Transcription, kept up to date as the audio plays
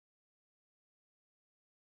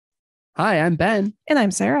Hi, I'm Ben. And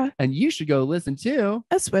I'm Sarah. And you should go listen to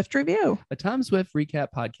A Swift Review, a Tom Swift recap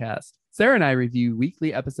podcast. Sarah and I review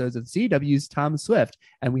weekly episodes of CW's Tom Swift,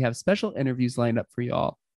 and we have special interviews lined up for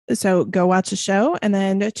y'all. So go watch the show and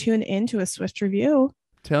then tune in to A Swift Review.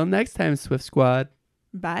 Till next time, Swift Squad.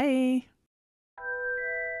 Bye.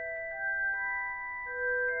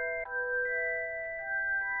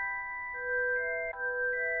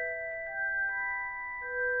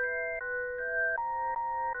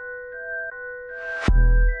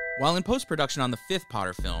 While in post-production on the fifth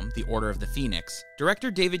Potter film, The Order of the Phoenix,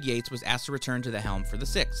 director David Yates was asked to return to the helm for the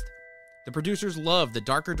sixth. The producers loved the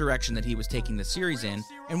darker direction that he was taking the series in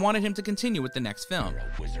and wanted him to continue with the next film,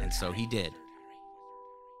 and so he did.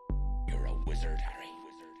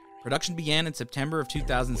 Production began in September of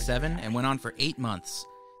 2007 and went on for 8 months.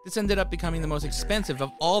 This ended up becoming the most expensive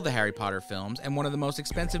of all the Harry Potter films and one of the most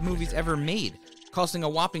expensive movies ever made, costing a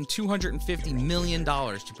whopping $250 million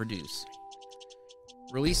to produce.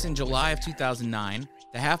 Released in July of 2009,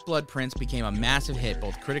 The Half-Blood Prince became a massive hit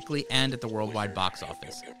both critically and at the worldwide box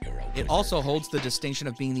office. It also holds the distinction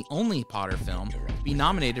of being the only Potter film to be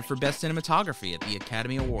nominated for Best Cinematography at the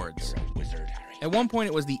Academy Awards. At one point,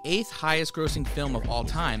 it was the 8th highest grossing film of all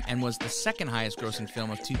time and was the 2nd highest grossing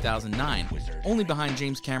film of 2009, only behind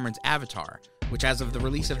James Cameron's Avatar, which as of the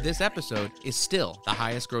release of this episode is still the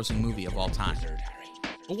highest grossing movie of all time.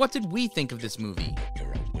 But what did we think of this movie?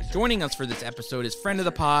 Joining us for this episode is friend of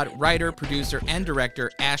the pod, writer, producer, and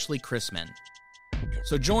director Ashley Chrisman.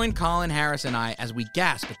 So join Colin, Harris, and I as we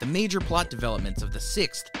gasp at the major plot developments of the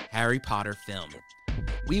 6th Harry Potter film.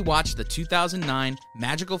 We watched the 2009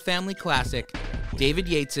 magical family classic, David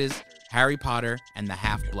Yates's Harry Potter and the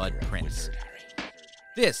Half-Blood Prince.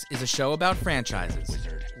 This is a show about franchises,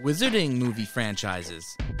 wizarding movie franchises.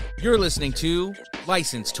 You're listening to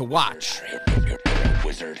License to Watch.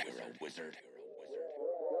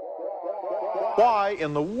 Why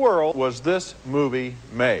in the world was this movie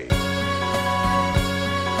made?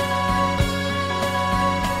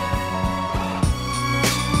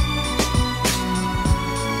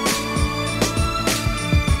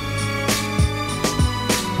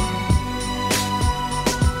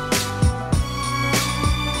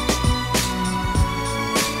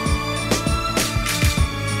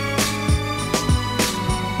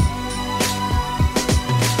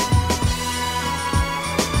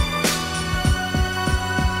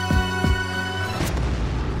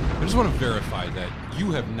 I just want to verify that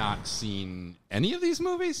you have not seen any of these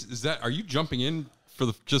movies. Are you jumping in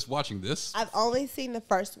for just watching this? I've only seen the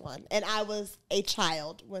first one, and I was a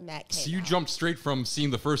child when that came out. So you jumped straight from seeing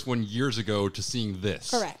the first one years ago to seeing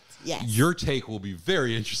this. Correct. Yes. Your take will be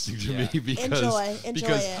very interesting to me because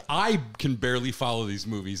Enjoy it. I can barely follow these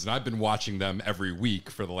movies, and I've been watching them every week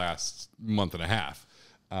for the last month and a half.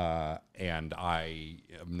 And I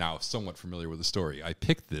am now somewhat familiar with the story. I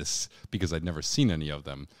picked this because I'd never seen any of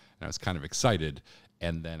them, and I was kind of excited.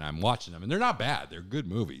 And then I'm watching them, and they're not bad. They're good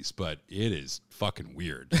movies, but it is fucking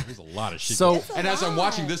weird. There's a lot of shit. And as I'm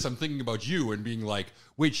watching this, I'm thinking about you and being like,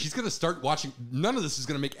 wait, she's going to start watching. None of this is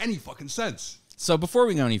going to make any fucking sense. So before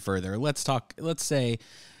we go any further, let's say,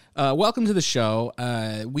 welcome to the show.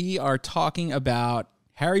 We are talking about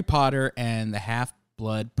Harry Potter and the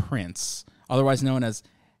Half-Blood Prince, otherwise known as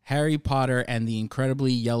Harry Potter and the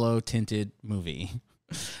incredibly yellow-tinted movie.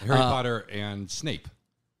 Harry Potter and Snape.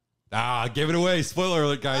 Give it away. Spoiler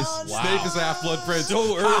alert, guys. Oh, no. Snape is Half-Blood Prince.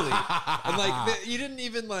 So early. And like, you didn't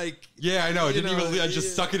even like... Yeah, I know. I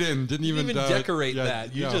just suck it in. Didn't even decorate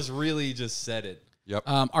that. You just really just said it. Yep.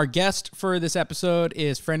 Our guest for this episode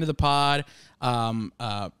is friend of the pod,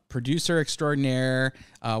 producer extraordinaire.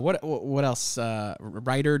 What else?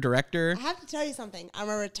 Writer, director. I have to tell you something. I'm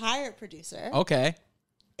a retired producer. Okay.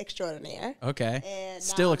 Extraordinaire. Okay. And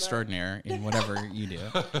still extraordinaire in whatever you do.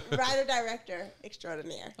 Writer, director,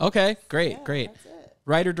 extraordinaire. Okay. Great. Yeah, Great. That's it.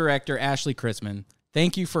 Writer, director Ashley Chrisman.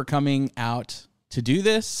 Thank you for coming out to do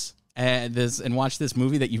this. And watch this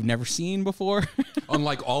movie that you've never seen before.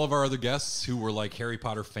 Unlike all of our other guests who were like Harry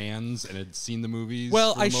Potter fans and had seen the movies.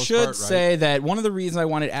 Well, I should say that one of the reasons I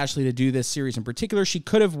wanted Ashley to do this series in particular, she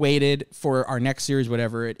could have waited for our next series,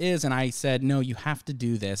 whatever it is. And I said, no, you have to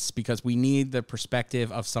do this because we need the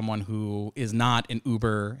perspective of someone who is not an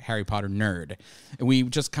uber Harry Potter nerd. And we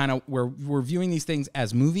just kind of, we're viewing these things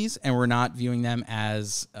as movies and we're not viewing them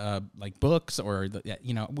as like books or,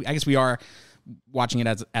 I guess we are watching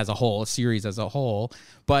it as a whole, a series as a whole.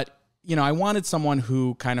 But, I wanted someone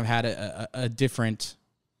who kind of had a different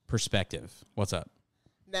perspective. What's up?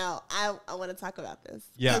 No, I want to talk about this.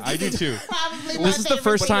 Yeah, I do too. This is the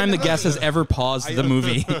first time the guest has ever paused the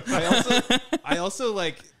movie. I also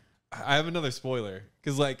I have another spoiler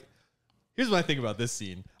because Here's what I think about this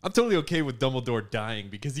scene. I'm totally okay with Dumbledore dying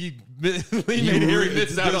because he made Harry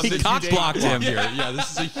miss out on He cock-blocked him. Here. Yeah,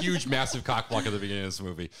 this is a huge, massive cock block at the beginning of this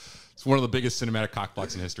movie. It's one of the biggest cinematic cock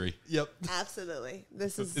blocks in history. Yep. Absolutely.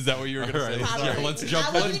 This is. Is that what you were going to say? Probably. Yeah, let's jump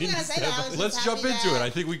I wasn't even gonna say that. I was Let's just jump happy into it. that- I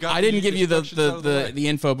think we got. I didn't give you instructions out of way. the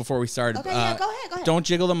info before we started. Okay, yeah, go ahead. Don't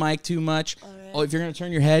jiggle the mic too much. right. Oh, if you're going to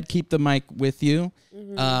turn your head, keep the mic with you.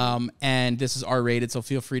 And this is R-rated, so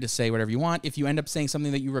feel free to say whatever you want. If you end up saying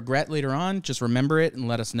something that you regret later on, just remember it and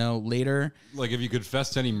let us know later. Like, if you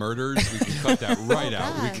confess to any murders, we can cut that right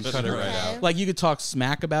out. We can gosh, cut it right okay. out. Like, you could talk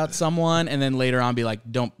smack about someone and then later on be like,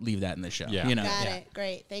 don't leave that in the show. Yeah. You know? Got Yeah. it.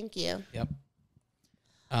 Great. Thank you. Yep.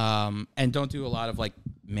 And don't do a lot of like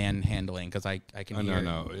manhandling because I can Oh, hear.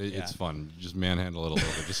 no. Yeah. It's fun. Just manhandle it a little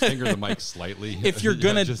bit. Just finger the mic slightly. If you're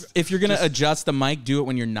Yeah, gonna adjust the mic, do it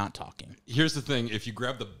when you're not talking. Here's the thing: if you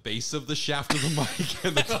grab the base of the shaft of the mic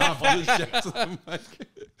and the top of the shaft of the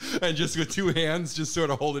mic, and just with two hands, just sort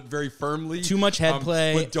of hold it very firmly. Too much head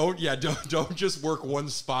play. But don't just work one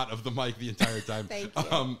spot of the mic the entire time. Thank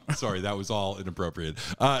you. Sorry, that was all inappropriate.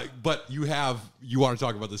 But you want to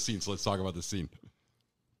talk about the scene, so let's talk about the scene.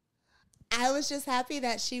 I was just happy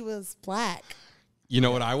that she was black. You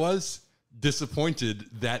know what I was? Disappointed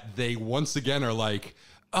that they once again are like,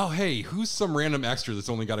 oh, hey, who's some random extra that's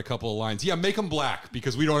only got a couple of lines? Yeah, make them black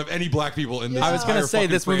because we don't have any black people in this. I was gonna entire say fucking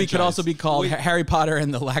this movie could franchise. also be called Harry Potter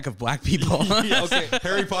and the Lack of Black People. Yeah, okay.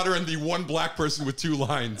 Harry Potter and the one black person with two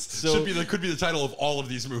lines could be the title of all of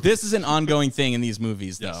these movies. This is an ongoing thing in these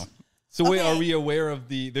movies, though. Yes. So wait, Okay. are we aware of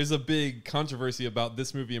there's a big controversy about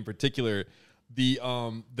this movie in particular.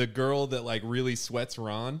 The girl that like really sweats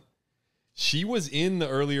Ron, she was in the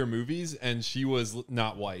earlier movies and she was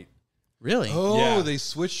not white. Really? Oh, Yeah. they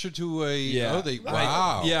switched her to a. Yeah. Oh,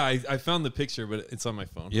 wow. Yeah, I found the picture, but it's on my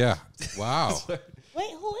phone. Yeah. Wow.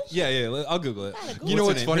 Wait, who is she? Yeah, I'll Google it. Gotta Google You know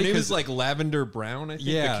what's her name? funny? Her name 'Cause- is like Lavender Brown, I think,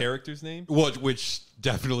 Yeah. the character's name. Well, which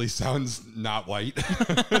definitely sounds not white.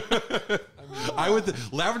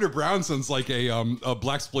 Lavender Brown sounds like a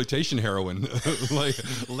blaxploitation heroine, like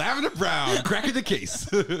Lavender Brown cracking the case.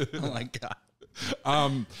 Oh my god.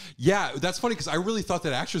 Yeah, that's funny because I really thought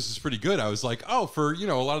that actress was pretty good. I was like, oh, for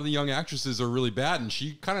a lot of the young actresses are really bad, and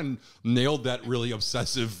she kind of nailed that really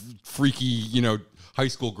obsessive, freaky, high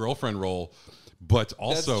school girlfriend role. But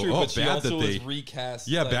also, That's true, but she bad also that they was recast.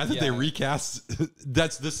 Yeah, like, bad that they yeah. recast.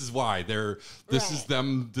 This is why this is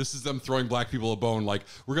them throwing black people a bone. Like,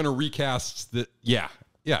 we're gonna recast the. Yeah,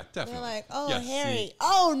 definitely. They're like, oh, Yes. Harry.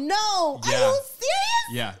 Oh, no. Yeah. Are you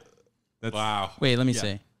serious? Yeah. That's, Wow. Wait, let me Yeah.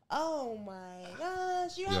 see. Oh, my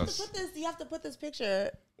gosh. You have Yes. to put this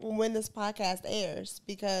picture when this podcast airs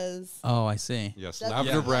because Oh, I see. Yes, That's-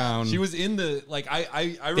 Lavender Yeah. Brown. She was in the like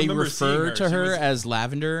I They remember seeing refer her. to She her was- as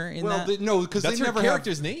Lavender in well, that. no, because that's they her never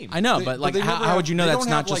character's have, name. I know, they- but like, they how, never how would you know they that's don't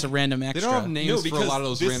not have, just like- a random extra? They don't have names for a lot of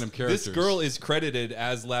those this, random characters. This girl is credited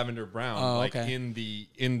as Lavender Brown, Oh, like okay. in the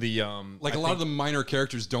like I a lot of the think- minor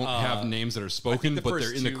characters don't have names that are spoken, the but first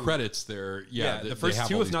they're in the two- credits. They're the they first have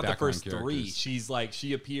two, all if these not the background first three. characters. She's like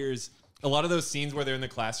she appears a lot of those scenes where they're in the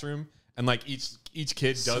classroom and like each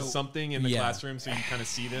kid does something in the yeah. classroom, so you kind of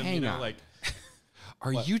see them. Hang on. Like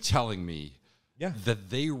Are you telling me Yeah. that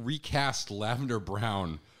they recast Lavender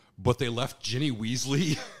Brown, but they left Ginny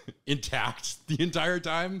Weasley intact the entire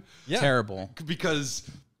time? Terrible. Because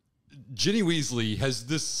Ginny Weasley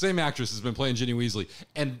this same actress has been playing Ginny Weasley,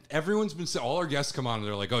 and everyone's been saying, all our guests come on and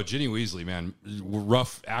they're like, oh, Ginny Weasley, man,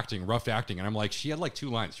 rough acting. And I'm like, she had like 2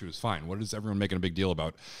 lines. She was fine. What is everyone making a big deal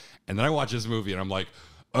about? And then I watch this movie and I'm like,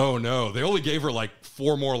 oh no, they only gave her like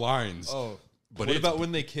 4 more lines. oh, But what it's- about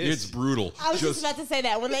when they kiss? It's brutal. I was just about to say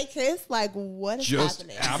that when they kiss, like what is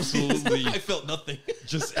happening? Absolutely, I felt nothing.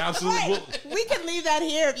 just absolutely. Right. We can leave that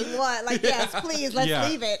here if you want. Like, yes, please, let's Yeah.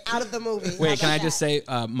 leave it out of the movie. Wait, How can I about just that?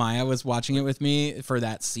 say, Maya was watching it with me for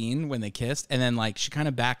that scene when they kissed, and then like she kind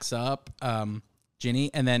of backs up,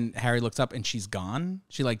 Ginny, and then Harry looks up and she's gone.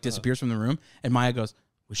 She like disappears from the room, and Maya goes,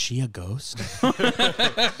 "Was she a ghost?" Might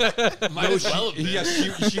as well have been.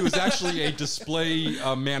 Yes, she was actually a display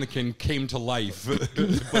mannequin came to life,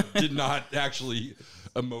 but did not actually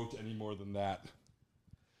emote any more than that.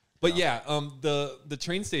 But yeah, the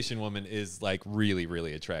train station woman is like really,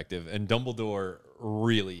 really attractive, and Dumbledore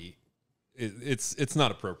really, it's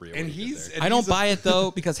not appropriate. And what he did he's, there. and I don't he's a- buy it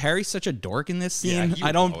though because Harry's such a dork in this Yeah, scene. he I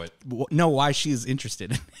would don't blow it. know why she's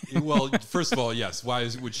interested in it. Well, first of all, yes. Why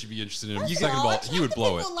would she be interested in him? First Second of all, he would attractive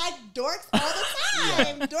blow it. people like dorks all the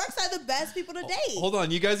time. Dorks are the best people to date. Hold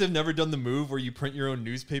on, you guys have never done the move where you print your own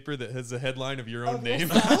newspaper that has the headline of your own name?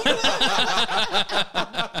 yourself?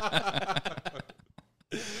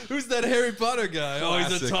 Who's that Harry Potter Potter guy. Oh, he's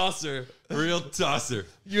a Classic. tosser. Real tosser.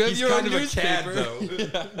 You have He's your kind own of newspaper. a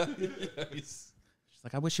cad, though. He's- She's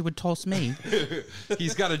like, I wish you would toss me.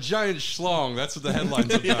 He's got a giant schlong. That's what the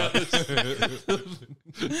headline's about.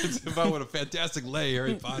 It's about what a fantastic lay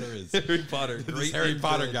Harry Potter is. Harry Potter. This Great Harry name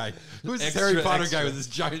Potter for it. guy. Who's this Extra, Harry Potter extra. guy with this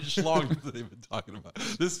giant schlong that they've been talking about?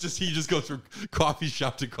 He just goes from coffee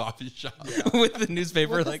shop to coffee shop. With the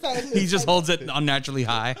newspaper, With the like same he just newspaper. holds it unnaturally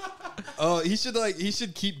high. Oh, he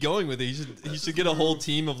should keep going with it. He should get a whole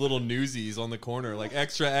team of little newsies on the corner, like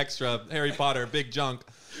extra, Harry Potter, big junk.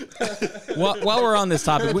 While we're on this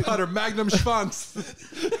topic, Harry Potter, Magnum Schwanz.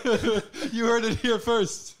 You heard it here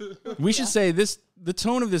first. we should say the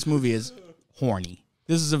tone of this movie is horny.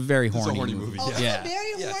 This is a very It's a horny, horny movie. Oh, Yeah. it's a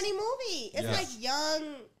very Yes. horny movie. It's Yes. like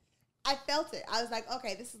young. I felt it. I was like,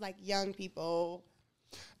 okay, this is like young people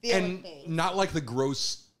feeling And things. not like the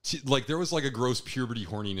gross, like there was like a gross puberty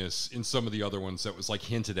horniness in some of the other ones that was like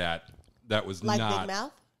hinted at. That was Like not. Big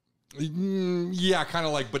Mouth. Yeah, kind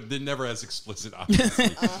of like, but they're never as explicit, obviously.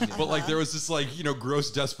 But like, there was this like,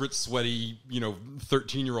 gross, desperate, sweaty,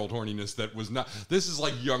 13-year-old horniness that was not. This is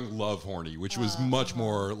like young love horny, which was much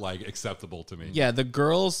more like acceptable to me. Yeah, the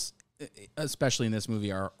girls, especially in this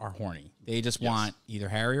movie, are horny. They just want either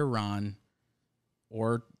Harry or Ron,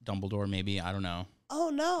 or Dumbledore, maybe. I don't know. Oh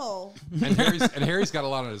no! And Harry's got a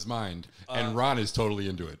lot on his mind, and Ron is totally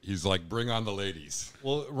into it. He's like, "Bring on the ladies."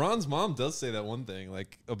 Well, Ron's mom does say that one thing,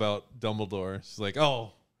 like about Dumbledore. She's like,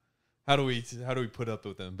 "Oh, how do we put up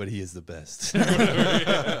with him? But he is the best." Oh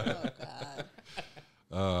god!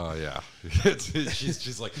 Oh yeah,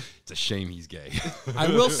 she's like, it's a shame he's gay. I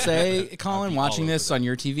will say, Colin, all watching over this on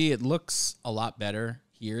your TV, it looks a lot better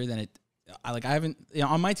here than it. I haven't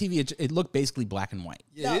on my TV. It looked basically black and white.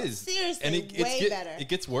 No, It is seriously, and way better. It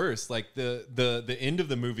gets worse. Like the end of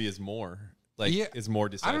the movie is more is more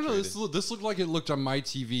desaturated. I don't know. This looked like it looked on my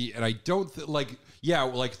TV, and I don't like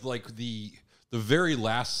the very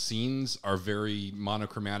last scenes are very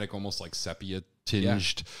monochromatic, almost like sepia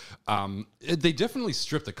tinged. They definitely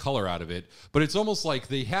stripped the color out of it, but it's almost like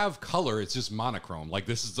they have color. It's just monochrome. Like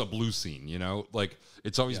this is a blue scene, like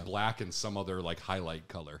it's always black and some other like highlight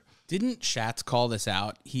color. Didn't Schatz call this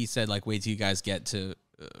out? He said, like, wait till you guys get to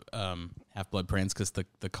Half-Blood Prince because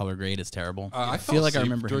the color grade is terrible. I feel like I asleep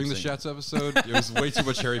remember during him the saying Schatz episode. It was way too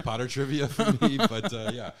much Harry Potter trivia for me, but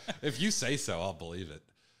yeah, if you say so, I'll believe it.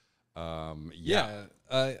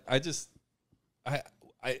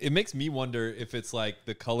 It makes me wonder if it's like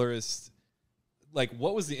the colorist, like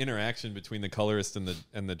what was the interaction between the colorist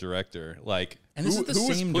and the director? Like, And this is the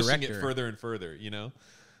who same was pushing director. it further and further?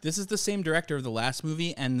 This is the same director of the last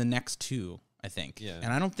movie and the next two, I think. Yeah.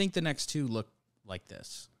 And I don't think the next two look like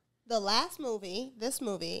this. The last movie, this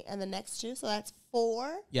movie, and the next two. So that's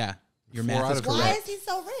 4. Yeah. Your 4 math out is of Why correct. is he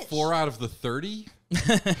so rich? 4 out of the 30.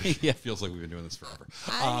 Yeah. Feels like we've been doing this forever.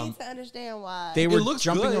 I need to understand why. They were looks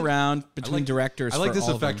jumping good. around between directors. I like for this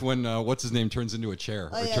all of effect them. when what's his name turns into a chair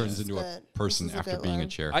Oh, or yeah, turns this is into a good. person This is a after good being a one.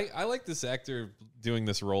 chair. I like this actor doing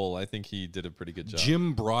this role. I think he did a pretty good job.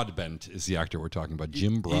 Jim Broadbent is the actor we're talking about.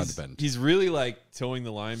 Jim Broadbent. He's really like towing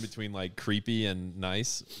the line between like creepy and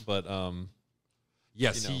nice, but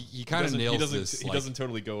yes, he kind of doesn't- nails this. He doesn't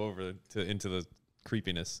totally go over into the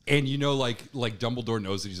creepiness. And like Dumbledore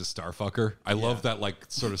knows that he's a starfucker. I love that like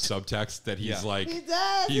sort of subtext that he's Yeah. like He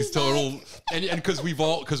does. he's He's total like- and because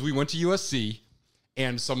we went to USC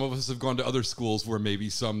and some of us have gone to other schools where maybe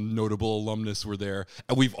some notable alumnus were there,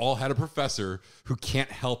 and we've all had a professor who can't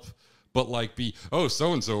help but like be, oh,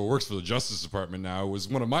 so-and-so who works for the Justice Department now was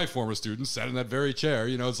one of my former students, sat in that very chair.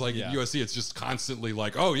 It's like at USC, it's just constantly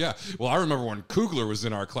like, oh yeah, well, I remember when Kugler was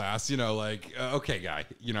in our class, okay, guy,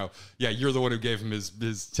 yeah, you're the one who gave him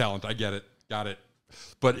his talent. I get it. Got it.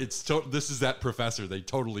 But this is that professor. They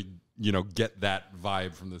totally, get that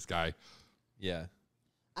vibe from this guy. Yeah.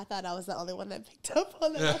 I thought I was the only one that picked up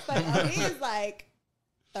on that. I was like, oh, he is like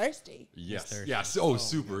thirsty. Yes. Yes. Oh,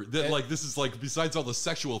 super. This is like, besides all the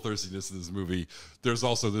sexual thirstiness in this movie, there's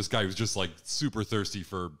also this guy who's just like super thirsty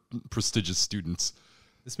for prestigious students.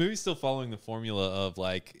 This movie's still following the formula of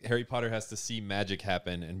like Harry Potter has to see magic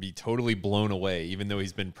happen and be totally blown away, even though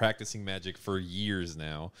he's been practicing magic for years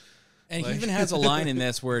now. And he even has a line in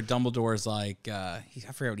this where Dumbledore's like, I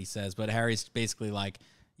forget what he says, but Harry's basically like,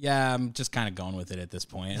 yeah, I'm just kind of going with it at this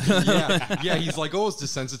point. Yeah, he's like almost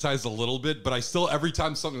desensitized a little bit, but I still, every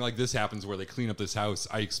time something like this happens where they clean up this house,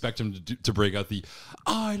 I expect him to break out the,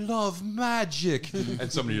 I love magic.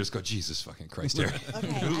 And somebody just go, Jesus fucking Christ, Harry.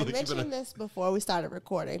 Okay, I mentioned this before we started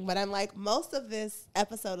recording, but I'm like, most of this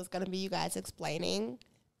episode is going to be you guys explaining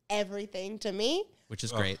everything to me. Which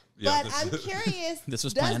is great. Yeah, I'm curious, This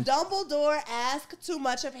was does planned. Dumbledore ask too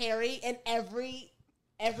much of Harry in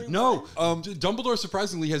everyone. No, Dumbledore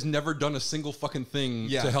surprisingly has never done a single fucking thing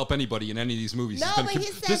to help anybody in any of these movies. No, but he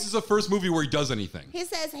said, this is the first movie where he does anything. He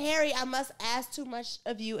says, "Harry, I must ask too much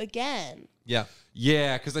of you again."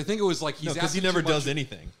 Yeah, because I think it was like because he never does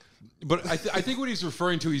anything. But I think what he's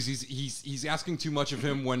referring to is he's asking too much of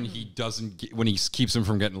him when he keeps him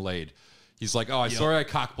from getting laid. He's like, "Oh, I'm sorry I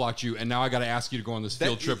cock-blocked you, and now I got to ask you to go on this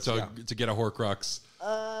field trip to get a Horcrux."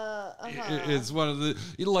 It's one of the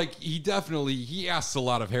he asks a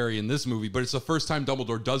lot of Harry in this movie, but it's the first time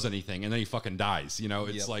Dumbledore does anything, and then he fucking dies.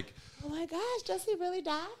 It's like, oh my gosh, does he really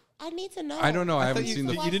die? I need to know. I don't know. I haven't seen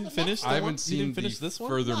You didn't finish. I haven't seen this one.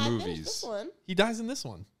 Further movies. This one. He dies in this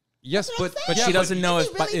one. Yes, but she doesn't know if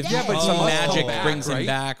some magic brings him right?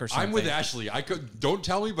 back or something. I'm with Ashley. Don't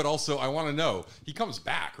tell me, but also I want to know. He comes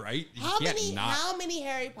back, right? How many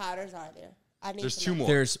Harry Potters are there? There's two more.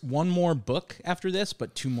 There's one more book after this,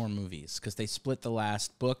 but two more movies because they split the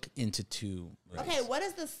last book into two. Okay, what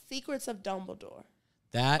is the Secrets of Dumbledore?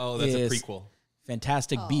 That's a prequel.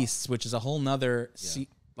 Fantastic Beasts, which is a whole nother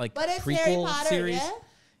but it's prequel Harry Potter, series. Yeah?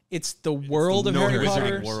 It's the world of Harry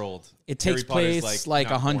Potter. World. It takes place like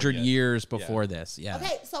 100 years before this. Yeah.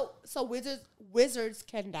 Okay, so wizards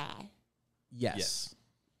can die. Yes.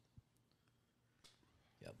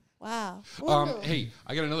 Yep. Wow. Hey,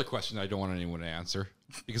 I got another question I don't want anyone to answer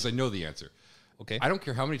because I know the answer. Okay. I don't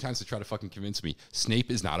care how many times they try to fucking convince me. Snape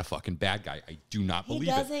is not a fucking bad guy. I do not believe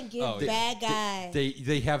it. He doesn't give bad guys.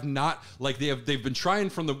 They have not they've been trying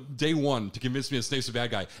from the day one to convince me that Snape's a bad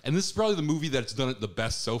guy. And this is probably the movie that's done it the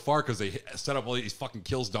best so far because they set up all these fucking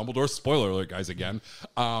kills Dumbledore. Spoiler alert, guys, again.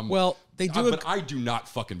 Well, they do but I do not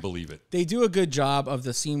fucking believe it. They do a good job of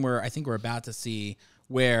the scene where I think we're about to see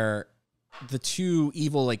where the two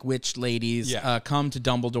evil witch ladies come to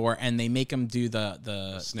Dumbledore and they make him do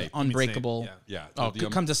the unbreakable.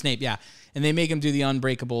 Come to Snape, and they make him do the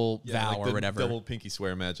unbreakable vow or whatever. Double pinky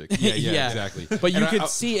swear magic. Yeah, exactly. But you could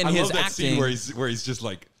see in his love that acting scene where he's just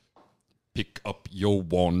like, pick up your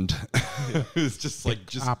wand. It's just like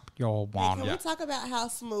up your wand. Can we talk about how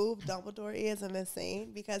smooth Dumbledore is in this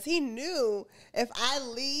scene? Because he knew if I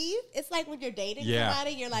leave, it's like when you're dating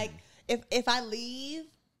somebody, you're like, if I leave,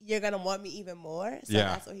 you're gonna want me even more. So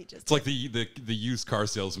that's what he just. It's like the used car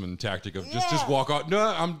salesman tactic of just walk out. No,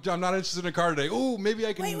 I'm not interested in a car today. Oh, maybe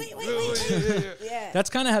I can. Wait. Yeah. That's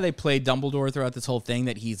kind of how they play Dumbledore throughout this whole thing.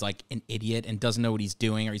 That he's like an idiot and doesn't know what he's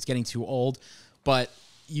doing, or he's getting too old. But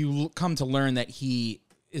you come to learn that he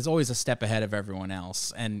is always a step ahead of everyone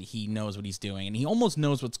else, and he knows what he's doing, and he almost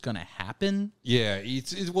knows what's going to happen. Yeah, it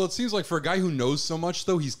seems like for a guy who knows so much,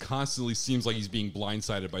 though, he's constantly seems like he's being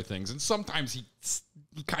blindsided by things, and sometimes he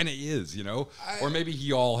kind of is, or maybe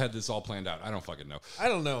he had this all planned out. I don't fucking know. I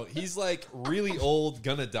don't know. He's like really old,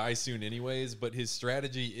 gonna die soon anyways, but his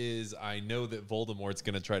strategy is, I know that Voldemort's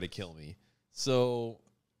gonna try to kill me, so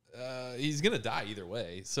he's gonna die either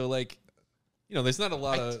way. So there's not a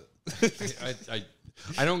lot of.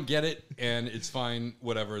 I don't get it, and it's fine,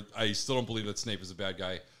 whatever. I still don't believe that Snape is a bad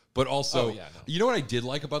guy. But also, you know what I did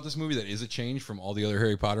like about this movie that is a change from all the other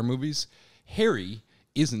Harry Potter movies? Harry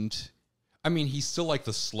isn't... I mean, he's still like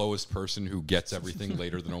the slowest person who gets everything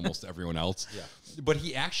later than almost everyone else. Yeah. But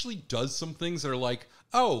he actually does some things that are like,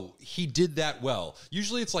 oh, he did that well.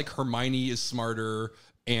 Usually it's like Hermione is smarter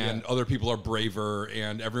and other people are braver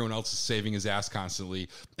and everyone else is saving his ass constantly.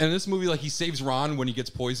 And in this movie, he saves Ron when he gets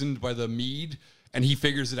poisoned by the mead and he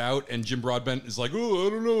figures it out, and Jim Broadbent is like, oh, I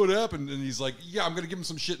don't know what happened. And he's like, yeah, I'm going to give him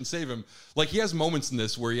some shit and save him. He has moments in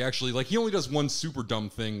this where he actually, he only does one super dumb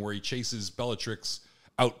thing where he chases Bellatrix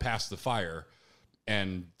out past the fire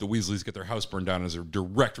and the Weasleys get their house burned down as a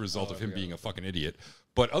direct result of him being a fucking idiot.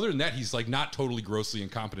 But other than that, he's not totally grossly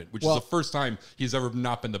incompetent, which is the first time he's ever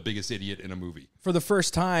not been the biggest idiot in a movie. For the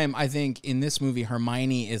first time, I think in this movie,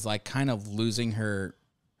 Hermione is kind of losing her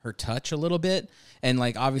touch a little bit. And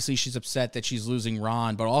obviously she's upset that she's losing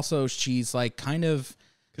Ron, but also she's kind of,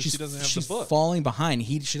 she doesn't have the book. Falling behind.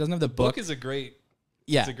 She doesn't have the book. The book is a great,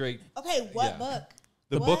 it's a great. Okay, what book?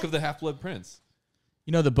 The book of the Half-Blood Prince.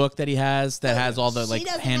 You know the book that he has that has all the she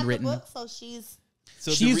doesn't handwritten. Have the book,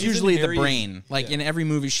 so she's usually the brain. In every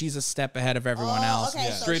movie, she's a step ahead of everyone else. Okay,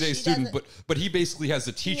 so straight A student, but he basically has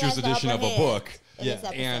the teacher's edition of a book.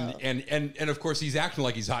 And of course he's acting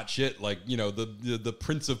like he's hot shit, the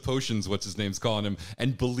Prince of Potions, what's his name's calling him.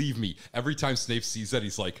 And believe me, every time Snape sees that,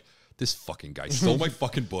 he's like, this fucking guy stole my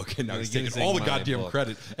fucking book, and now he's taking all the goddamn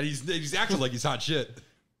credit, and he's acting like he's hot shit.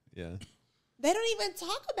 Yeah, they don't even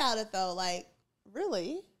talk about it though.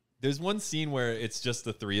 Really? There's one scene where it's just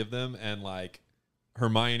the three of them, and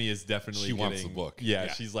Hermione is definitely she wants the book.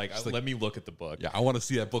 Yeah, she's like, let me look at the book. Yeah, I want to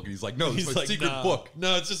see that book. And he's like, no, it's a secret book.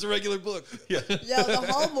 No, it's just a regular book. Yeah. Yo, the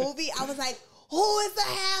whole movie, I was like, who is the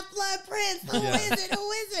half-blood prince? Who is it?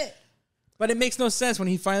 Who is it? But it makes no sense when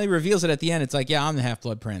he finally reveals it at the end. It's like, yeah, I'm the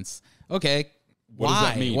Half-Blood Prince. Okay. What does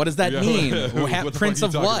that mean? What does that mean? What the Prince fuck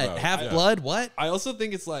of are you talking what? about? Half-blood? What? I also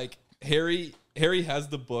think it's like Harry has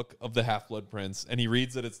the book of the Half-Blood Prince, and he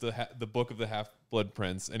reads that it's the book of the Half-Blood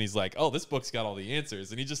Prince, and he's like, oh, this book's got all the answers,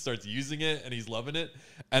 and he just starts using it, and he's loving it,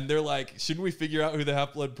 and they're like, shouldn't we figure out who the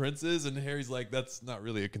Half-Blood Prince is? And Harry's like, that's not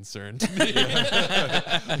really a concern to me.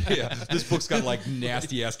 Yeah, this book's got like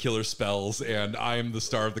nasty ass killer spells, and I am the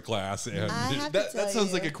star of the class. And I have to tell That sounds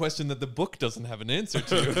you, like a question that the book doesn't have an answer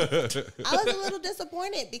to. I was a little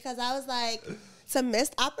disappointed because I was like, it's a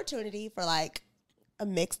missed opportunity for like a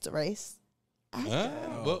mixed race.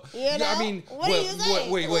 Well, You yeah, I know? mean, What do you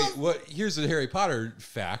think? wait. What? Here's a Harry Potter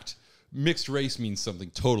fact: mixed race means something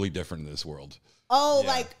totally different in this world. Oh, Yeah.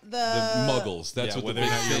 like The Muggles. That's Yeah, what whether or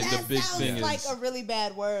not that the big sounds thing like is. a really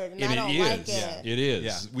bad word, and I And don't it like is. it. It is.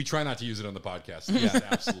 Yeah. We try not to use it on the podcast. It's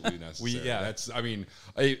absolutely necessary. That's. I mean,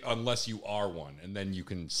 unless you are one, and then you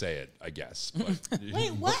can say it, I guess. But,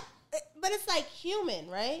 Wait, what? But it's like human,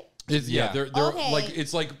 right? Yeah, they're Okay. like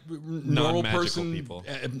it's like normal Non-magical person, people.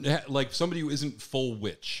 like somebody who isn't full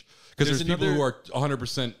witch. Because there's people who are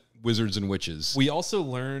 100% wizards and witches. We also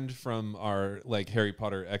learned from our like Harry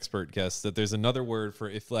Potter expert guests that there's another word for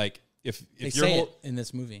if They your say whole it in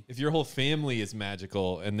this movie. if your whole family is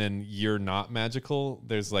magical and then you're not magical,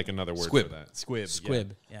 there's like another word Squib. for that. Squib.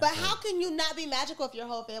 Squib. Yeah. But how can you not be magical if your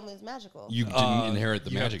whole family is magical? You didn't inherit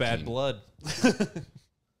the You magic have bad gene. blood.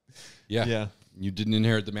 Yeah. Yeah. You didn't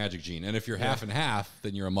inherit the magic gene. And if you're half and half,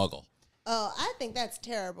 then you're a muggle. Oh, I think that's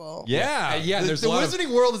terrible. Yeah. Yeah, there's the a lot of-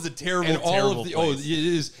 Wizarding World is a terrible, And all terrible of the place. it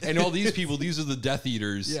is, and all these people, these are the Death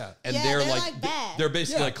Eaters. Yeah. and Yeah, they're they're, like, like, bad. they're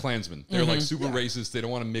basically Yeah. like Klansmen. They're like super racist. They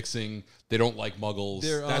don't want to mixing. They don't like Muggles.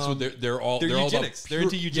 They're, That's what they're all. they're They're all about eugenics. They're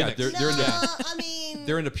into eugenics. Yeah, they're No, into, I mean,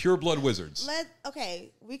 they're into pure blood wizards.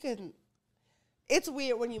 we can. It's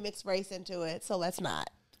weird when you mix race into it, so let's not.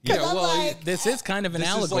 Yeah, 'Cause I'm well, like, This is kind of an This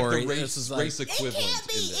allegory. is like the This is like, race it equivalent. can't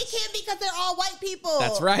be. in It this. can't be because they're all white people.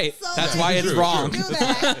 That's right. So That's like, why it's True, wrong. do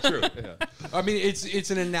that. True. I mean, it's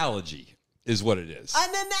an analogy, is what it is. An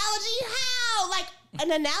analogy? How? Like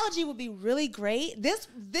an analogy would be really great. This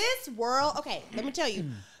world. Okay, let me tell you.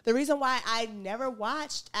 The reason why I never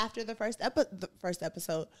watched after the first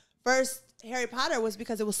Harry Potter was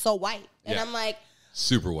because it was so white, and Yeah. I'm like,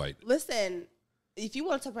 Super white. listen, if you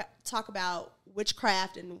want to talk about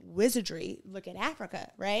witchcraft and wizardry, look at Africa,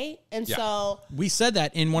 right? And Yeah. so We said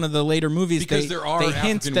that in one of the later movies. Because they, there are they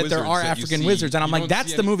hint African that there wizards are that you African see. wizards, and I'm You like, don't that's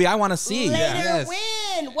see the any- movie I want to see. later Yes.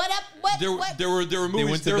 when? What up? What? There were movies.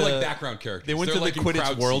 went to They were like the- background characters. they went They're to the like in Quidditch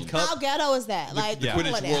crowd World scenes. Cup. How ghetto is that? Like, The come on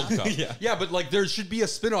Quidditch now. World Cup. Yeah. Yeah, but like there should be a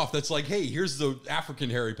spin-off that's like, hey, here's the African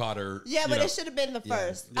Harry Potter. Yeah, you but know. it should have been the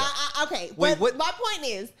first. Yeah. Okay. Wait, But what- my point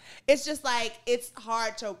is, it's just like it's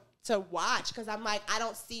hard to watch because I'm like, I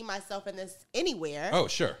don't see myself in this anywhere. Oh,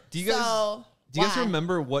 sure. Do you guys So, do you guys why?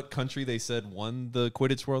 remember what country they said won the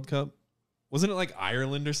Quidditch World Cup? Wasn't it like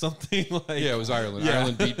Ireland or something? Like, Yeah, it was Ireland. Yeah.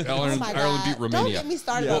 Ireland beat Oh Ireland, my Ireland God. beat Romania. Don't get me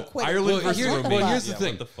started Yeah. on Quidditch. Ireland What versus the Romania. fuck? Here's the Yeah, thing.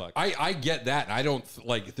 what the fuck? I get that. And I don't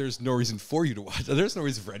like. There's no reason for you to watch. There's no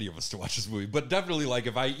reason for any of us to watch this movie. But definitely, like,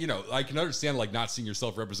 if I can understand like not seeing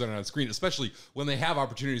yourself represented on screen, especially when they have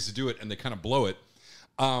opportunities to do it and they kind of blow it.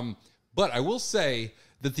 But I will say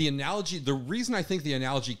that the reason I think the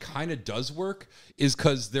analogy kind of does work is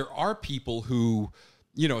because there are people who,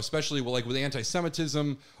 especially with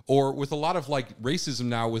anti-Semitism or with a lot of like racism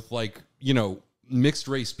now with like, mixed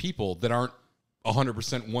race people that aren't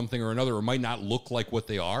 100% one thing or another or might not look like what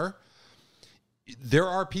they are. There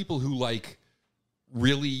are people who like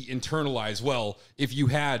really internalize, well, if you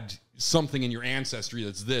had something in your ancestry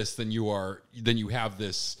that's this, then you have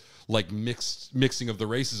this like mixing of the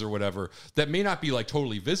races or whatever that may not be like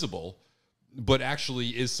totally visible, but actually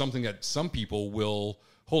is something that some people will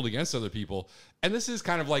hold against other people. And this is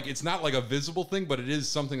kind of like, it's not like a visible thing, but it is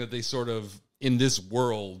something that they sort of in this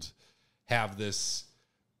world have this,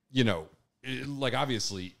 like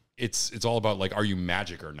obviously it's all about like, are you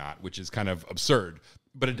magic or not, which is kind of absurd,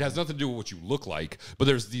 but it has nothing to do with what you look like. But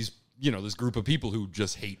there's these, this group of people who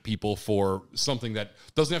just hate people for something that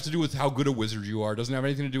doesn't have to do with how good a wizard you are, doesn't have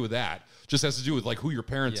anything to do with that. Just has to do with like who your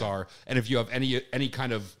parents are. And if you have any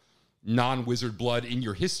kind of non-wizard blood in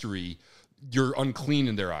your history, you're unclean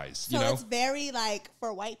in their eyes. So it's very like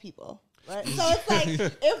for white people. Right? So it's like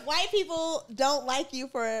if white people don't like you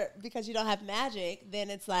because you don't have magic, then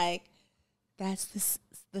it's like that's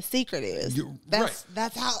the secret is. Right.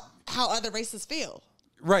 That's how other races feel.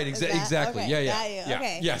 Right, Is that- exactly. okay, Yeah, yeah. got you. Yeah.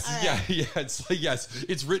 Okay, Yes, all yeah, right. yeah. It's like, yes,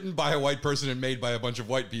 it's written by a white person and made by a bunch of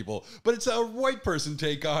white people, but it's a white person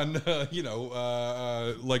take on,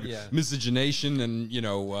 like miscegenation and,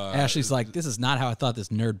 Ashley's like, this is not how I thought this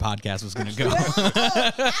nerd podcast was going to go. I'm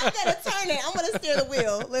gonna turn it. I'm gonna steer the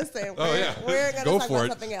wheel. Listen, we're gonna Go talk for about it.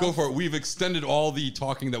 something else. Go for it. We've extended all the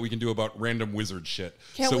talking that we can do about random wizard shit.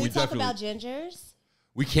 Can so we talk definitely, about gingers?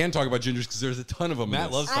 We can talk about gingers because there's a ton of them.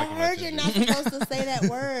 Matt loves I talking about heard you're gingers. not supposed to say that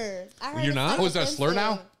word. I heard You're it's not? like Oh, is that a slur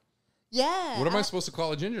now? offensive. Yeah. What am I supposed to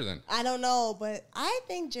call a ginger then? I don't know, but I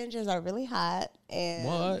think gingers are really hot, and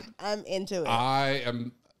What? I'm into it. I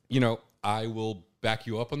am, I will back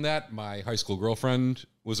you up on that. My high school girlfriend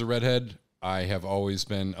was a redhead. I have always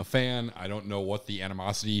been a fan. I don't know what the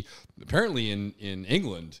animosity. Apparently, in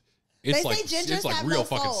England, They it's say like gingers it's like have real no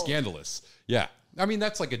fucking soul. scandalous. Yeah, I mean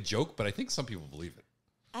that's like a joke, but I think some people believe it.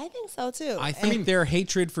 I think so too. I think their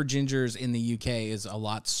hatred for gingers in the UK is a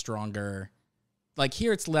lot stronger. Like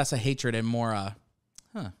here, it's less a hatred and more a,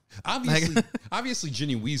 Obviously,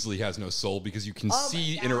 Ginny Weasley has no soul because you can Oh my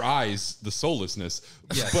see God. in her eyes the soullessness.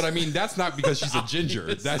 But I mean, that's not because she's a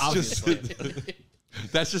ginger. That's just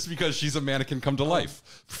that's just because she's a mannequin come to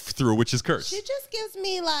life through a witch's curse. She just gives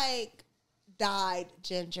me like dyed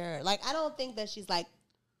ginger. Like I don't think that she's like.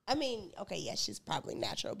 I mean, okay, yes, she's probably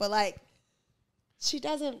natural, but like she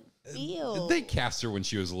doesn't feel. They cast her when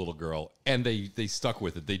she was a little girl, and they stuck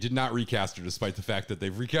with it. They did not recast her, despite the fact that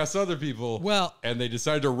they've recast other people. Well- and they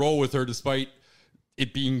decided to roll with her, despite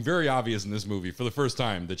it being very obvious in this movie for the first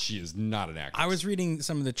time that she is not an actress. I was reading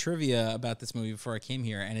some of the trivia about this movie before I came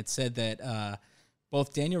here, and it said that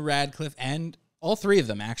both Daniel Radcliffe and all three of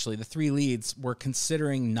them, actually, the three leads, were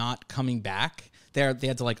considering not coming back. They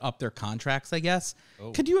had to like up their contracts, I guess.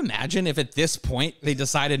 Could you imagine if at this point they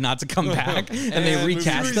decided not to come back and they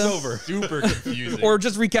recast them? over. Super confusing. Or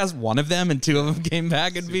just recast one of them and two of them came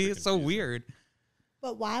back? It'd be so weird.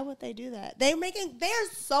 But why would they do that? They're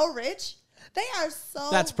so rich. They are so.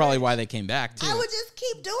 That's probably rich. why they came back, too. I would just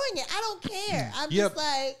keep doing it. I don't care. I'm Yep.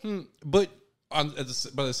 just like. But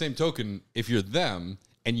by the same token, if you're them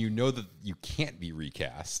and you know that you can't be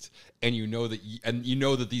recast, and you know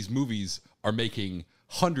that these movies are making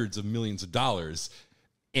hundreds of millions of dollars,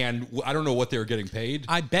 and I don't know what they were getting paid.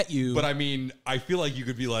 I bet you. But I mean, I feel like you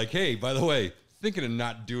could be like, hey, by the way, thinking of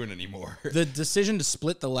not doing anymore. The decision to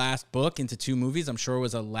split the last book into two movies, I'm sure,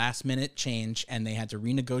 was a last minute change, and they had to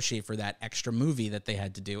renegotiate for that extra movie that they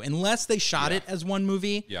had to do. Unless they shot it as one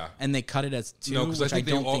movie, and they cut it as two. No, because I think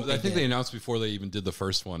I think they announced before they even did the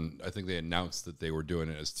first one. I think they announced that they were doing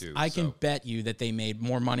it as two. I can bet you that they made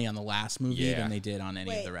more money on the last movie Yeah. than they did on any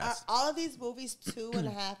of Wait, the are rest. all of these movies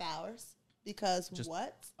 2.5 hours? Because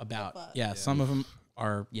what? About The fuck? some of them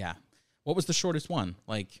are What was the shortest one?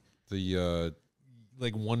 Like the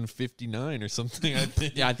like 159 or something. I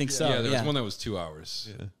think. I think so. yeah, there was one that was 2 hours.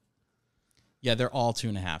 Yeah, they're all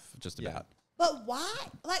 2.5, just about. But why?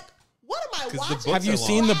 Like, what am I 'Cause the watching? books Have you are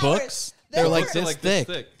seen the Hours. books? They're They're like like this like this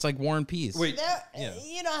thick. thick. It's like War and Peace. Wait,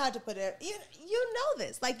 You know how to put it. You know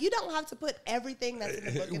this. Like, you don't have to put everything that's in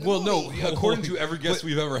the book in the well, movie. no. According to every guest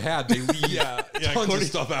we've ever had, they leave tons of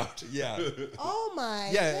stuff out. Yeah. Oh my.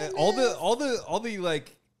 Yeah, goodness. all the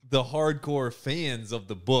like the hardcore fans of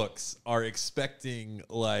the books are expecting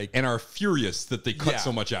like And are furious that they cut Yeah.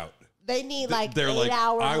 so much out. They need like They're 8 like,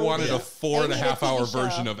 hour I wanted a movies. 4.5 They need a hour TV show.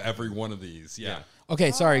 version of every one of these. Yeah.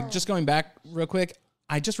 Okay, sorry. Just going back real quick.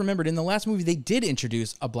 I just remembered in the last movie they did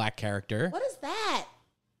introduce a black character. What is that?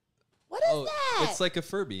 What is that? it's like a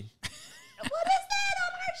Furby. What is that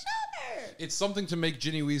on her shoulder? It's something to make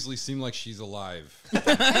Ginny Weasley seem like she's alive. Who's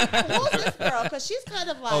this girl? Because she's kind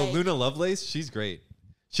of like. Oh, Luna Lovelace, she's great.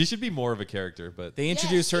 She should be more of a character, but They Yeah,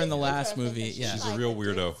 introduced her in the she's last interesting movie. 'cause Yeah. She's a like real the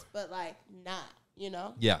weirdo. dudes, but like not. You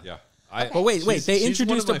know. yeah. But wait, She's they one of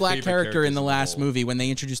introduced a my black favorite character in characters the in last whole- movie when they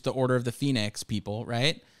introduced the Order of the Phoenix people,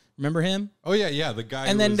 right? Remember him? Oh, yeah. The guy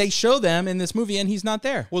And who then was- they show them in this movie and he's not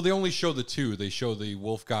there. Well, they only show the two. They show the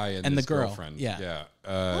wolf guy and And this the girl. girlfriend. Yeah.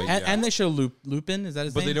 Yeah. And they show Lupin, is that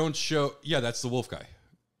his But name? they don't show... Yeah, that's the wolf guy.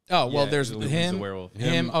 Oh, well, Yeah, there's Lupin's him, the werewolf.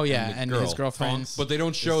 him, oh yeah, the and girl. his girlfriend. But they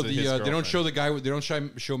don't show His they don't girlfriend. show the guy. They don't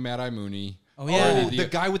show Mad Eye Mooney. Oh yeah. the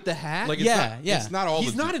guy with the hat. Like, Yeah, it's yeah. It's not all.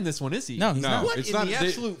 He's not in this one, is he? No, he's not. What It's in not- the they-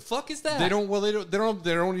 absolute fuck is that? They don't. Well, they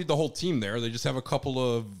don't need the whole team there. They just have a couple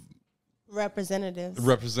of Representatives.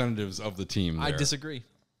 representatives of the team. I there. disagree.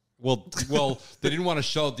 Well, they didn't want to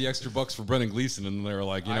shell out the extra bucks for Brendan Gleeson, and they were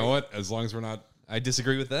like, you know what? As long as we're not. I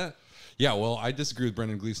disagree with that. Yeah, well, I disagree with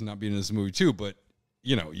Brendan Gleeson not being in this movie too, but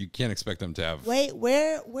you can't expect them to have. Wait,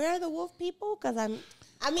 where are the wolf people? Because I'm.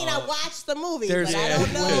 I mean, I watched the movie, There's- but I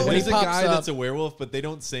don't know. When he There's a pops guy up- that's a werewolf, but they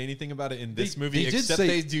don't say anything about it in this movie, they did except say-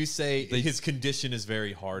 they do say his condition is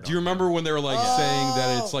very hard. Do you on him. remember when they were like saying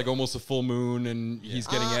that it's like almost a full moon and he's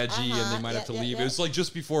getting edgy and they might have to leave? It was like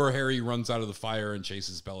just before Harry runs out of the fire and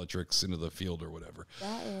chases Bellatrix into the field or whatever.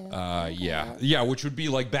 Yeah, which would be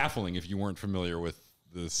like baffling if you weren't familiar with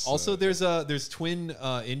this. Also, there's twin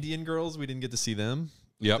Indian girls. We didn't get to see them.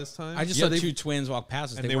 Yep. This time. I just saw two twins walk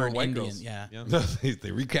past us. and They were weren't white Indian. girls. Yeah.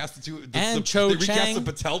 they recast the two. And Cho they recast Chang. the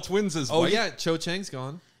Patel twins as Oh white. yeah, Cho Chang's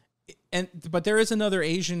gone. But there is another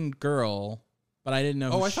Asian girl, but I didn't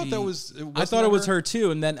know. Oh, who I thought she- that was. I thought it was her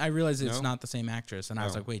too, and then I realized it's No? not the same actress, and I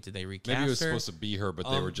was like, wait, did they recast Maybe it was her? supposed to be her, but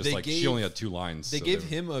they were just they like she gave- only had 2 lines. They so gave were-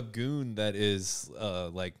 him a goon that is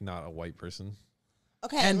like not a white person.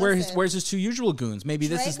 Okay, And listen. where's his two usual goons? Maybe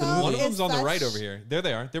this is the Draco movie. One of is them's on the such- right over here. There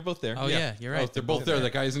they are. They're both there. Oh yeah, you're right. Oh, they're both there.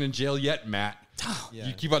 That guy isn't in jail yet, Matt. Yeah.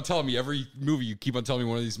 You keep on telling me every movie. You keep on telling me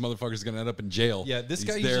one of these motherfuckers is going to end up in jail. Yeah, this He's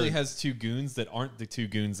guy there. usually has 2 goons that aren't the 2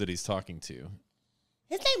 goons that he's talking to.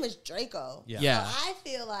 His name is Draco. Yeah. So I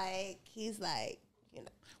feel like he's like, you know.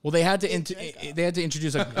 Well, they had to Draco. they had to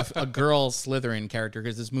introduce a girl Slytherin character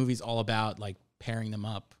because this movie's all about like pairing them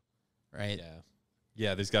up, right? Yeah.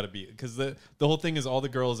 Yeah, there's got to be, because the whole thing is all the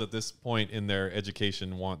girls at this point in their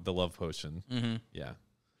education want the love potion. Mm-hmm. Yeah.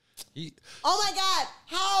 Oh my God,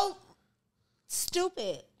 how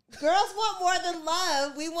stupid. Girls want more than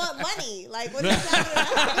love. We want money. Like, what is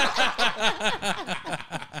that?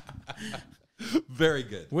 Very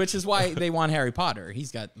good. Which is why they want Harry Potter.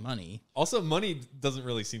 He's got money. Also, money doesn't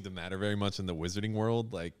really seem to matter very much in the wizarding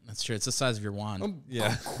world. Like, That's true. It's the size of your wand.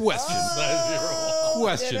 yeah. Question.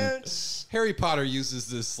 Question. didn't- Harry Potter uses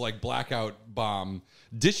this like blackout bomb,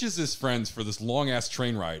 ditches his friends for this long ass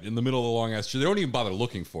train ride in the middle of the long ass train. They don't even bother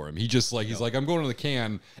looking for him. He just like, he's like, I'm going to the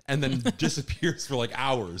can, and then disappears for like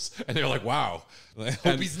hours. And they're like, wow. I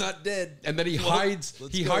hope he's not dead. And then he hides in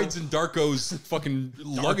Darko's fucking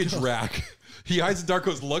luggage rack. He hides in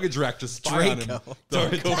Darko's luggage rack to spy on him. Draco.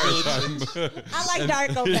 the entire time. I like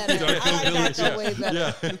Darko better. I like Darko way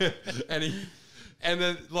better. Yeah. And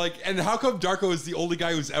then like, and how come Darko is the only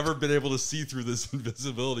guy who's ever been able to see through this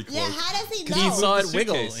invisibility cloak? Yeah, how does he know? He saw it the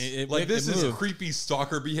wiggle. suitcase. Like this it is moved. creepy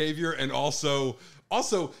stalker behavior, and also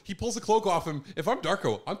he pulls a cloak off him. If I'm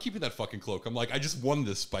Darko, I'm keeping that fucking cloak. I'm like, I just won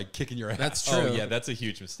this by kicking your ass. That's Oh, true. yeah, that's a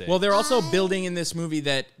huge mistake. Well, they're also building in this movie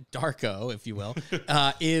that Darko, if you will,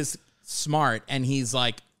 is smart, and he's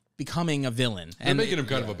like becoming a villain. They're And making him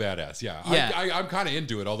kind of a badass. Yeah, Yeah. I'm kind of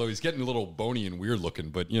into it. Although he's getting a little bony and weird looking,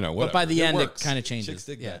 but you know, whatever. But by the end, works. it kind of Chicks changes.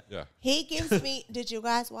 dig Yeah. that. Yeah. He gives me. Did you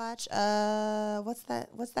guys watch? What's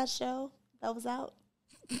that show that was out?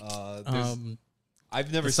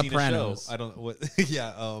 I've never The seen Sopranos. a show. I don't what.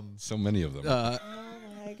 Yeah. So many of them. Oh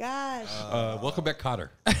my gosh! Welcome back,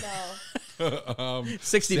 Cotter. No.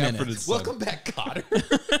 60 Sanford minutes. and Son. Welcome back, Cotter.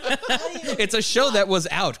 It's a show that was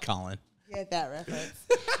out, Colin. Get that reference.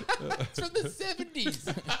 It's from the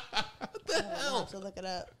 70s. I'll have to look it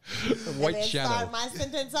up. White And then Shadow. start my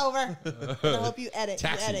sentence over. And I hope you edit.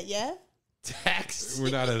 Taxi. You edit, yeah? Taxi.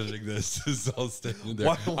 We're not editing this. This is all staying in there.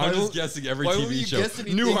 Why I'm just won't- guessing every why won't TV you show. guess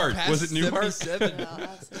anything Newhart. past Was it Newhart? 77? No,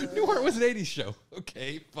 absolutely. Newhart was an 80s show.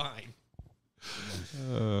 Okay, fine.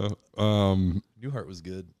 Newhart was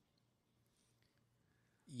good.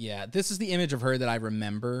 Yeah, this is the image of her that I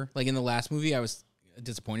remember. Like in the last movie, I was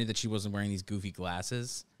disappointed that she wasn't wearing these goofy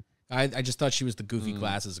glasses. I just thought she was the goofy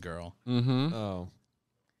glasses girl. Oh.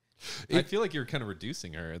 I feel like you're kind of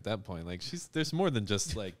reducing her at that point. Like there's more than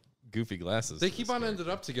just like goofy glasses. They to keep this on character.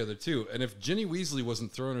 ended up together too. And if Ginny Weasley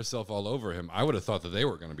wasn't throwing herself all over him, I would have thought that they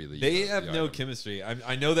were going to be the. They have the no item. chemistry.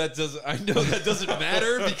 I know that doesn't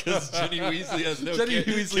matter because Ginny Weasley has no Jenny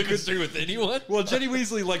Weasley chemistry with anyone. Well, Jenny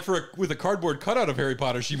Weasley, like with a cardboard cutout of Harry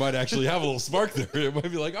Potter, she might actually have a little spark there. It might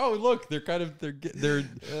be like, oh, look, they're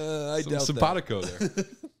I doubt simpatico there.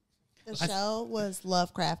 The show was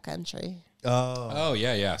Lovecraft Country. Oh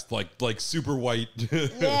yeah, like super white.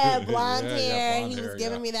 Yeah, blonde hair. blonde He was hair,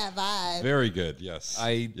 giving yeah. me that vibe. Very good. Yes,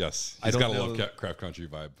 He's He's don't got a know- Lovecraft Country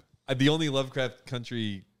vibe. The only Lovecraft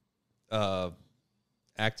Country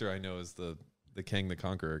actor I know is the Kang the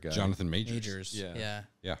Conqueror guy. Jonathan Majors. Majors. Yeah.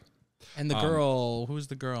 Yeah. And the girl, who's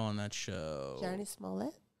the girl on that show? Journey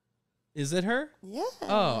Smollett. Is it her? Yeah.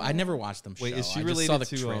 Oh, I never watched them. Wait, show. is she I just saw related the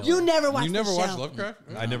to, trailer. You never watched You never the watched show. Lovecraft?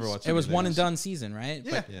 I never watched It was any one of and those. done season, right?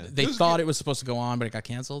 Yeah. But Yeah. they It was thought good. it was supposed to go on, but it got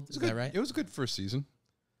canceled. Is that right? It was a good first season.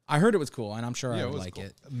 I heard it was cool, and I'm sure Yeah, I it would was like cool.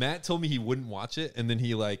 it. Matt told me he wouldn't watch it, and then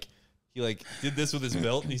he he like did this with his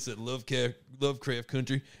belt, and he said, love craft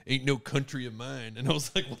country, ain't no country of mine. And I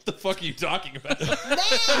was like, what the fuck are you talking about?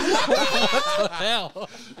 Hell.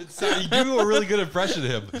 You do a really good impression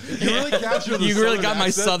of him. You really captured the You really Southern got my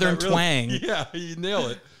accent, Southern that really- twang. Yeah, you nail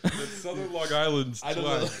it. The Southern Long Island I don't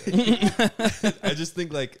twang. know. I just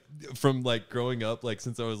think like from like growing up, like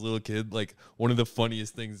since I was a little kid, like one of the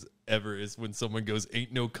funniest things ever is when someone goes,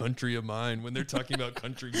 ain't no country of mine, when they're talking about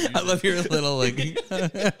country music. I love your little like. You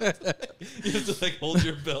have to like hold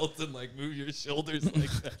your belt and like move your shoulders like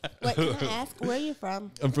that. Wait, can I ask where are you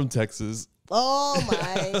from? I'm from Texas. Oh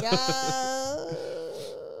my god,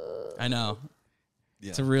 I know. Yeah.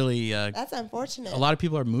 It's a really that's unfortunate. a lot of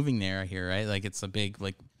people are moving there here, right? Like it's a big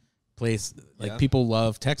like place. Like Yeah. people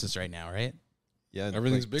love Texas right now, right? Yeah,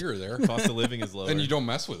 Everything's like, bigger there. cost of living is lower. And you don't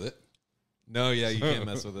mess with it. No, yeah, you can't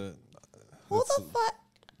mess with it. Who the fuck?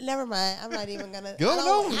 Never mind. I'm not even gonna. Go, I don't-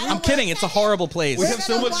 no. I don't I'm wanna kidding. It's a say it. horrible place. We have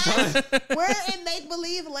so gonna much watch- time. We're in make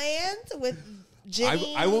believe land with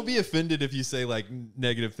Jimmy. I won't be offended if you say like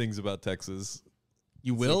negative things about Texas.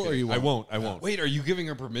 You will or you won't? I won't. Wait, are you giving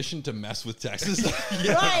her permission to mess with Texas? Right,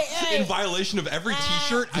 hey. In violation of every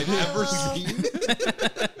T-shirt I've ever seen.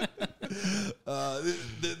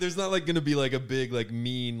 There's not like gonna be like a big like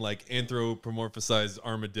mean like anthropomorphized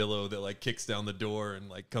armadillo that like kicks down the door and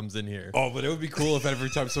like comes in here. Oh, but it would be cool if every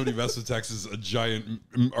time somebody messed with Texas, a giant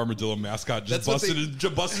armadillo mascot just That's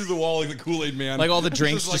what busted through the wall like the Kool-Aid man. Like all the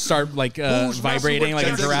drinks like, just start like who's vibrating messing like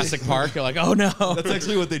in with Texas? Jurassic Park. You're like, oh no. That's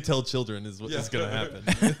actually what they tell children is what is gonna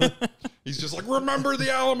happen. He's just like, remember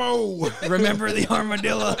the Alamo. Remember the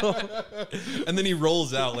armadillo. And then he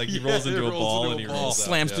rolls out like he rolls into a ball and he rolls out.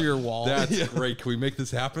 Slams through your wall. That's great. Can we make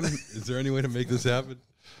this happen? Is there any way to make this happen?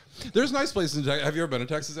 There's nice places in Texas. Have you ever been to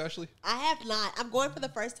Texas, Ashley? I have not. I'm going for the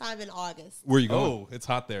first time in August. Where are you going? Oh, it's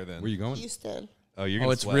hot there then. Where are you going? Houston. Oh, you're Oh,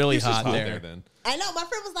 gonna it's sweat. really It's just hot there. then. I know. My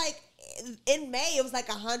friend was like, in May it was like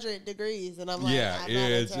 100 degrees, and I'm like, Yeah, I'm not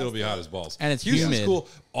it'll be interested. hot as balls. And it's Houston's humid. cool.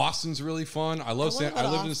 Austin's really fun. I love. I wanna go I to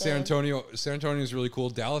lived in San Austin. Antonio. San Antonio is really cool.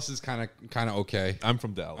 Dallas is kind of okay. I'm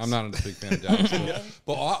from Dallas. I'm not a big fan of Dallas,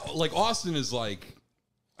 but like Austin is like,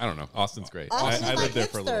 I don't know. Austin's great. Austin's I like lived there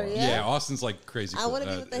for a little hipster, while. yeah. Yeah, Austin's like crazy. I cool. want to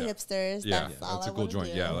be with the yeah. hipsters. Yeah, That's all that's I a cool wanna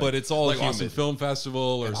joint. do. Yeah, But it's all like humid. Austin Film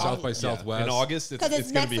Festival or South by Yeah. Southwest. In August, because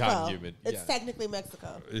it's going to be Mexico. hot and humid. It's Yeah. technically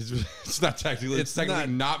Mexico. It's not technically. It's It's technically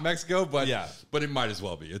not Mexico, but Yeah. but it might as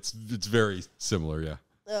well be. It's very similar. Yeah,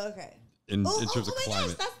 Oh, okay. in Oh, terms of oh my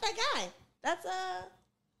climate. gosh, that's that guy. That's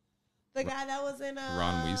the guy that was in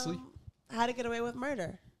Ron Weasley? How to Get Away with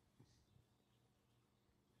Murder.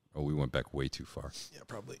 Oh, we went back way too far. Yeah,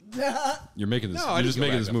 probably. You're making this. No, I you're didn't just go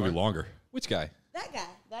making back this that movie far. longer. Which guy? That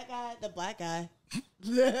guy, the black guy.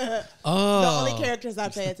 The Oh. only characters I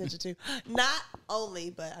pay attention to. Not only,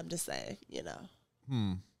 but I'm just saying,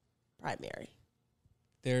 primary.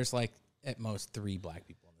 There's like at most 3 black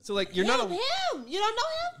people in this. So like you're Yeah, not him. You don't know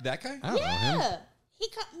him? that guy? I don't know him. Yeah.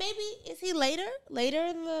 Maybe is he later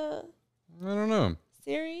in the I don't know.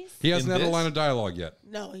 series? He hasn't In had a this? line of dialogue yet.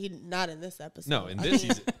 No, he not in this episode. No, in this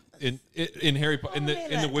he's in Harry Potter in the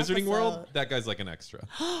that Wizarding World. episode. That guy's like an extra.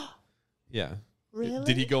 Yeah. Really?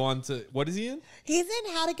 Did he go on to what is he in? He's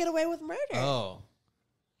in How to Get Away with Murder. Oh,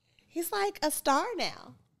 He's like a star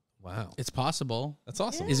now. wow, It's possible. that's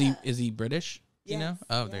awesome. Yeah. Is he British? Do you know? Yes.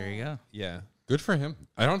 Oh, there you go. Yeah. Good for him.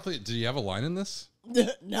 I don't think. Did he have a line in this?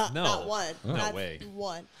 Not one. No Not way.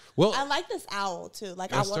 one. Well, I like this owl too.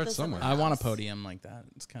 Like I Gotta want start this somewhere. in my I want a house. podium like that.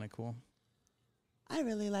 It's kind of cool. I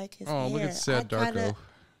really like his oh, hair. look at sad I kinda- Darko.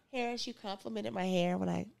 Harris, you complimented my hair when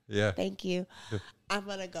I Yeah. thank you. I'm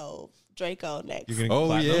gonna go Draco next. You're gonna Oh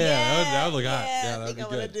yeah, platinum? that would look hot. I Yeah, that'd think be I'm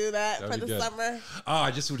gonna good. do that That'd for be the good. summer. Oh,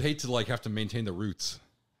 I just would hate to like have to maintain the roots.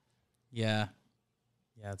 Yeah.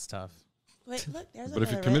 Yeah, it's tough. Wait, look, there's But if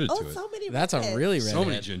you're another committed red. to oh, it. so many That's a reds. really So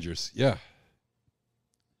many redhead. gingers. Yeah.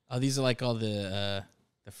 Oh, these are like all the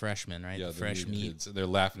freshmen, right? Yeah, the fresh new meat. kids. They're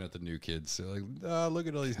laughing at the new kids. They're like, oh, look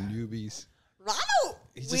at all these newbies. Ronald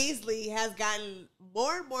just- Weasley has gotten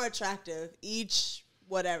more and more attractive each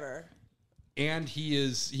whatever. And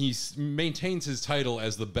he maintains his title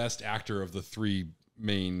as the best actor of the 3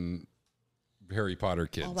 main Harry Potter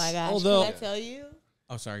kids. Oh my gosh! Although- Can I tell you?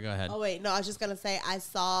 Oh, sorry. Go ahead. Oh wait, no, I was just gonna say I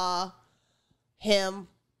saw him,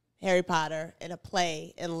 Harry Potter, in a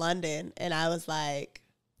play in London, and I was like,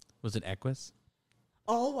 Was it Equus?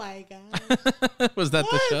 oh my god. Was that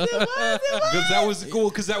the show? Because that was cool.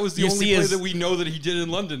 Because that was the You only see play his- that we know that he did in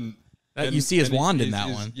London. You see his wand in that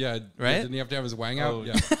one. Yeah, right? Didn't he have to have his wang out? Oh,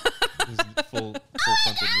 Yeah. His full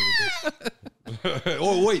fronted nudity.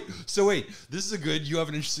 Oh wait, this is you have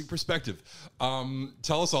an interesting perspective.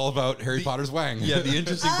 Tell us all about Harry Potter's wang. Yeah, the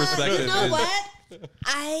interesting perspective You know is what?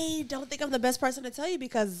 I don't think I'm the best person to tell you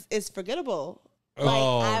because it's forgettable.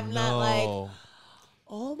 I'm not like,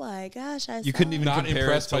 oh my gosh, you couldn't even Not compare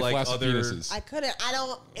impressed it to by like flaccid other. penises. I couldn't. I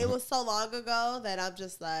don't. It was so long ago that I'm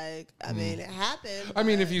just like. I mean, it happened. I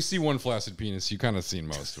mean, but if you see one flaccid penis, you kind of seen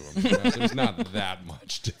most of them. You know? There's not that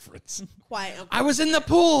much difference. quite. I was in the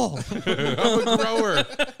pool. I'm a grower.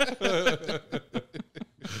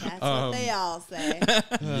 That's what they all say.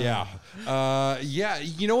 Yeah. Yeah.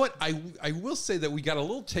 You know what? I will say that we got a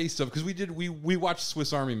little taste of, because we watched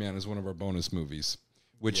Swiss Army Man as one of our bonus movies,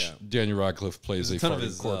 which Daniel Radcliffe plays There's a a ton of farting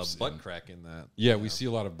his corpse butt in. crack in that. Yeah, we see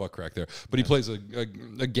a lot of butt crack there, but he plays a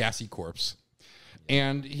gassy corpse,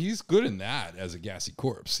 and he's good in that as a gassy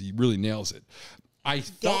corpse. He really nails it. I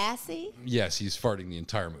felt, Gassy. yes, he's farting the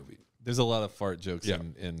entire movie. There's a lot of fart jokes Yeah.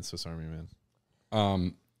 in Swiss Army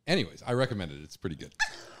Man. Anyways, I recommend it. It's pretty good.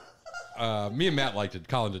 Me and Matt liked it.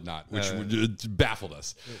 Colin did not, which baffled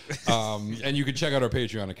us. And you can check out our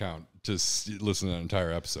Patreon account to listen to an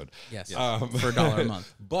entire episode. Yes, for $1 a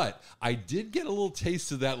month. But I did get a little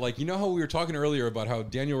taste of that. Like, you know how we were talking earlier about how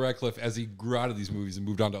Daniel Radcliffe, as he grew out of these movies and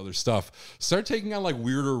moved on to other stuff, started taking on like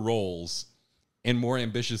weirder roles and more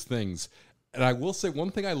ambitious things. And I will say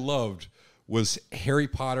one thing I loved was Harry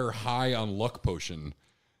Potter high on luck potion.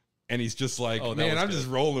 And he's just like, man, I'm just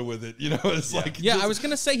rolling with it. You know, it's like, Yeah, just, I was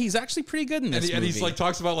going to say he's actually pretty good in this movie. and he's like,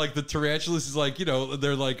 talks about like the tarantulas is like, you know,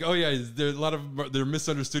 they're like, oh yeah, there are a lot of, they're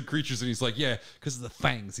misunderstood creatures. And he's like, yeah, because of the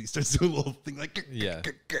fangs. He starts doing a little thing like, Yeah.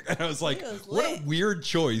 And I was like, was what a lit. weird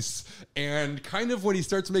choice. And kind of when he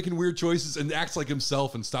starts making weird choices and acts like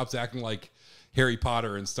himself and stops acting like Harry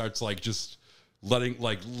Potter and starts like just letting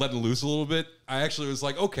loose a little bit, I actually was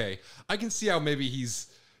like, okay, I can see how maybe he's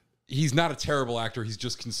not a terrible actor. He's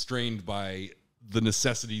just constrained by the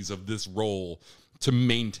necessities of this role to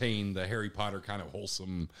maintain the Harry Potter kind of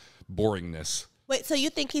wholesome boringness. Wait, so you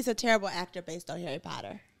think he's a terrible actor based on Harry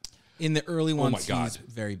Potter? In the early ones, my God. he's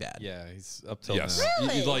very bad. Yeah, he's up till Yes. now.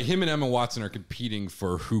 Really? Like him and Emma Watson are competing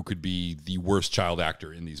for who could be the worst child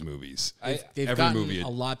actor in these movies. They've Every gotten movie. a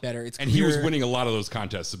lot better. It's And clear, he was winning a lot of those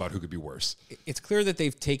contests about who could be worse. It's clear that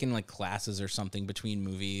they've taken like classes or something between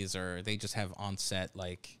movies, or they just have on set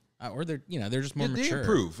like, or they're just more They mature.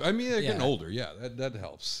 improve. I mean, they're getting Yeah. older. Yeah, that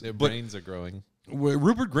helps. Their But brains are growing.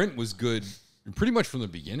 Rupert Grint was good pretty much from the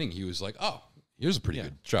beginning. He was like, oh, here's a pretty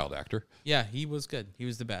good child actor. Yeah, he was good. He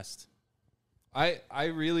was the best. I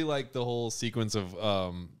really like the whole sequence of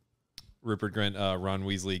Rupert Grint, Ron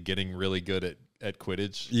Weasley getting really good at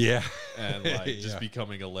Quidditch. Yeah. And like just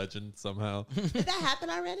becoming a legend somehow. Did that happen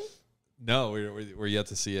already? No, we're yet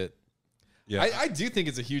to see it. Yeah. I do think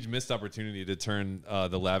it's a huge missed opportunity to turn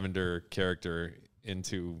the Lavender character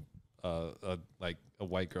into a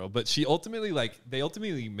white girl, but they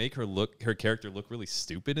ultimately make her character look really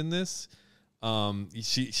stupid in this.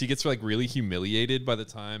 She gets like really humiliated by the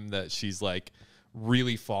time that she's like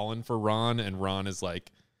really fallen for Ron, and Ron is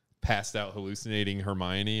like passed out hallucinating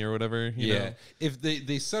Hermione or whatever. You know? If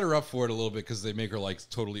they set her up for it a little bit because they make her like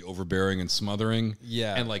totally overbearing and smothering.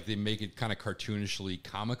 Yeah. And like they make it kind of cartoonishly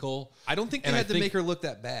comical. I don't think they And had to make her look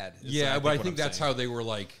that bad. Yeah, but I think that's how they were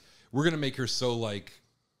like, we're gonna make her so like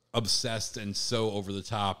obsessed and so over the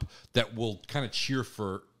top that we'll kind of cheer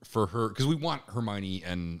for her because we want Hermione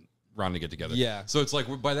and Ron to get together. Yeah. So it's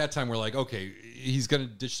like by that time we're like, okay, he's gonna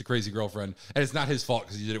ditch the crazy girlfriend, and it's not his fault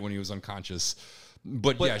because he did it when he was unconscious.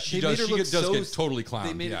 But yeah, she does. She does get totally clowned.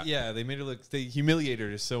 They made they made her look. They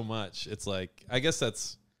humiliated her so much. It's like, I guess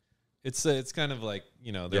it's kind of like,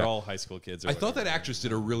 you know, they're all high school kids. Or I thought that whatever. actress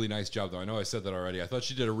did a really nice job, though. I know I said that already. I thought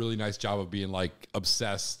she did a really nice job of being like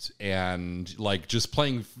obsessed and like just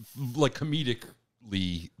playing like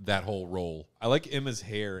comedically that whole role. I like Emma's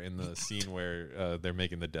hair in the scene where they're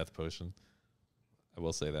making the death potion. I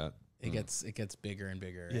will say that It gets bigger and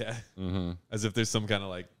bigger. Yeah, as if there's some kind of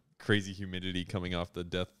like crazy humidity coming off the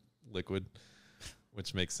death liquid,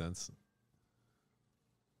 which makes sense.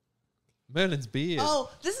 Merlin's beard. Oh,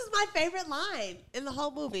 this is my favorite line in the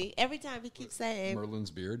whole movie. Every time he keeps saying, Merlin's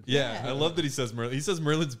beard. Yeah, I love that he says Merlin. He says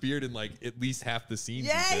Merlin's beard in like at least half the scenes.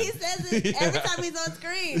 yeah, he's he in. says it every time he's on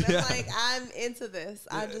screen. I'm like, I'm into this.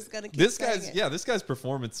 I'm just gonna keep This saying guy's it. this guy's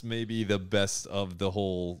performance may be the best of the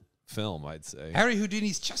whole film, I'd say. Harry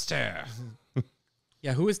Houdini's chest hair.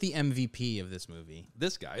 Yeah, who is the MVP of this movie?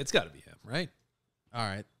 This guy, it's got to be him, right? All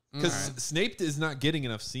right. Because Snape is not getting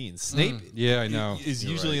enough scenes. Snape, Yeah, I know. is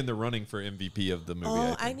You're usually right. in the running for MVP of the movie.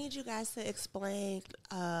 Oh, I I think. need you guys to explain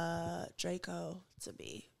Draco to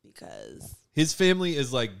me because His family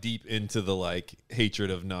is like deep into the like hatred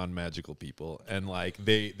of non-magical people, and like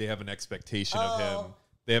they have an expectation of him.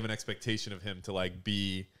 They have an expectation of him to like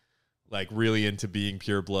be like really into being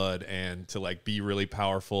pure blood and to like be really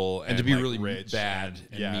powerful and to be like, really rich bad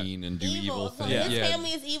and mean and do evil So things. his family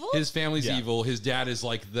is evil? His family's evil. His dad is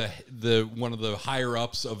like the one of the higher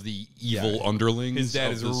ups of the evil underlings. His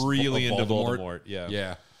dad is really into Voldemort.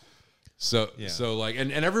 Yeah. So like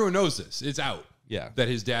and everyone knows this. It's out. Yeah. That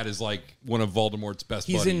his dad is like one of Voldemort's best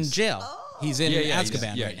He's buddies. in jail. He's in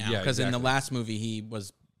Azkaban right now because in the exactly. last movie he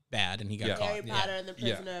was bad and he got caught. Harry Potter and the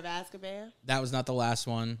Prisoner of Azkaban. That was not the last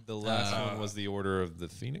one. The last one was the Order of the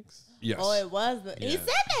Phoenix. Yes. Oh, it was. He said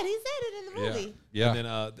that. He said it in the movie. Yeah. And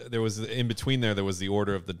then there was in between there was the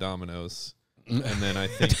Order of the Dominoes. And then I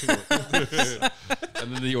think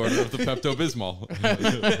and then the Order of the Pepto-Bismol.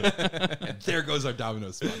 And there goes our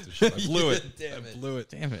Domino's sponsorship. I blew it.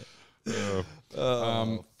 Damn it.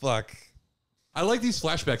 fuck. I like these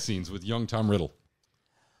flashback scenes with young Tom Riddle.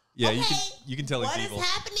 Yeah, Okay, you can tell what he's is evil.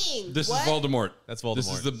 happening? This What? is Voldemort. That's Voldemort. This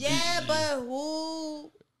is the Yeah, but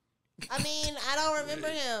who? I mean, I don't remember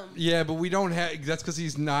him. Yeah, but we don't have. That's because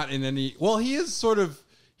he's not in any. Well, he is sort of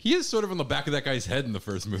on the back of that guy's head in the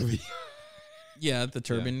first movie. Yeah, the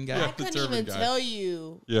turban guy. I couldn't even tell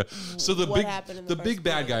you. Yeah. So the what big happened in the the big first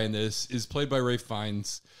bad movie. guy in this is played by Ralph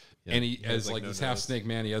Fiennes, and he has like like no this half nose. snake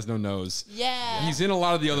man. He has no nose. Yeah. He's in a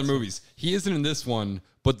lot of the other movies. He isn't in this one,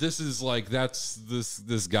 but this is like that's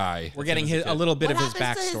this guy. We're getting a little bit what of his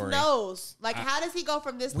happens to backstory. his nose? Like, how does he go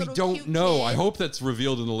from this We little don't cute know. kid? I hope that's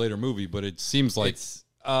revealed in the later movie, but it seems like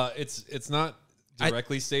It's not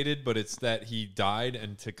directly stated, but it's that he died,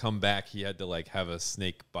 and to come back, he had to like have a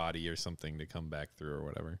snake body or something to come back through or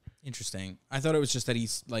whatever. Interesting. I thought it was just that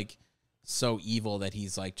he's like so evil that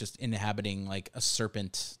he's like just inhabiting like a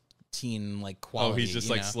serpent teen like quality. Oh, he's just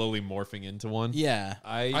you like know? slowly morphing into one. Yeah.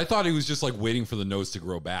 I thought he was just like waiting for the nose to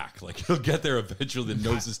grow back. Like he'll get there eventually. The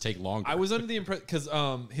noses take longer. I was under the impression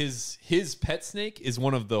because his pet snake is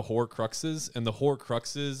one of the Horcruxes, and the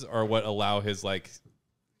Horcruxes are what allow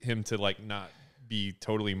him to like not be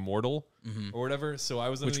totally mortal or whatever. So I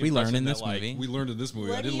was under Which the we learn impression in that, this like, movie. We learned in this movie.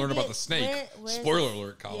 Where I do didn't you learn about get- the snake. where's Spoiler the-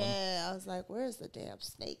 alert, Colin. Yeah, I was like, where's the damn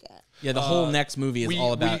snake at? Yeah, the whole next movie is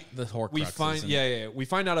all about the Horcruxes. We find and- we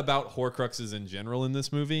find out about Horcruxes in general in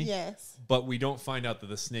this movie. Yes. But we don't find out that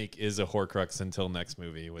the snake is a Horcrux until next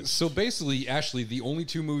movie. So basically, Ashley, the only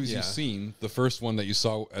two movies Yeah. you've seen, the first one that you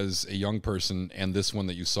saw as a young person and this one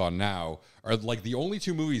that you saw now, are like the only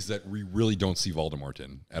two movies that we really don't see Voldemort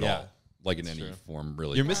in at Yeah. all. Like in any form,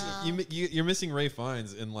 really. You're missing you're missing Ray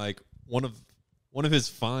Fiennes in like one of his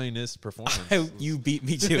finest performances. You beat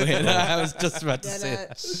me to it. I was just about to say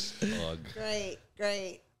that.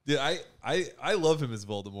 Great. Dude, I love him as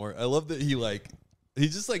Voldemort. I love that he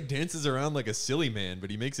just like dances around like a silly man, but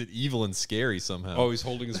he makes it evil and scary somehow. Oh, he's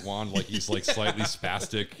holding his wand like he's like slightly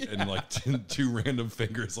spastic and like two random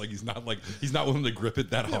fingers. Like he's not willing to grip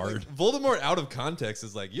it that hard. Voldemort out of context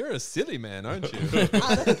is like, you're a silly man, aren't you?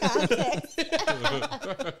 Out of context.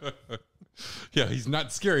 Yeah, he's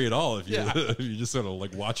not scary at all if you if you just sort of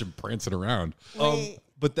like watch him prancing around. Wait.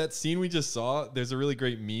 But that scene we just saw, there's a really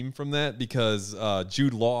great meme from that because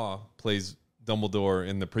Jude Law plays Dumbledore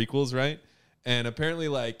in the prequels, right? And apparently,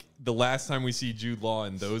 like, the last time we see Jude Law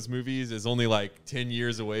in those movies is only, like, 10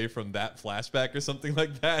 years away from that flashback or something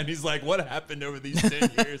like that. And he's like, what happened over these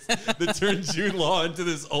 10 years that turned Jude Law into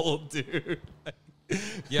this old dude?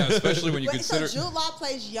 Yeah, especially when you Wait, consider. so Jude Law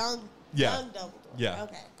plays young Dumbledore. Yeah.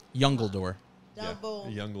 Okay. Youngledore.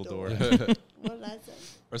 Youngledore. What did I say?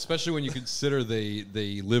 Especially when you consider they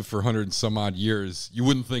live for 100 and some odd years, you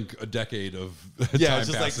wouldn't think a decade of Yeah, time it's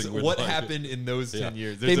just like, passing so would, what like, happened in those 10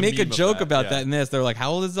 years? They There's make a meme of joke about yeah. that in this. They're like,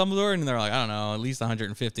 how old is Dumbledore? And they're like, I don't know, at least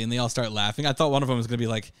 150. And they all start laughing. I thought one of them was going to be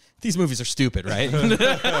like, these movies are stupid, right?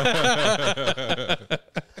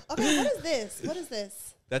 Okay, what is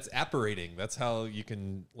this? That's apparating. That's how you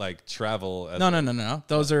can, like, travel. No.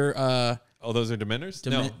 Those are, Oh, those are Dementors?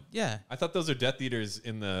 No. yeah. I thought those are Death Eaters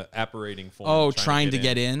in the apparating form. Oh, trying to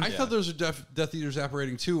get in. I thought those are Death Eaters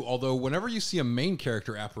apparating too. Although whenever you see a main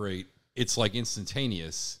character apparate, it's like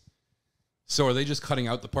instantaneous. So are they just cutting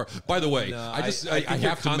out the part? By the way, No, I think your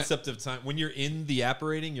have to concept of time when you're in the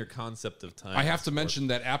apparating, your concept of time. I have to mention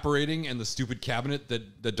that apparating and the stupid cabinet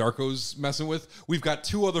that Darko's messing with, we've got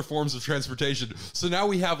two other forms of transportation. So now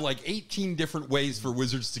we have like 18 different ways for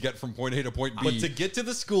wizards to get from point A to point B. But to get to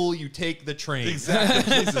the school, you take the train.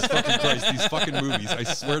 Exactly. Jesus fucking Christ. These fucking movies. I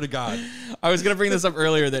swear to God. I was going to bring this up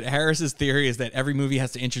earlier that Harris's theory is that every movie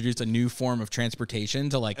has to introduce a new form of transportation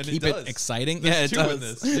to like And keep it it does. exciting. There's it two in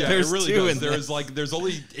does. this. Yeah, There's it really two does. in There's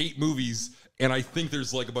only 8 movies, and I think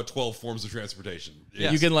there's like about 12 forms of transportation.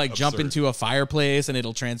 You can like jump absurd. into a fireplace and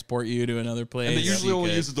it'll transport you to another place. And they usually You only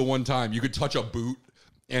could- use it the one time. You could touch a boot,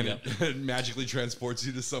 and it magically transports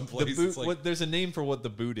you to some place. The boot, It's like there's a name for what the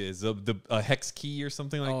boot is. A hex key or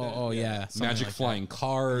something like that. Oh yeah. magic like flying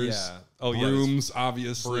cars. Yeah. Oh, yeah, brooms,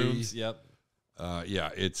 obviously. Brooms. Yep.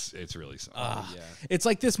 It's really something. It's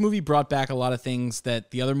like this movie brought back a lot of things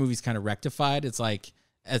that the other movies kind of rectified. It's like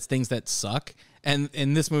as things that suck. And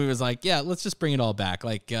in this movie was like, yeah, let's just bring it all back.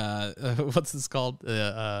 Like, what's this called?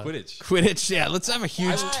 Quidditch. Quidditch. Yeah, let's have a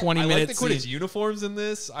huge 20 I minutes. like the Quidditch uniforms in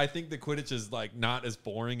this. I think the Quidditch is like not as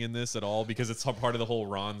boring in this at all because it's part of the whole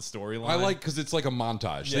Ron storyline. I like because it's like a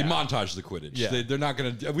montage. They Yeah. montage the Quidditch. Yeah. They're not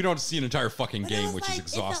going to. We don't see an entire fucking But it game, was which like, is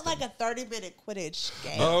exhausting. It felt like a 30-minute Quidditch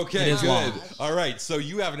game. Okay, It is good. long. All right, so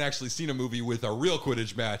you haven't actually seen a movie with a real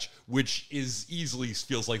Quidditch match, which is easily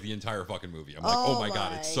feels like the entire fucking movie. I'm like, oh my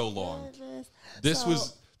god, it's so long. Goodness. This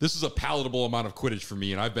was a palatable amount of Quidditch for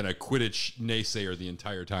me, and I've been a Quidditch naysayer the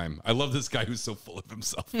entire time. I love this guy who's so full of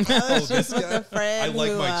himself. I was just with a friend I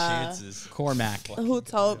like who, my chances. Cormac. who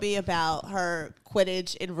told me about her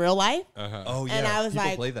Quidditch in real life. Oh yeah. And I was People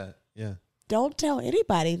like- play that. Yeah. Don't tell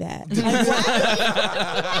anybody that. Like,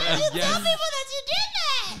 why would you tell Yes. people that you did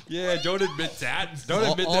that? Yeah, don't admit that. Don't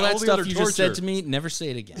admit All that. that Only stuff under you torture. just said to me, never say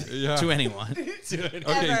it again Yeah. to anyone.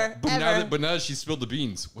 Okay, Ever, but ever. now that she spilled the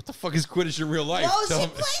beans, what the fuck is Quidditch in real life? No, Tell she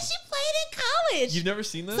me. played in college. You've never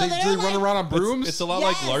seen that? So Do they're they run like- around on brooms? It's a lot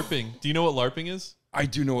Yes. like LARPing. Do you know what LARPing is? I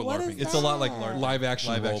do know what What LARPing is is. It's a lot like that? LARPing. Live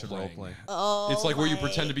action Live role action playing. role-playing. Oh, It's like where you my-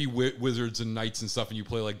 pretend to be wizards and knights and stuff, and you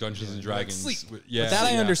play like Dungeons and Dragons. sleep. Yeah, That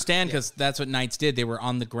I yeah. understand because that's what knights did. They were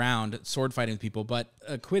on the ground sword fighting with people. But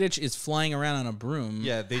Quidditch is flying around on a broom.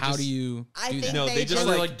 Yeah, they How just- do you I do think that? No, they they Are just they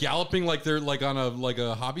just like galloping like they're like on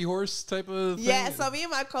a hobby horse type of thing? Yeah, so me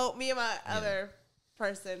and my other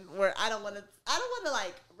person were I don't want to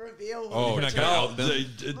like reveal who Oh, we not were. gonna out them.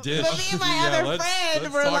 Dish. But me and my other let's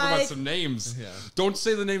friend were talk about like- some names. Yeah. Don't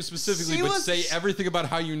say the names specifically, She but was- say everything about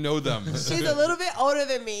how you know them. She's a little bit older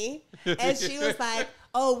than me, and she was like,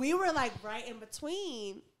 "Oh, we were like right in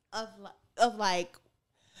between of like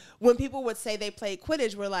when people would say they played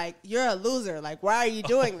Quidditch, we're like, you're a loser. Like, why are you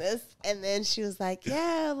doing this?" And then she was like,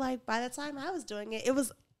 "Yeah, like by the time I was doing it, it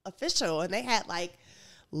was official, and they had like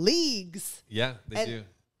leagues." Yeah, they And- do.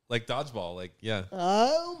 Like dodgeball. Like, yeah.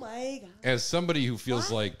 Oh my god! As somebody who feels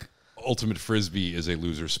What? like ultimate frisbee is a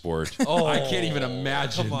loser sport, Oh, I can't even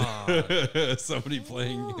imagine come on. somebody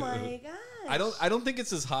playing. Oh my god! I don't think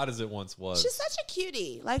it's as hot as it once was. She's such a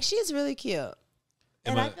cutie. Like she's really cute,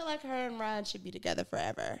 and I- I feel like her and Ron should be together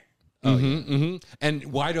forever. And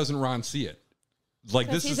why doesn't Ron see it? Like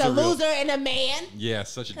Because this he's is a the real- loser and a man. Yeah,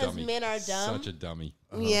 such a 'Cause dummy. men are dumb. Such a dummy.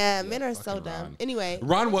 Yeah, men are so fucking dumb. Ron. Anyway,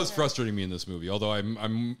 Ron was frustrating me in this movie, although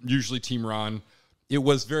I'm usually Team Ron. It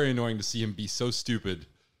was very annoying to see him be so stupid,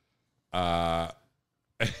 and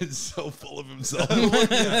so full of himself.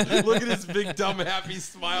 Look at his big dumb happy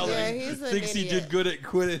smile. Yeah, that he he's an thinks he idiot. did good at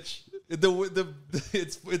Quidditch.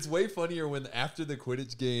 It's way funnier when after the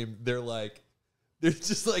Quidditch game they're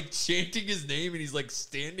just like chanting his name and he's like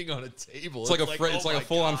standing on a table. It's like it's like a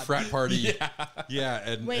full on frat party. Yeah. Yeah,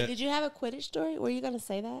 and Wait, did you have a Quidditch story? Were you gonna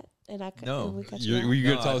say that? And I could. No. and we cut you you, out? were you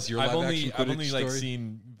gonna No, tell us your I've live only action I've Quidditch only story? like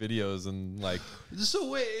seen videos and like So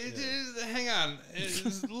wait, hang on.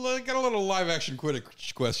 Got a little live action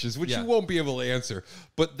Quidditch questions, which Yeah. you won't be able to answer.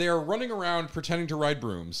 But they're running around pretending to ride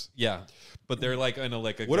brooms. yeah, but they're like in a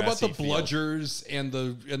What about the grassy field. bludgers and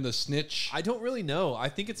the snitch? I don't really know. I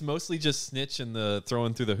think it's mostly just snitch and the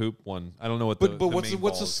throwing through the hoop one. I don't know what but the what's main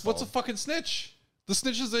what's ball is a called. fucking snitch? The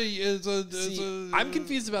snitch is a See, I'm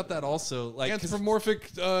confused about that also. Like 'cause anthropomorphic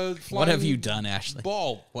flying What have you done, Ashley?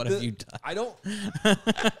 ball. What have you done? I don't.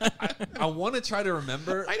 I want to try to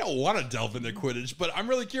remember. I don't want to delve into Quidditch, but I'm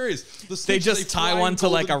really curious. The They snitch, just tie fly one to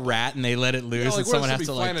like a golden- rat and they let it loose, like, and what, someone has to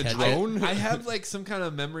somebody like flying a catch it. drone? I have like some kind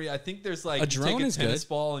of memory. I think there's like A you drone take a is tennis good.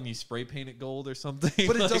 ball and you spray paint it gold or something.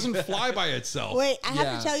 but it like doesn't that. fly by itself. Wait, I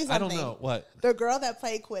have to tell you I something. don't know what. The girl that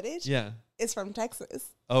played Quidditch Yeah. is from Texas.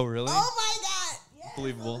 Oh really? Oh my god! Yes,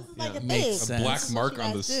 Believable. So this is like Yeah. a Makes thing. sense. Black This is mark what you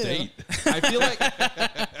on the guys do. state.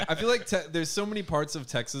 I feel like there's so many parts of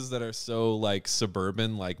Texas that are so like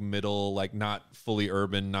suburban, like middle, like not fully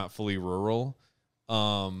urban, not fully rural.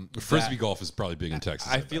 Frisbee that- golf is probably big in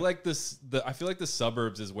Texas. I feel like I feel like the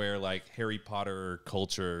suburbs is where like Harry Potter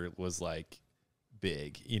culture was like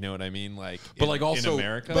big. You know what I mean? Like, But, like, also- in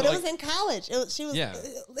America, But like- it was in college. She was. Yeah.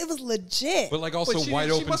 It was legit. but like also But wide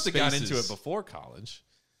open She must have got spaces. into it before college.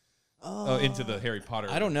 oh, Into the Harry Potter.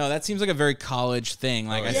 I don't know. That seems like a very college thing.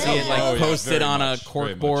 Like I yeah. see it like Oh, yeah, posted very on much, a very much.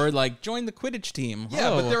 cork board, like join the Quidditch team. Yeah,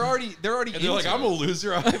 Oh. but they're already And they're like, into I'm a it.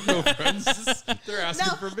 loser. I have no friends. They're asking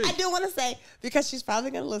no, for me. I do want to say because she's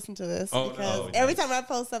probably going to listen to this Oh, because no, every yes. time I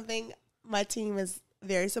post something, my team is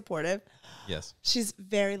very supportive. Yes. She's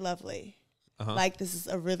very lovely. Like, this is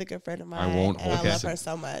a really good friend of mine. I won't and hold I this. love her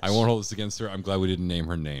so much. I won't hold this against her. I'm glad we didn't name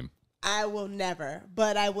her name. I will never,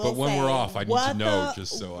 but I will. But when say, we're off, I need what to know the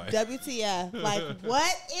just so I. WTF? Like,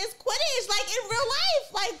 what is Quidditch? Like in real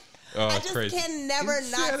life? Like, I just crazy. can never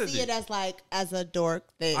not Insanity. see it as a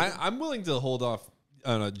dork thing. I'm willing to hold off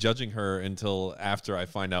on judging her until after I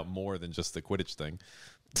find out more than just the Quidditch thing.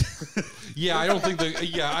 Yeah, I don't think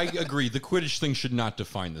I agree. The Quidditch thing should not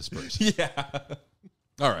define this person. Yeah.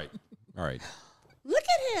 All right. Look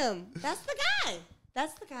at him. That's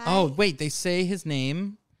the guy. Oh, wait, they say his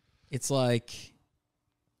name. It's like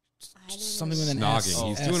something with an S. Snogging.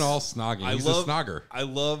 He's doing all snogging. He's a snogger. I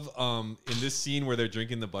love in this scene where they're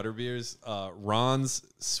drinking the butterbeers, Ron's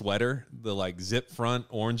sweater, the like zip front,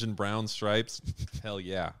 orange and brown stripes. Hell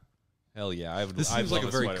yeah. This seems like a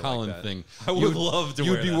very Colin like thing. I would love to.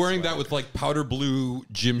 You'd be wearing that sweater. with like powder blue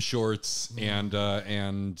gym shorts and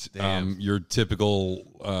your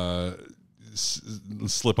typical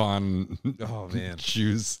slip-on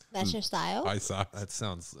shoes. That's your style. High socks. That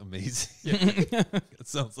sounds amazing. That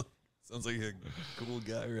sounds like a cool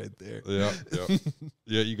guy right there. Yeah.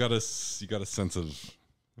 Yeah, you got a sense of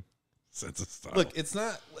style. Look, it's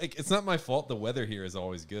not my fault. The weather here is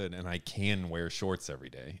always good, and I can wear shorts every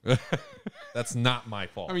day. That's not my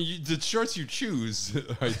fault. I mean, the shorts you choose,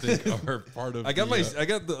 I think, are part of. I got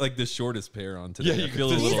the shortest pair on today. Yeah, I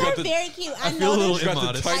feel a These little. are very cute. I feel a little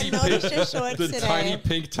noticed. immodest. I noticed your shorts the today. tiny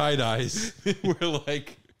pink tie dyes were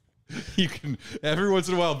like. You can every once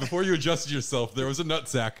in a while before you adjusted yourself, there was a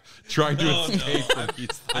nutsack trying to escape from these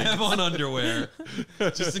things. I have on underwear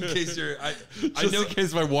just in case you're. I know in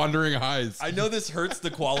case my wandering eyes. I know this hurts the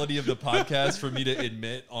quality of the podcast for me to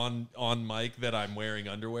admit on mic that I'm wearing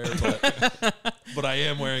underwear, but I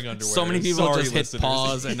am wearing underwear. So many people Sorry, just hit listeners.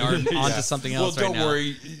 pause and are onto something else Well, right don't now.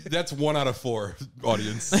 worry. That's 1 out of 4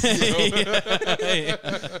 audience.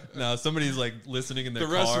 No, somebody's like listening in their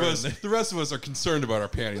The rest car. of us, the rest of us are concerned about our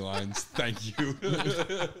panty lines. Thank you.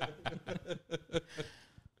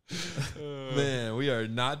 Man, we are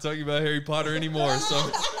not talking about Harry Potter anymore. So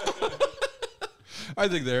I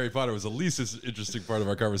think the Harry Potter was the least interesting part of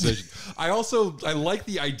our conversation. I like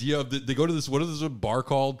the idea of they go to this. What is this bar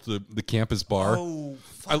called? The campus bar. Oh,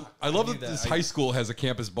 I love that this high school has a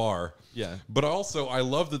campus bar. Yeah. But also, I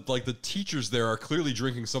love that like the teachers there are clearly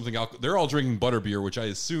drinking something. They're all drinking butterbeer, which I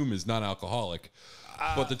assume is non-alcoholic.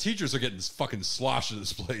 But the teachers are getting fucking sloshed in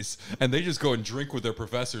this place, and they just go and drink with their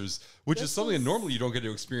professors, which is something that normally you don't get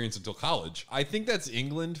to experience until college. I think that's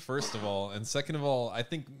England, first of all, and second of all, I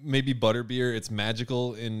think maybe butterbeer. It's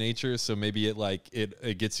magical in nature, so maybe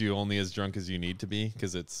it gets you only as drunk as you need to be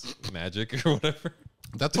because it's magic or whatever.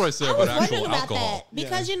 That's what I say I about was wondering actual about alcohol. that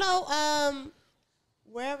because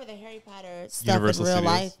wherever the Harry Potter stuff Universal in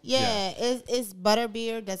real Studios. life, is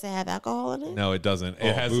butterbeer? Does it have alcohol in it? No, it doesn't.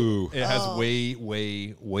 It has boo.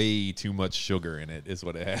 way too much sugar in it. Is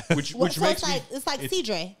what it has. Which Well, so makes it's like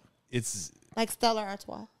Cidre, it's like Stella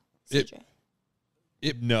Artois. It-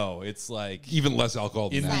 Cidre. no, it's like even less alcohol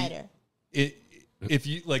than In that. Cider. if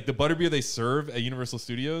you like the butterbeer they serve at Universal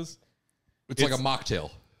Studios. It's like a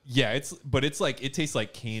mocktail. Yeah, it's like it tastes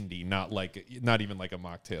like candy, not even like a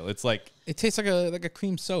mocktail. It's like It tastes like a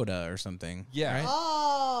cream soda or something. yeah, right?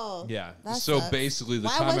 Oh, yeah. that So sucks. basically, the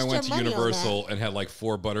Why time I waste went your to money on Universal and had like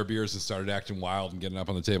 4 butterbeers and started acting wild and getting up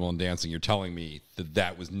on the table and dancing, you're telling me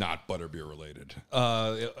that was not butterbeer related.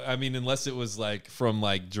 I mean, unless it was like from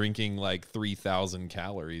like drinking like 3,000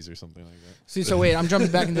 calories or something like that. See, so wait, I'm jumping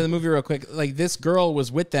back into the movie real quick. Like this girl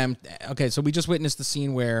was with them. Okay, so we just witnessed the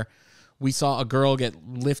scene where we saw a girl get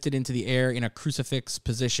lifted into the air in a crucifix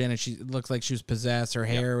position, and she looked like she was possessed. Her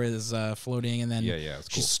hair is floating, and then it's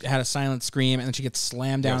cool. she had a silent scream, and then she gets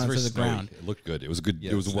slammed Yeah, it down was into very the snowy. ground. It looked good. It was a good.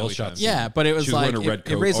 Yeah, it was a well snowy shot. time. scene. Yeah, but it was She like wearing a red it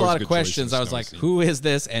coat. raised a Always lot good of choice questions. for I was snowy like, scene. who is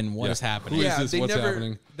this, and what is happening? Who is this? What's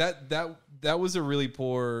happening? That was a really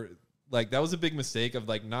poor. Like that was a big mistake of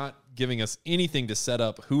like not giving us anything to set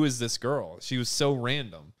up. Who is this girl? She was so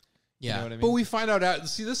random. Yeah, You know what I mean? But we find out.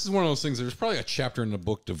 See, this is one of those things. There's probably a chapter in the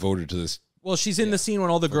book devoted to this. well, she's in the scene when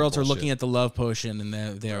all the girls are bullshit. looking at the love potion and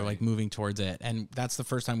they're like moving towards it, and that's the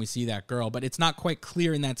first time we see that girl. But it's not quite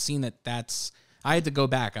clear in that scene that's. I had to go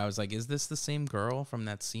back. I was like, is this the same girl from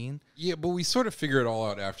that scene? Yeah, but we sort of figure it all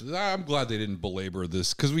out after that. I'm glad they didn't belabor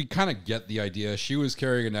this because we kind of get the idea. She was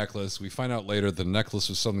carrying a necklace. We find out later the necklace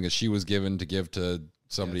was something that she was given to give to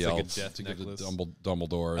somebody it's like a else death to give to necklace.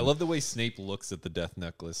 Dumbledore. I love the way Snape looks at the death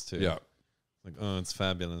necklace too. Yeah. Like, oh, it's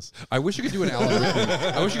fabulous. I wish you could do an Alan Rickman.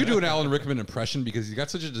 I wish you could do an Alan Rickman impression because he's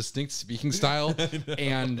got such a distinct speaking style.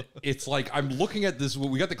 And it's like I'm looking at this.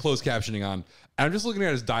 We got the closed captioning on, and I'm just looking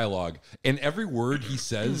at his dialogue. And every word he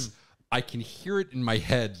says, I can hear it in my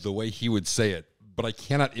head the way he would say it. but I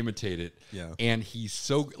cannot imitate it. Yeah. And he's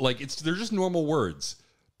so like they're just normal words,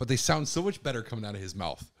 but they sound so much better coming out of his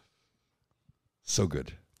mouth. So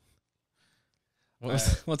good.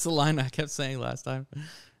 What's the line I kept saying last time?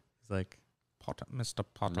 It's like, Potter, Mr.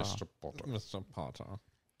 Potter. Mr. Potter. Mr. Potter.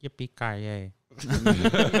 Yippee-ki-yay.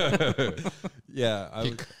 Yeah.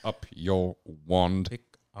 Pick up your wand. Pick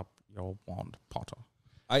up your wand, Potter.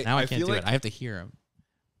 I Now I can't feel do like, it. I have to hear him.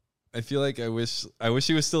 I feel like I wish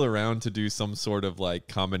he was still around to do some sort of like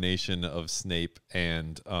combination of Snape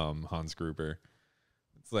and Hans Gruber.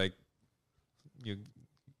 It's like you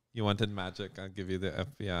wanted magic, I'll give you the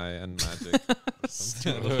FBI and magic.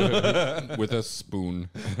 With a spoon.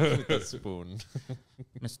 With a spoon.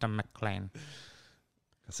 Mr. McLean.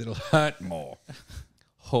 Because it'll hurt more.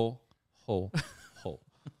 Ho, ho, ho.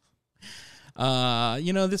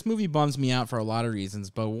 This movie bums me out for a lot of reasons,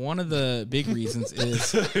 but one of the big reasons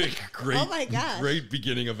is Great, Oh my gosh. Great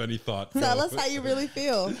beginning of any thought. Tell us how you really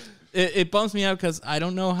feel. it bums me out because I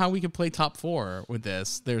don't know how we could play top 4 with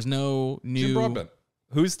this. There's no new Jim Broadbent.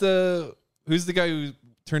 Who's the guy who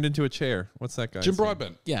turned into a chair? What's that guy? Jim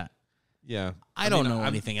Broadbent. Yeah. Yeah. I don't know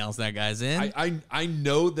anything else that guy's in. I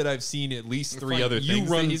know that I've seen at least 3 other You things.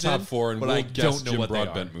 run that he's top in, 4 and but we'll I guess don't know Jim what they are.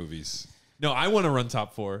 Broadbent movies. No, I want to run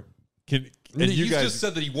top 4. And you He's guys just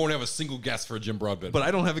said that he won't have a single guess for a Jim Broadbent. but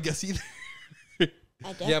I don't have a guess either.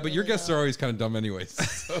 yeah, but your guesses are always kind of dumb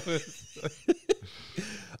anyways.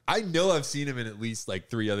 I know I've seen him in at least like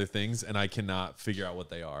 3 other things, and I cannot figure out what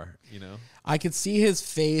they are. I could see his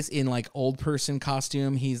face in like old person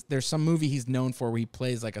costume. There's some movie he's known for where he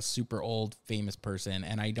plays like a super old famous person,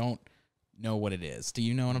 and I don't know what it is. Do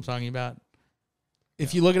you know what I'm talking about?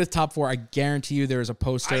 If you look at his top 4, I guarantee you there is a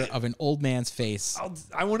poster of an old man's face.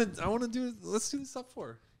 I want to do. Let's do this top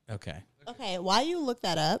 4. Okay. Okay, while you look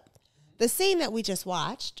that up, the scene that we just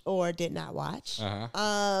watched or did not watch,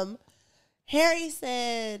 Harry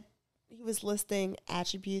said he was listing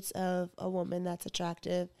attributes of a woman that's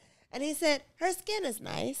attractive, and he said her skin is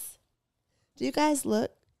nice. Do you guys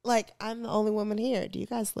look like I'm the only woman here? Do you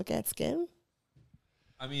guys look at skin?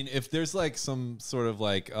 I mean, if there's like some sort of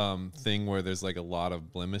like thing where there's like a lot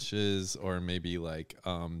of blemishes or maybe like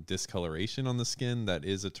discoloration on the skin, that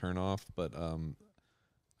is a turnoff. But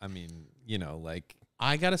I mean, like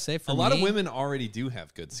I gotta say, for a me, lot of women already do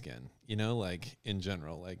have good skin. Like in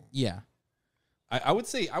general, like yeah. I would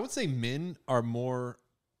say men are more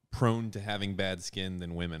prone to having bad skin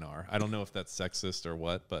than women are. I don't know if that's sexist or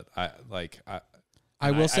what, but I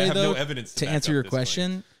will say have though, no evidence to back answer up your this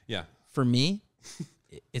question, claim. Yeah. for me,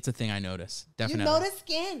 it's a thing I notice. Definitely. You notice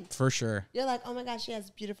skin. For sure. You're like, oh my gosh, she has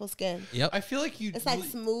beautiful skin. Yep. I feel like you. It's like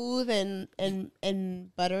smooth and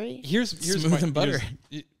buttery. Here's Smooth and butter.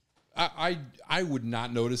 I would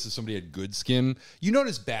not notice if somebody had good skin. You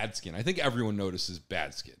notice bad skin. I think everyone notices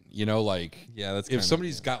bad skin. Yeah, that's if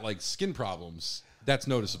somebody's got like skin problems, that's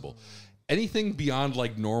noticeable. Anything beyond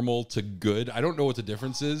like normal to good, I don't know what the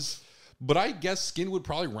difference is, but I guess skin would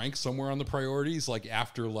probably rank somewhere on the priorities, like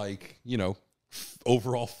after like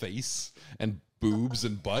overall face and boobs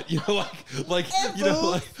and butt, like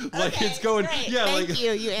it's going, great. yeah, Thank like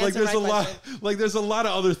you. You like answered there's my a lot, question. like there's a lot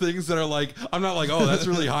of other things that are like, I'm not like, oh, that's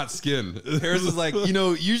really hot skin. Harris is like,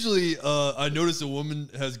 usually I notice a woman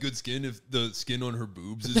has good skin if the skin on her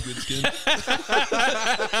boobs is good skin.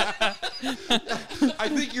 I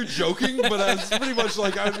think you're joking, but that's pretty much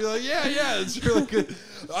like, I'd be like, yeah, it's really good.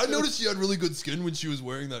 I noticed she had really good skin when she was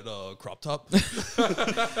wearing that crop top.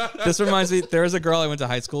 This reminds me, there was a girl I went to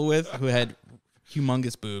high school with who had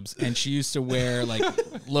humongous boobs, and she used to wear like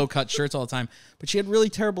low cut shirts all the time, but she had really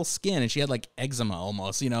terrible skin, and she had like eczema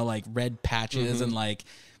almost, like red patches and like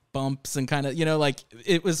bumps and kind of, like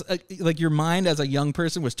it was like your mind as a young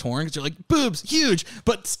person was torn because you're like, boobs huge,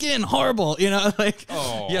 but skin horrible, like.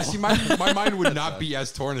 Oh. Yeah, see, my mind would not be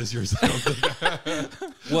as torn as yours, I don't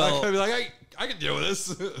think. Well, I'd be like, I can deal with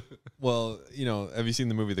this. Well, have you seen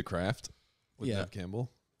the movie The Craft with Yeah. Neve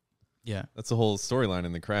Campbell? Yeah. That's the whole storyline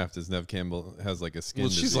in The Craft is Neve Campbell has like a skin Well,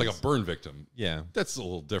 she's disease. like a burn victim. Yeah. That's a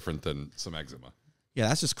little different than some eczema. Yeah,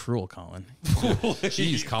 that's just cruel, Colin.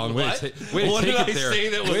 Jeez, Colin, way to take it there.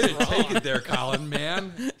 Way to take it there, Colin,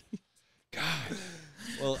 man. God.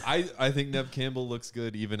 Well, I think Neve Campbell looks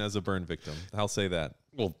good even as a burn victim. I'll say that.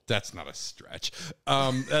 Well, that's not a stretch.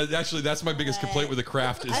 Actually, that's my biggest complaint with the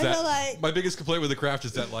craft is that my biggest complaint with the craft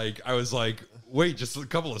is that like I was like, wait, just a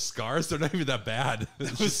couple of scars? They're not even that bad.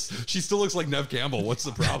 She still looks like Neve Campbell. What's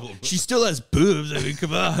the problem? She still has boobs. I mean,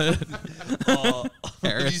 come on.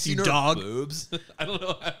 Harris, you dog boobs. I don't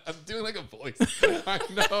know. I'm doing like a voice.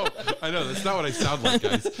 I know. That's not what I sound like,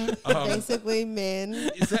 guys. Basically, men.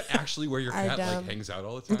 Is that actually where your cat dumb. like hangs out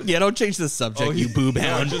all the time? Yeah, don't change the subject, you boob No,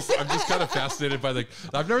 hound. I'm just kind of fascinated by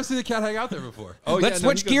I've never seen a cat hang out there before. Oh, Let's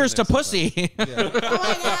switch gears to pussy. Oh my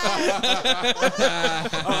god.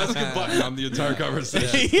 Oh, that's a good button on the entire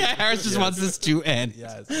conversation. Yeah, Harris just wants this to end.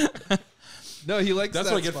 Yes. No, he likes. That's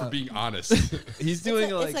that what I get spot. for being honest. He's doing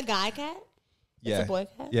It's a guy cat. yeah, It's a boy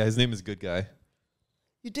cat. Yeah, his name is Good Guy.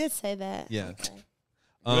 You did say that. Yeah.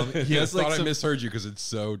 Okay. He has I like thought I some, misheard you because it's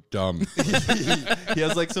so dumb. he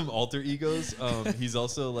has like some alter egos. He's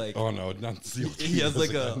also like Oh no, not the he has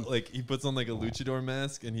like he puts on like a luchador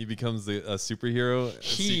mask and he becomes a superhero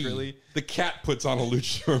secretly. The cat puts on a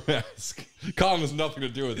luchador mask. Colin has nothing to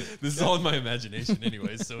do with it. This is all in my imagination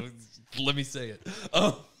anyway, so let me say it.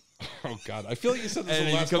 Oh god, I feel like you said this And in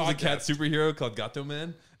he the last becomes a podcast. cat superhero called Gato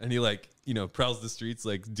Man, and he like prowls the streets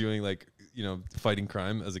like doing like fighting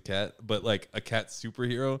crime as a cat, but like a cat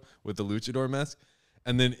superhero with the luchador mask.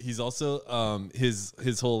 And then he's also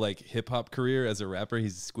his whole like hip hop career as a rapper.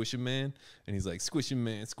 He's Squishin' Man, and he's like Squishin'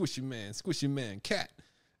 Man, Squishin' Man, Squishin' Man, cat,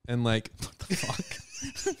 and like what the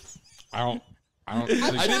fuck? I don't. I knew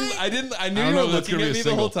don't you know were if that's looking gonna at be me a the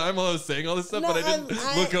whole single. time while I was saying all this stuff, No, but I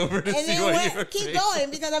didn't look over to and see then what you were keep saying.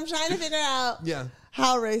 going because I'm trying to figure out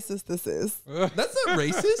how racist this is. That's not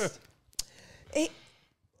racist. It-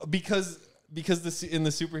 Because in the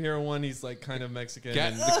superhero one he's like kind of Mexican,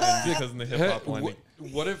 Cat- and because in the hip hop one,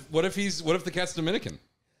 What if the cat's Dominican?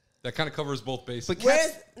 That kind of covers both bases. but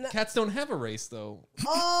cats don't have a race though.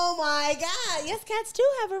 Oh my god! Yes, cats do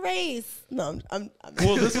have a race. No, I'm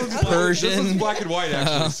Well, this one's Persian. This one's black and white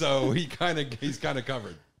actually, so he's kind of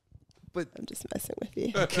covered. I'm just messing with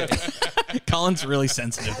you. Colin's really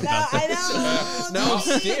sensitive about that. I know. Now I'm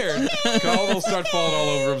scared. Colin will start falling all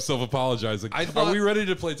over himself, apologizing. Are we ready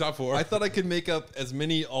to play top four? I thought I could make up as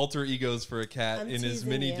many alter egos for a cat I'm in as teasing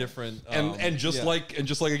many you. different and just like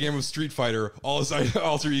a game of Street Fighter, all his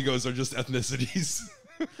alter egos are just ethnicities.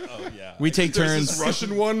 oh yeah. We take There's turns. this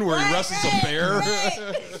Russian one where he wrestles a bear.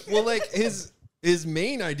 Well, like his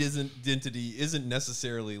main identity isn't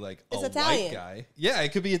necessally like It's a Italian. white guy. Yeah,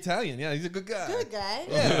 it could be Italian. Yeah, he's a good guy. Good guy.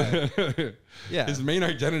 Yeah. Yeah. His main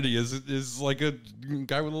identity is like a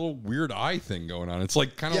guy with a little weird eye thing going on. It's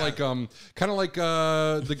like kind of like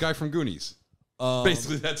the guy from Goonies.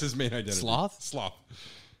 Basically, that's his main identity. Sloth.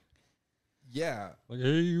 Yeah. Like,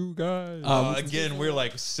 hey, you guys. Again, we're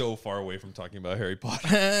like so far away from talking about Harry Potter.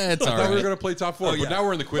 It's I all thought we were right. gonna play top four, yeah. but now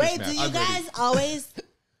we're in the Quidditch Wait, match. do you guys always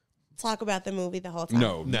talk about the movie the whole time?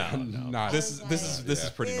 No, No. not This is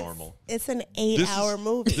pretty normal. It's an 8-hour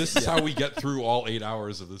movie. This is how we get through all 8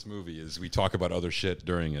 hours of this movie. Is we talk about other shit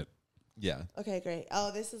during it. Yeah. Okay, great.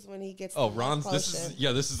 Oh, this is when he gets. Oh, the Ron's- potion.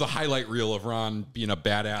 This is the highlight reel of Ron being a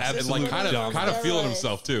badass and Absolute like kind of dumb. feeling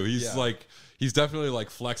himself too. He's Yeah. like he's definitely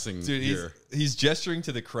like flexing Dude, here. he's gesturing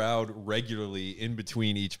to the crowd regularly in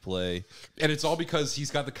between each play, And it's all because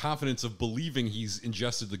he's got the confidence of believing he's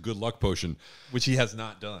ingested the good luck potion, which he has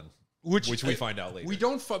not done. Which we find out later. We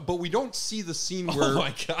don't see the scene where. Oh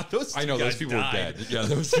my god, those I know two those guys people died. were dead. Yeah,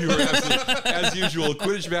 those people were as usual.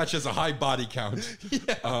 Quidditch match has a high body count.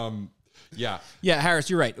 Yeah. Yeah, Harris,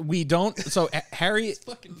 you're right. We don't. So Harry,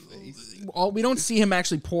 Fucking face. we don't see him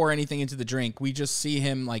actually pour anything into the drink. We just see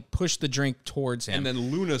him like push the drink towards him. And then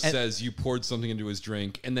Luna says you poured something into his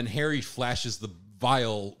drink, and then Harry flashes the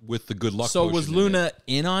vial with the good luck so potion was in Luna it.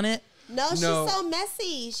 in on it? No, she's No. so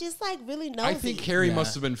messy. She's like really nosy. I think Harry Yeah.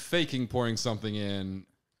 must have been faking pouring something in,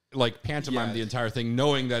 like pantomime Yeah. the entire thing,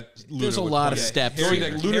 knowing that Luna There's a would lot point of it. steps Knowing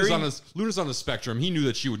here. that Luna's on a spectrum, he knew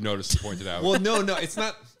that she would notice to point it out. Well, no, it's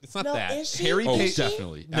not. It's not No, that. is she? Harry oh, pays.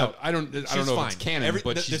 definitely. No, I don't know if it's canon,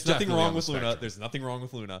 but she's there's nothing definitely wrong on the with Luna. spectrum. There's nothing wrong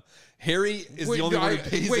with Luna. Harry is Wait, the only one who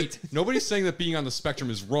pays. wait, nobody's saying that being on the spectrum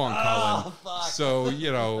is wrong, Colin. So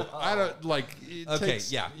I don't like. It Okay,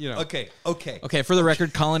 takes, yeah. Okay. Okay, for the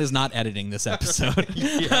record, Colin is not editing this episode.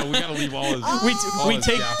 Yeah, we gotta leave all his.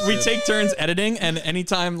 we take turns editing, and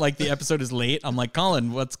anytime like the episode is late, I'm like,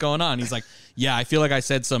 Colin, what's going on? He's like, yeah, I feel like I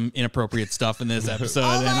said some inappropriate stuff in this episode,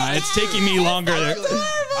 and it's taking me longer.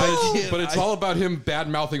 But it's all about him bad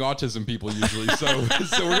mouthing autism people usually. So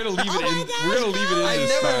we're gonna leave it in. We're gonna leave it in I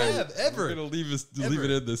this never time. have, ever. We're gonna leave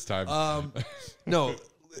it in this time. No,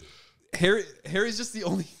 Harry's just the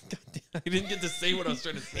only. I didn't get to say what I was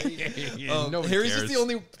trying to say. Nobody Harry's cares. just the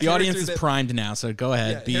only. The audience character is that- primed now, so go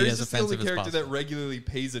ahead. Be Harry's as just the only offensive as character possible. that regularly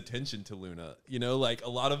pays attention to Luna. You know, like a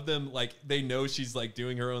lot of them, like they know she's like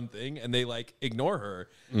doing her own thing, and they like ignore her.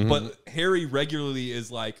 But Harry regularly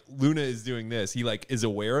is like, Luna is doing this. He like is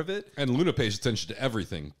aware of it, And Luna pays attention to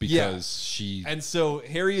everything because she. and so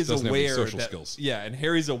Harry is Doesn't have any aware social that, skills. Yeah, and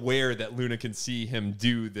Harry's aware that Luna can see him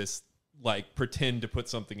do this, like pretend to put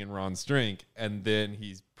something in Ron's drink, and then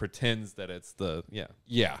he pretends that it's the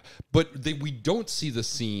Yeah, but we don't see the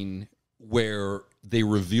scene where they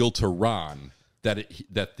reveal to Ron that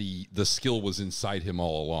the skill was inside him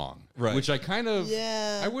all along. Right. Which I kind of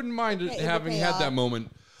I wouldn't mind Okay, it would having pay had off. that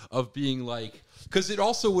moment of being like, because it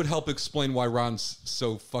also would help explain why Ron's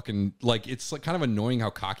so fucking like, it's like kind of annoying how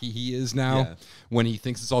cocky he is now Yeah. when he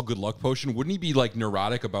thinks it's all good luck potion. Wouldn't he be like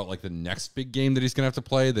neurotic about like the next big game that he's gonna have to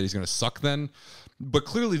play, that he's gonna suck then? But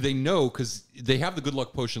clearly they know, because they have the good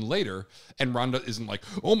luck potion later, and Rhonda isn't like,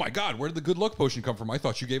 oh my God, where did the good luck potion come from? I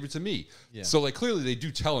thought you gave it to me. Yeah. So like clearly they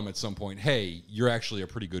do tell him at some point, hey, you're actually a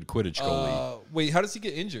pretty good Quidditch goalie. Wait, how does he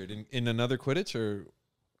get injured in another Quidditch? Or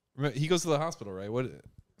he goes to the hospital, right? What?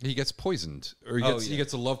 He gets poisoned, or he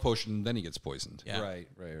gets a love potion, and then he gets poisoned. Yeah. Right.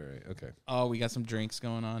 Okay. Oh, we got some drinks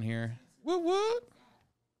going on here. What?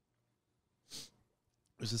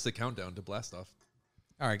 It's just a countdown to blast off.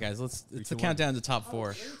 All right, guys, it's a 2, 1. countdown to top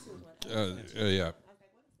 4. Yeah.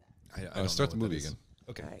 I don't Start know the what movie that is. again.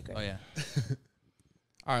 Okay. All right, great. Oh yeah.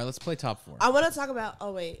 All right, let's play top 4. I want to talk about.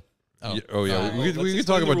 Oh wait. Oh, Yeah. we let's can explain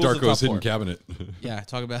talk the about rules of top Darko's hidden 4. cabinet. yeah.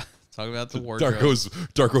 Talk about the wardrobe.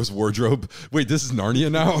 Darko's wardrobe. Wait, this is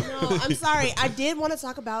Narnia now? No, I'm sorry. I did want to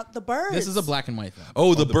talk about the birds. This is a black and white film.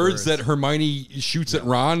 Oh, the the birds birds. that Hermione shoots at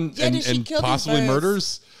Ron Yeah, did she and kill these possibly birds?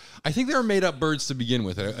 murders. I think they were made up birds to begin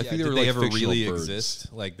with. I think they did were they like ever fictional really birds.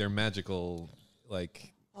 exist? Like they're magical,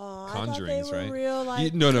 like I conjurings, thought they were right? Real,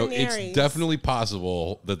 like, No, canaries. it's definitely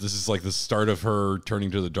possible that this is like the start of her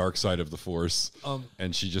turning to the dark side of the Force,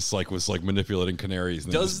 and she just like was like manipulating canaries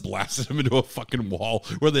and then just blasted them into a fucking wall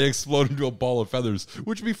where they explode into a ball of feathers,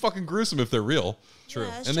 which would be fucking gruesome if they're real. True.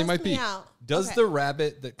 Yeah, it And they might stressed me be. out. Does Okay. the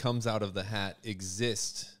rabbit that comes out of the hat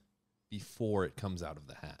exist before it comes out of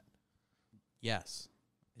the hat? Yes,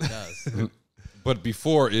 it does. But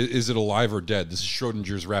before, is it alive or dead? This is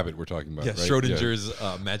Schrodinger's rabbit we're talking about, Yeah, right? Schrodinger's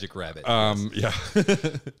magic rabbit. Yeah.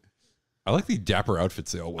 I like the dapper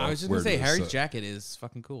outfits they all wear. I was just gonna say to Harry's this, jacket is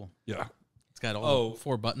fucking cool. Yeah. It's got all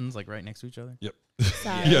 4 buttons like right next to each other. Yep.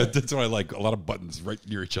 Sorry. Yeah, that's what I like. A lot of buttons right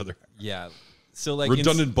near each other. yeah. So like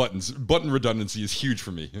Redundant buttons. Button redundancy is huge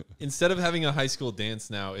for me. instead of having a high school dance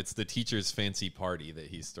now, it's the teacher's fancy party that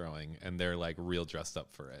he's throwing, and they're like real dressed up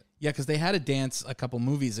for it. Yeah, because they had a dance a couple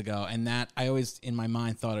movies ago, and that I always in my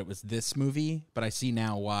mind thought it was this movie, but I see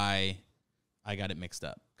now why I got it mixed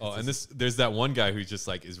up. Oh, and there's that one guy who just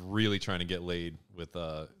like is really trying to get laid with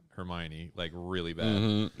Hermione, like really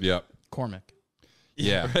bad. Yeah. Cormac.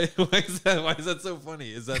 Yeah. Right? Why is that so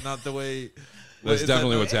funny? Is that not the way? That's is that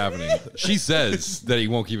definitely not- what's happening. She says that he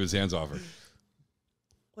won't keep his hands off her.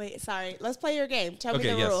 Wait, sorry. Let's play your game. Tell me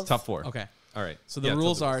Okay, the yes, rules. top 4. Okay. All right. So the Yeah,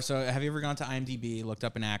 rules tell are: so have you ever gone to IMDb, looked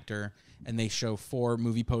up an actor, and they show 4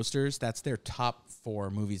 movie posters? That's their top 4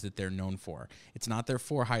 movies that they're known for. It's not their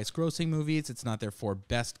 4 highest grossing movies. It's not their 4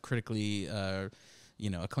 best critically,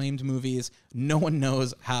 acclaimed movies. No one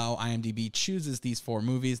knows how IMDb chooses these 4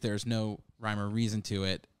 movies. There's no rhyme or reason to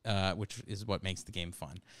it, which is what makes the game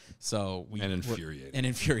fun. So And infuriating.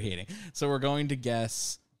 infuriating. So we're going to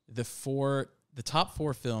guess the top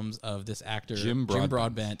 4 films of this actor, Jim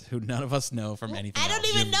Broadbent, who none of us know from anything I don't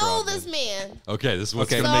else. even know this man. Okay, this is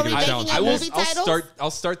what's Okay. going to make it So a are we challenge. making I a will. movie titles? I'll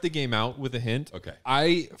start the game out with a hint. Okay.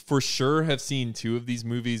 I for sure have seen 2 of these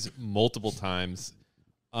movies multiple times,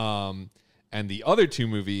 and the other 2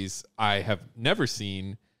 movies I have never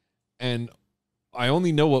seen, and I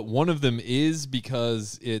only know what one of them is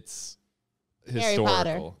because it's Harry Potter.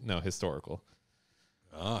 historical. No, historical.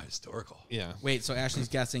 Historical. Yeah, Wait, so Ashley's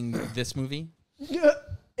guessing this movie?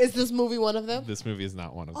 Is this movie one of them? this movie is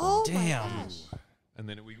not one of them. Oh Damn. my gosh. And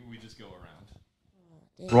then we just go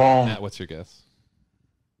around. Wrong. Matt, what's your guess?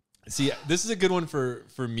 See, this is a good one for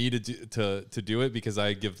me to do it because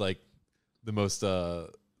I give like the most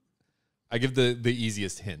I give the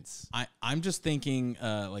easiest hints. I'm just thinking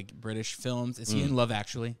like British films. Is he in Love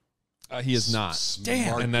Actually? He is not.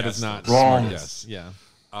 Smart And that guess, is not though. Wrong. smart guess. Yeah.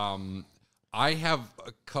 I have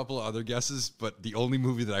a couple of other guesses, but the only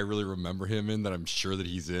movie that I really remember him in that I'm sure that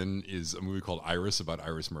he's in is a movie called Iris about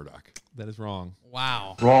Iris Murdoch. That is wrong.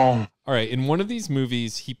 Wow. Wrong. All right. In one of these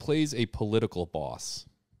movies, he plays a political boss.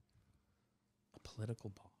 A political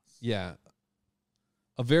boss. Yeah.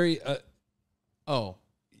 A very. Oh.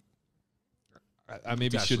 I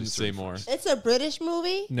maybe Actually shouldn't say more. It's a British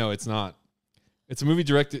movie. No, it's not. It's a movie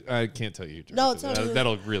directed. I can't tell you. No, tell me.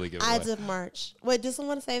 That'll really give it Ides away. of March. Wait, does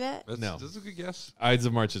someone say that? No. That's a good guess. Ides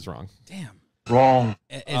of March is wrong. Damn. Wrong.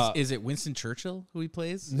 Is it Winston Churchill who he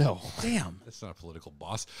plays? No. Damn. That's not a political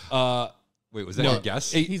boss. Uh, Wait, was that no, your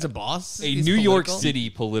guess? He's a boss? a He's New York political? City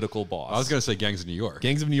political boss. I was going to say Gangs of New York.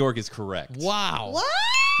 Gangs of New York is correct. Wow. What?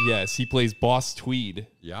 Yes, he plays Boss Tweed.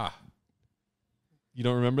 Yeah. You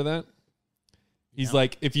don't remember that? He's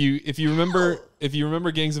like if you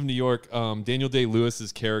remember Gangs of New York, Daniel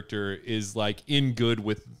Day-Lewis's character is like in good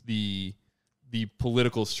with the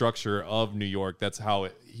political structure of New York. That's how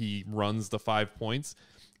he runs the 5 points.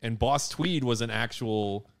 And Boss Tweed was an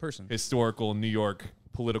actual Person. historical New York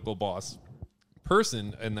political boss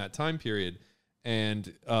person in that time period.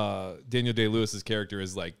 And Daniel Day-Lewis's character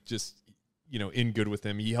is like just in good with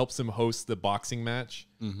him. He helps him host the boxing match,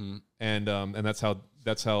 and that's how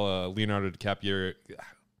Leonardo DiCaprio.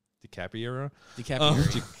 DiCaprio.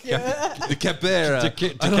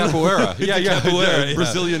 Capoeira. Yeah.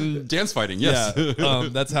 Brazilian dance fighting. Yes. Yeah,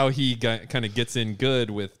 that's how he kind of gets in good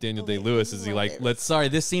with Daniel Day-Lewis. Is he like, let's Sorry,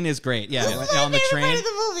 this scene is great. Yeah, This is my on the favorite train. part of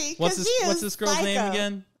the movie. What's this girl's name psycho.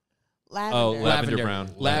 again? Lavender. Lavender Brown.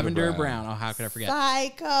 Lavender Brown. Oh, how could I forget?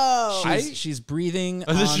 Psycho. She's breathing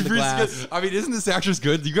on She the breathes glass. good. I mean, isn't this actress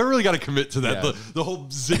good? You really got to commit to that. Yeah. The whole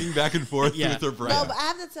zigging back and forth Yeah. with her breath. No, but I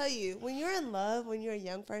have to tell you, when you're in love, when you're a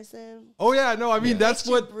young person, Oh yeah, no, I mean that's makes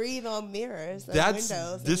you what. breathe on mirrors. And That's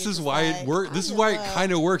windows, and this you're is just why like, it works. This is I'm why in it love.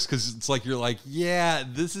 kind of works because it's like you're like, yeah,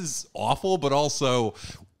 this is awful, but also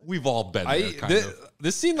we've all been there. Kind of.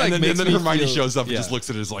 This scene like And makes then me Hermione feel- shows up and yeah. just looks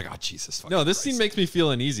at it as like, oh Jesus. No, this fucking scene makes me feel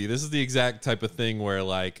uneasy. This is the exact type of thing where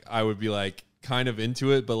like I would be like kind of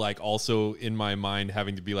into it, but like also in my mind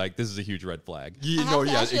having to be like, this is a huge red flag. Yeah, I have no, to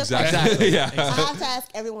yeah, ask you a exactly. question. yeah. I have to ask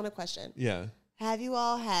everyone a question. Yeah. Have you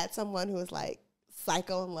all had someone who is like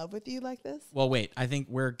psycho in love with you like this? Well, wait. I think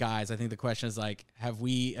we're guys. I think the question is like, have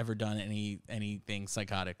we ever done anything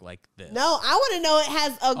psychotic like this? No, I want to know,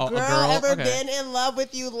 has a Oh, a girl girl? ever Okay. been in love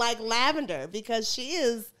with you like Lavender? Because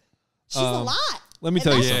she's a lot. Let me And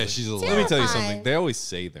tell you that's something. Yeah, she's a lot. Let me tell you terrifying. something. They always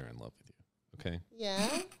say they're in love with you. Okay. Yeah.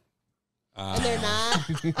 And they're not.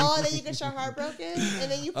 Oh, and then you get your heart broken,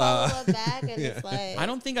 and then you fall in love back, and it's like I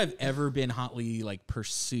don't think I've ever been hotly like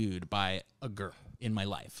pursued by a girl in my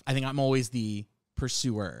life. I think I'm always the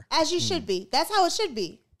pursuer. as you should be. That's how it should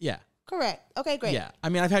be. Yeah. Correct. Okay, great. Yeah. I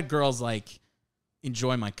mean, I've had girls like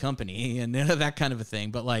enjoy my company and that kind of a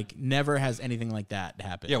thing, but like never has anything like that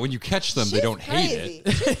happened. Yeah, when you catch them, they She's don't crazy. hate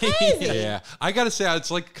it. She's crazy. Yeah, I gotta say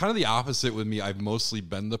it's like kind of the opposite with me. I've mostly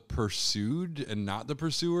been the pursued and not the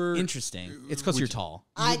pursuer. Interesting. It's because you're Which- tall.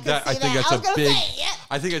 I could I see think that. that's I was a gonna big. say, yeah.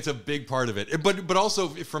 I think it's a big part of it. But also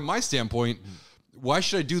from my standpoint, why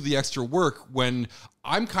should I do the extra work when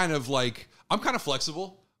I'm kind of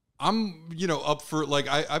flexible. I'm, up for like,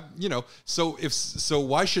 so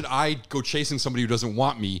why should I go chasing somebody who doesn't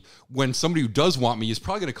want me when somebody who does want me is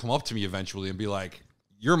probably going to come up to me eventually and be like,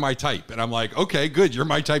 you're my type. And I'm like, okay, good. You're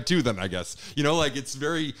my type too, then I guess, it's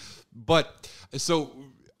very, but so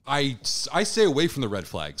I stay away from the red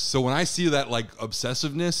flags. So when I see that like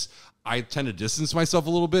obsessiveness, I tend to distance myself a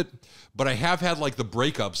little bit, but I have had like the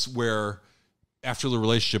breakups where after the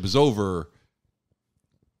relationship is over,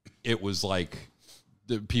 it was like,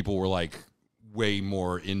 the people were like way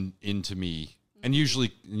more into me, and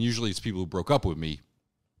usually it's people who broke up with me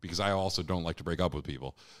because I also don't like to break up with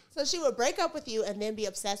people, So she would break up with you and then be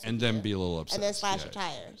obsessed with and you. then be a little upset, and then slash your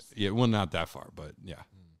tires. Yeah, well, not that far, but yeah.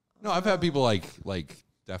 No, I've had people like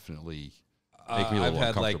definitely make me a I've little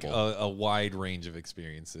had like uncomfortable. a wide range of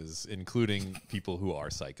experiences, including people who are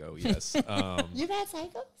psycho. Yes. You've had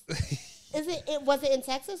psychos? Was it in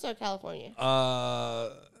Texas or California?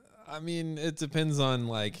 I mean, it depends on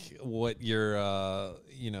like what your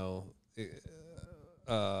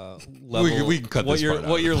level. We can cut what this your part out.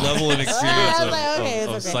 what your level and experience I was like, okay,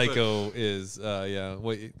 of it's okay. psycho is. Yeah.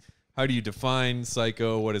 How do you define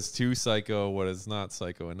psycho? What is too psycho? What is not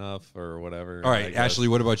psycho enough, or whatever? All I right, guess. Ashley,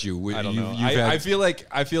 what about you? I don't know. You've had, I feel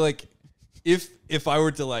like if I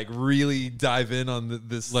were to like really dive in on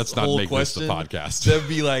this, let's not whole make question, this the podcast. There'd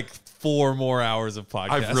be like 4 more hours of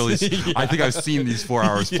podcast. I think I've seen these 4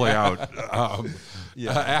 hours play out.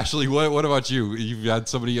 Yeah. Ashley, what about you? You've had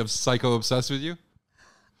somebody psycho obsessed with you?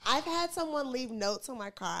 I've had someone leave notes on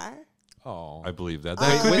my car. Oh, I believe that.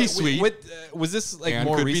 That could be sweet. Was this like And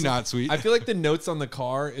more could be recent? not sweet. I feel like the notes on the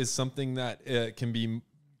car is something that can be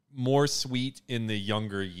more sweet in the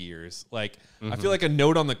younger years. Like I feel like a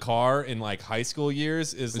note on the car in like high school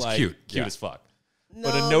years is It's like cute. cute Yeah. as fuck.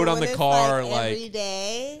 But a note on when the it's, car, every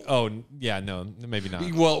day. oh yeah, no, maybe not.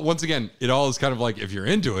 Well, once again, it all is kind of like if you're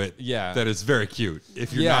into it, Yeah. then it's very cute.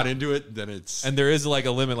 If you're Yeah. not into it, then it's And there is like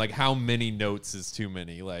a limit, like how many notes is too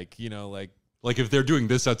many? Like, like if they're doing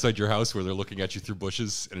this outside your house where they're looking at you through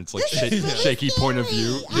bushes and it's like This is really shaky point of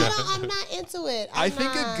view. scary. I'm not into it. I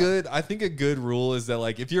think a good rule is that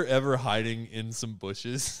like if you're ever hiding in some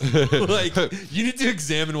bushes, like you need to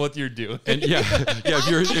examine what you're doing. And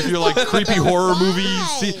if you're like creepy horror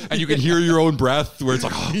movies and you can hear your own breath where it's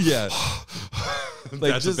like yeah.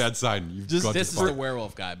 Like, that's a bad sign. You've gone This too is far. the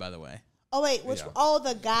werewolf guy, by the way. Oh wait,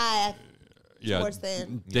 the guy towards the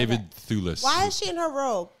end. David Thewlis. Why is she in her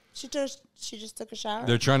robe? She just took a shower.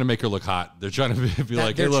 They're trying to make her look hot. They're trying to be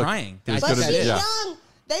like, hey, they're look, trying. there's but gonna she's be- yeah. young.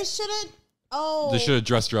 They shouldn't. Oh, They should have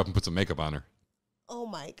dressed her up and put some makeup on her. oh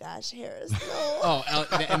my gosh, Harris. No. Oh,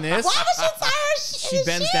 and this? Why would she tie her? She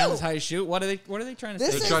bends down to tie his shoe. What are they trying to This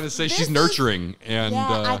say? They're is- trying to say this she's is- nurturing and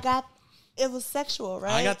I got. It was sexual,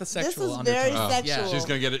 right? I got the sexual This was very undertone. sexual. she's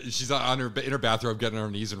gonna get it. She's on her in her bathrobe, getting on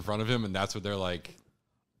her knees in front of him, and that's what they're like.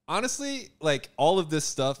 Honestly, like all of this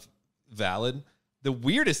stuff, valid. The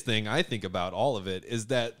weirdest thing I think about all of it is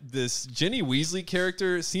that this Ginny Weasley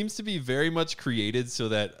character seems to be very much created so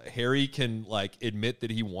that Harry can like admit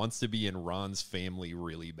that he wants to be in Ron's family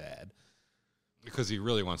really bad. Because he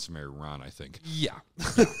really wants to marry Ron, I think. Yeah.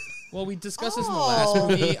 Well, we discussed this in the last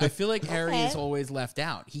movie. I feel like Harry Okay. is always left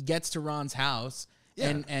out. He gets to Ron's house,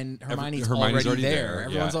 and Hermione's Hermione's already already there. there,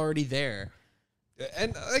 Everyone's yeah. already there.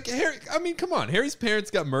 And like Harry, I mean, come on. Harry's parents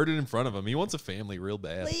got murdered in front of him. He wants a family real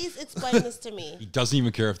bad. Please explain this to He me. doesn't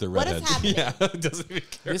even care if they're What is redheads. happening? Yeah, doesn't even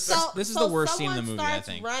care. This is the worst scene in the someone movie, I starts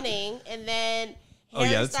think. running, and then Oh,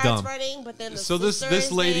 Harry yeah, that's starts dumb. running, but then the So this sister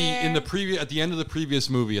is lady there. in the at the end of the previous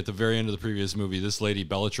movie, at the very end of the previous movie, this lady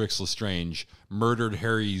Bellatrix Lestrange murdered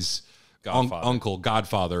Harry's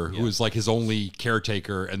godfather, who is like his only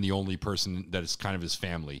caretaker and the only person that is kind of his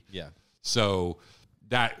family. Yeah. So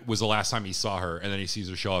that was the last time he saw her, and then he sees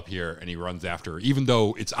her show up here, and he runs after her, even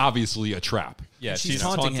though it's obviously a trap. Yeah, She's she's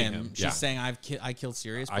taunting taunting him. She's Yeah. saying, I killed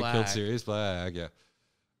Sirius Black. I killed Sirius Black, yeah.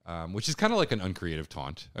 Which is kind of like an uncreative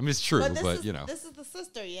taunt. I mean, it's true, But, but you know. this is the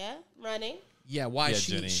sister, yeah, running. Yeah, why Yeah,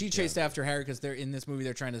 she Jenny, chased after Harry because they're in this movie.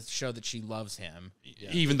 They're trying to show that she loves him.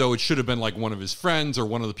 Even though it should have been like one of his friends or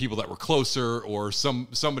one of the people that were closer or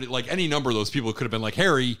somebody like any number of those people could have been like,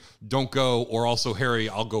 Harry, don't go, or also Harry,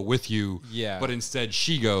 I'll go with you. Yeah. But instead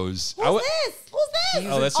she goes. Who's this?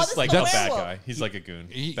 Oh, that's just this like is the a bad werewolf. guy. He's like a goon.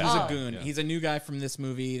 He's Bad He's guy. a goon. Yeah. He's a new guy from this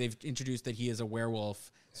movie. They've introduced that he is a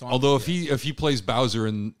werewolf. So Although if he plays Bowser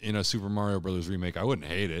in a Super Mario Brothers remake, I wouldn't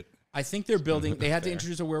hate it. I think they're building. They had to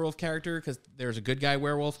introduce a werewolf character because there's a good guy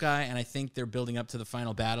werewolf guy, and I think they're building up to the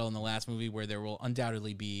final battle in the last movie where there will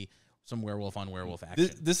undoubtedly be some werewolf on werewolf action.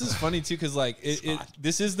 This is funny too because like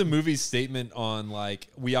this is the movie's statement on like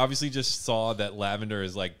we obviously just saw that Lavender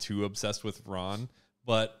is like too obsessed with Ron,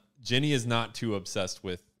 but Ginny is not too obsessed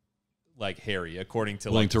with like Harry, according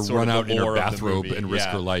to Willing like to sort run of the out in her lore of the bathrobe movie. and risk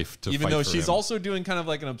Yeah. her life to even fight though for she's him. also doing kind of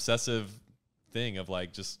like an obsessive thing of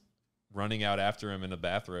like just running out after him in a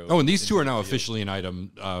bathrobe. Oh, and these two are now Into the field. officially an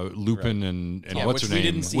item. Lupin and Yeah, what's which her we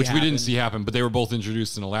name? didn't see Which we didn't happen. see happen, but they were both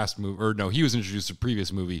introduced in the last movie. Or no, he was introduced in a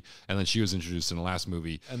previous movie, and then she was introduced in the last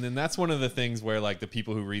movie. And then that's one of the things where like the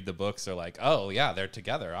people who read the books are like, oh yeah, they're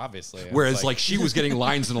together, obviously. And Whereas it's like she was getting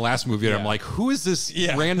lines in the last movie, and I'm Yeah. like, who is this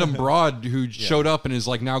Yeah. random broad who showed up and is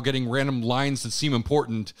like now getting random lines that seem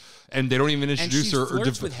important, and they don't even introduce she her or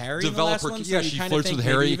flirts with Harry in the develop last her. one, so Yeah, you she kinda flirts think with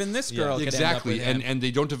maybe Harry. even this girl could end up exactly, with him. and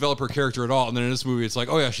they don't develop her character at all. And then in this movie, it's like,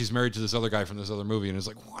 oh yeah, she's married to this other guy from this other movie, and it's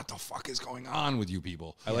like, what the fuck is going on with you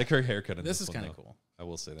people? I like her haircut. In This this is one, kinda though. cool. I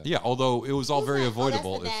will say that. Yeah, although it was all Who's very that? Oh, that's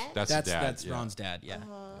avoidable. the dad? That's that's the dad. that's yeah. Ron's dad. Yeah.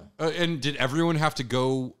 And did everyone have to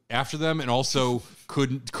go after them? And also,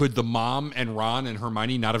 could the mom and Ron and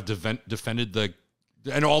Hermione not have defended the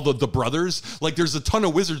and all the brothers? Like, there's a ton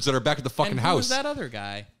of wizards that are back at the fucking and who house. was that other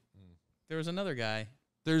guy? There was another guy.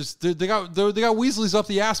 They got Weasleys up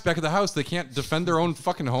the ass back at the house. They can't defend their own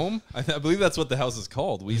fucking home. I believe that's what the house is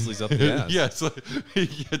called. Weasley's up the ass. Yeah,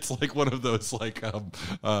 it's like one of those like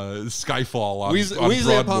Skyfall on, Weasley, on Weasley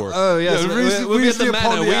Broadmoor. upon. Oh yes, we'll be at the upon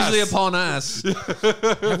manor. the Weasley ass. upon us.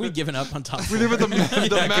 Have we given up on top? We live at the can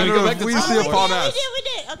manor we go of back to Weasley top four? upon we us.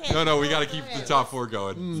 did. Okay. No, we got to keep the top four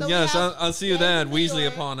going. So we Yes, have I'll see you Gangs then. of New Weasley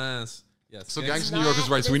York. upon us. Yes. So Gangs- Gangs of New York is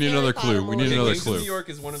right. So we need Not another the clue. Harry We need Potter another Gangs of clue New York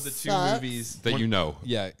is one of the two Sucks. movies that you know.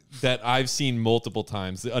 Yeah, that I've seen multiple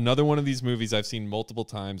times. Another one of these movies I've seen multiple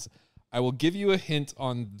times. I will give you a hint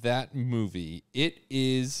on that movie. It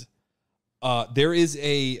is there is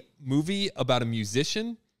a movie about a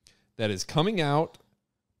musician that is coming out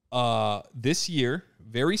this year,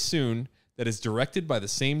 very soon, that is directed by the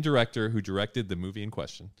same director who directed the movie in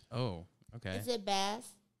question. Oh, okay. Is it Bass?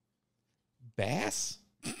 Bass?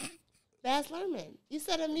 Baz Luhrmann. You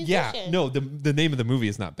said a musician. Yeah, no, the name of the movie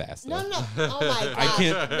is not Bass. No. Oh my god. I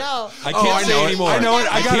can't. No. I can't say anymore. I know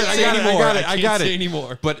it. I got it. can't say anymore. I got it Say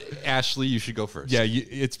anymore. But Ashley, you should go first. Yeah,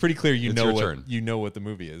 it's pretty clear It's your turn. you know what the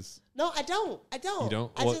movie is. No, I don't. You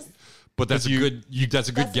don't? I Well, just. But that's a good. That's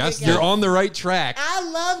a good That's a guess. good You're guess. on the right track. I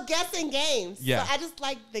love guessing games. Yeah. So I just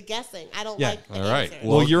like the guessing. I don't Yeah. like the All right. answer.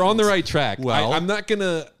 Well, you're on the right track. Well- I'm not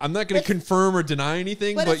gonna confirm or deny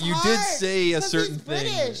anything, but it's you did hard, say a 'cause certain he's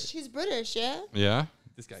thing. British. He's British, yeah. Yeah.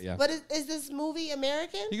 This guy, yeah. But is this movie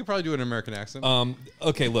American? You could probably do an American accent.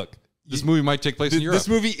 Okay, look. This movie might take place in Europe. This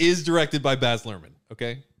movie is directed by Baz Luhrmann.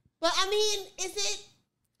 Okay, But I mean, is it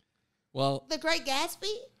Well, The Great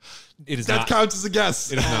Gatsby? it is that not. counts as a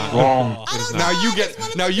guess. It is not. I don't know. Now you I get just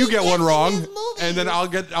wanted now to you keep get one guessing wrong, his movies. and then I'll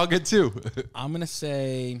get two. I'm gonna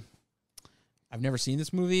say I've never seen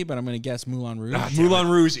this movie, but I'm gonna guess Moulin Rouge. Moulin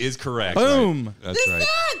Rouge is correct. Boom. That's This right.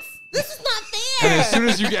 sucks. This is not And fair.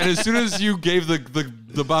 as soon as you gave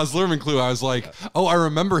the Baz Luhrmann clue, I was like, oh, I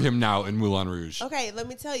remember him now in Moulin Rouge. Okay, let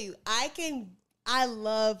me tell you. I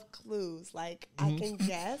love clues. Like I can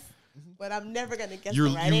guess, but I'm never gonna guess You're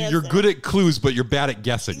the right answer. you're good at clues, but you're bad at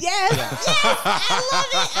guessing. Yes, yes,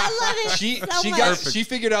 I love it. She much. she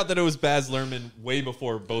figured out that it was Baz Luhrmann way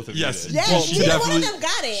before both of Yes. you did. Yes, Well, she neither one definitely- of them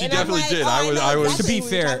got it. she and I'm definitely like, did. Oh, I was- To exactly be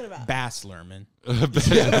what you're fair, talking about. Bass Luhrmann.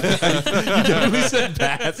 You said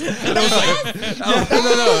Baz. And I was like,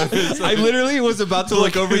 no. I literally was about to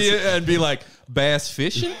look over you and be like, Bass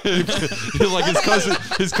fishing? like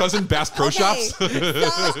his cousin Bass Pro Okay, Shops. so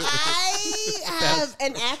I have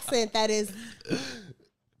an accent that is.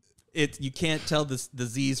 You can't tell the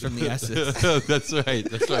Z's from the S's. That's right.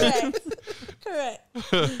 That's right.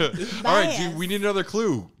 Correct. All right, dude, we need another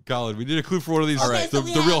clue, Colin. We need a clue for one of these. Okay, so the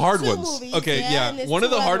we real have hard two ones. movies, Okay, and yeah. there's One of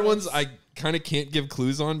two the hard other ones I kind of can't give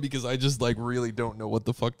clues on because I just like really don't know what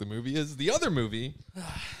the fuck the movie is. The other movie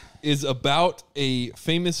is about a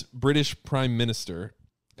famous British prime minister,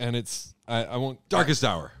 and it's I won't. Darkest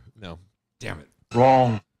Hour. No. Damn it.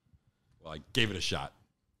 Wrong. Well, I gave it a shot.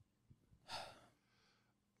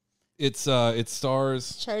 It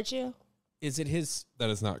stars. Churchill. Is it his? That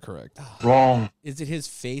is not correct. Wrong. Is it his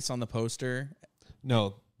face on the poster?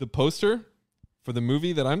 No, the poster for the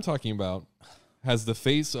movie that I'm talking about has the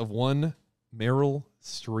face of one Meryl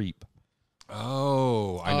Streep.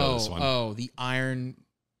 Oh, I know this one. Oh, the Iron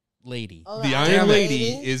Lady. Oh, The Iron Iron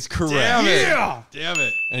Lady is correct. Damn it. Damn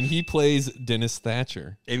it. And he plays Dennis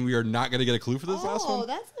Thatcher. And we are not going to get a clue for this last Oh, one?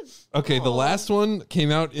 that's Okay, the oh. last one came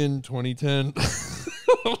out in 2010. I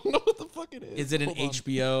don't know what the fuck it is. Is it an Hold on.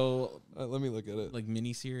 HBO Let me look at it. like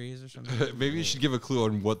miniseries or something? Maybe you should give a clue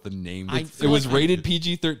on what the name I is. It was rated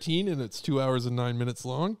PG-13 and it's 2 hours and 9 minutes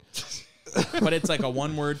long. But it's like a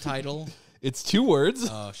one-word title. It's 2 words.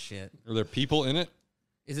 Oh shit! Are there people in it?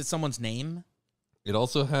 Is it someone's name? It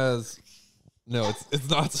also has no. It's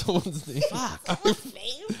not someone's name. Fuck! What's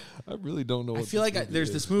name? I really don't know. I What feel this like movie there's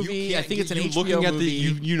is. this movie. I think it's an you HBO looking at movie.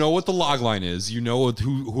 you know what the log line is. You know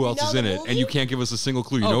who else know is in the it, movie? and you can't give us a single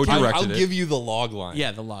clue. You Oh, know who I'll directed it. give you the log line.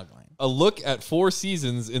 Yeah, the log line. A look at 4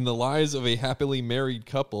 seasons in the lives of a happily married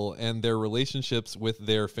couple and their relationships with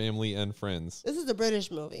their family and friends. This is a British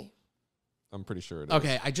movie. I'm pretty sure it is.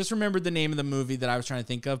 Okay, I just remembered the name of the movie that I was trying to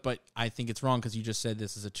think of, but I think it's wrong because you just said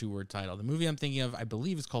this is a 2-word title. The movie I'm thinking of, I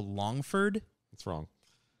believe, is called Longford, It's wrong.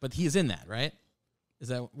 but he is in that, right? Is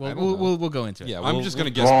that? I Well, don't know. we'll go into it. Yeah, I'm just going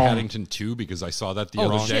to guess Wrong. Paddington 2 because I saw that the Oh,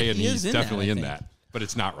 other shit, day, and he is he's in that, definitely I in think. that. But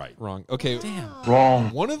it's not right. Wrong. Okay. Damn. Wrong.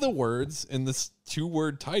 One of the words in this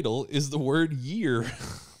 2-word title is the word year.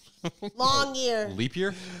 Long year. Leap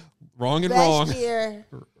year? Wrong and Best wrong. year.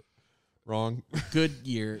 Wrong. Good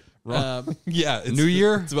year. Yeah. It's, New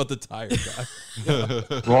Year? It's about the tire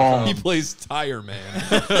guy. Wrong. He plays Tire Man.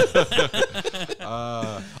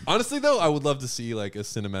 Honestly, though, I would love to see like a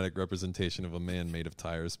cinematic representation of a man made of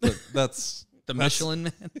tires, but that's The Michelin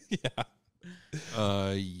Man.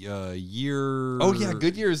 Year. Oh yeah,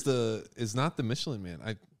 Goodyear is not the Michelin Man.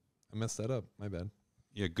 I messed that up. My bad.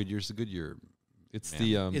 Yeah, Goodyear's the Goodyear. It's Man.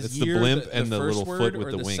 the Is it's the year blimp and the first little word foot with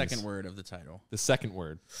or the the wings. second word of the title. The second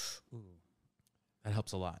word. That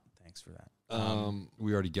helps a lot. Thanks for that.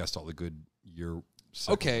 We already guessed all the good year.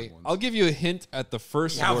 Okay, I'll give you a hint at the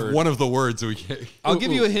first have word. one of the words we can. I'll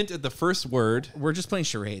give you a hint at the first word. We're just playing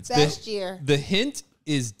charades. Best year. The hint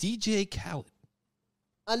is DJ Khaled.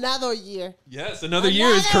 Another year. Yes, another year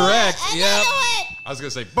is correct. Yep. I was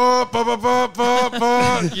gonna say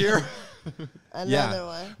year. Another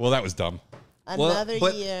one. Well, that was dumb. Another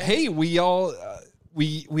but year. hey, we all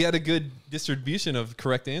we had a good distribution of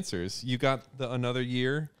correct answers. You got the another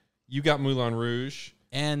year. You got Moulin Rouge.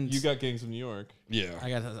 And You got Gangs of New York. Yeah. I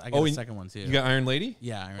got Oh, a second one too. You got Iron Lady?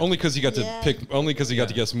 Yeah. I Only because he got to Yeah. pick. Only because he got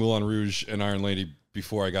to guess Moulin Rouge and Iron Lady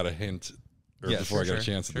before I got a hint, or Yeah, before I got a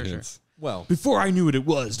sure, chance at the hints. Well, Before I knew what it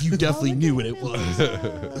was, you definitely knew what it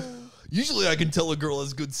was. usually I can tell a girl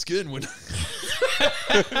has good skin when.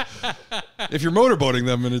 If you're motorboating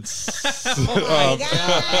them and it's Oh my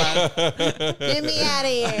God. Get me out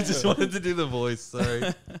of here. just wanted to do the voice. Sorry.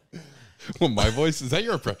 well, my voice, is that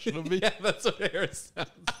your impression of me? Yeah, that's what Harris sounds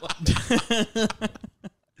like.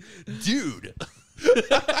 Dude.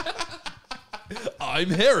 I'm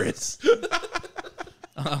Harris.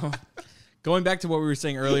 Going back to what we were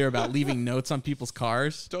saying earlier about leaving notes on people's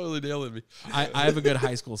cars, Totally nailing me. I have a good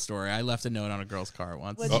high school story. I left a note on a girl's car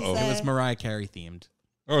once. What'd you Uh-oh. say? It was Mariah Carey themed.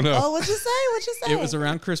 Oh no. Oh, what'd you say? It was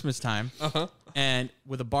around Christmas time, and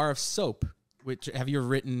with a bar of soap. Which have you ever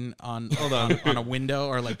written on on a window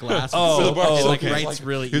or like glass? Oh, Soap? oh, it like okay. writes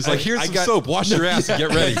really. He was like, "Here's some soap. Wash your ass and get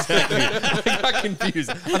ready." I got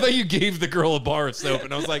confused. I thought you gave the girl a bar of soap,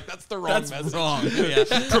 and I was like, that's the wrong message. wrong. Yeah.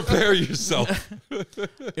 Prepare yourself.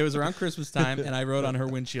 It was around Christmas time, and I wrote on her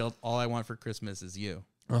windshield, "All I want for Christmas is you."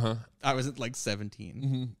 I was at like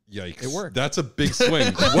 17. Yikes! It worked. That's a big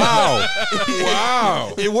swing. Wow!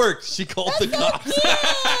 Wow! It worked. She called the cops.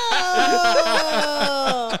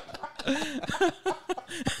 Oh.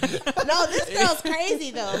 No, this girl's crazy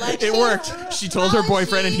though. Like It worked. She told her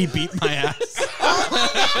boyfriend, and he beat my ass.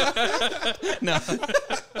 No.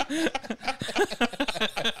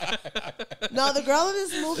 No, the girl in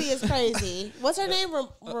this movie is crazy. What's her name?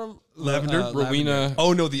 Lavender, Rowena.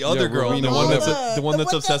 Oh no, the other Yeah, girl, Rowena. the one that's Rowena. the one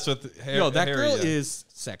that's The- obsessed with Harry. Yo, that Harry, girl yeah. is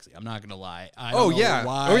sexy. I'm not gonna lie. I Oh don't know yeah.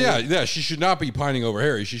 why. Oh yeah. Yeah. She should not be pining over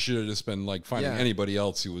Harry. She should have just been like finding Yeah. anybody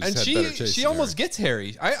else who was And had better taste. she than almost Harry. gets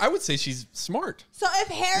Harry. I would say she's smart. So if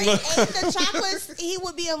Harry ate the chocolates, he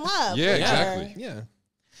would be in love. Yeah, with her. exactly. Yeah.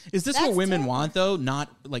 Is this That's what women terrible. want though? Not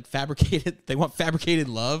like fabricated. They want fabricated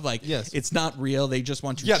love. Like Yes. it's not real. They just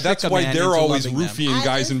want to. Yeah, trick that's a why man they're into always loving them. roofing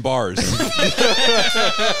guys in bars.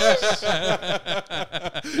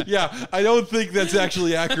 Yeah, I don't think that's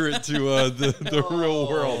actually accurate to the real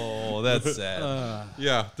world. Oh, that's sad.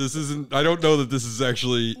 Yeah, this isn't. I don't know that this is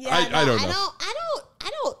actually. Yeah, I don't know. I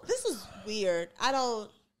don't. This is weird.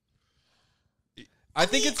 I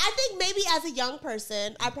think it's. I think maybe as a young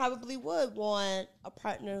person, I probably would want a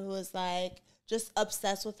partner who is like just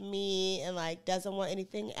obsessed with me and like doesn't want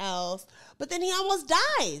anything else. But then he almost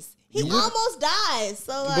dies. He almost dies.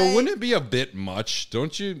 So like, But wouldn't it be a bit much?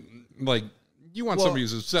 Don't you like? You want somebody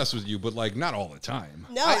who's obsessed with you, but like not all the time.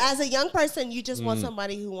 no, as a young person, you just want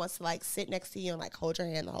somebody who wants to like sit next to you and like hold your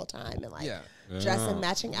hand the whole time and like dress in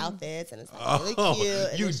matching outfits and it's like really cute.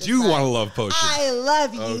 And You it's just do like, want a love potion. I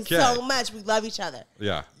love you Okay. so much. We love each other.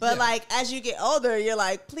 Yeah. But like as you get older, you're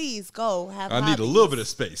like, please go have. I need a little bit of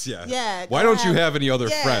space. Yeah. Yeah, Why go don't you have any other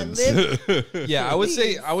yeah, friends? Yeah, I would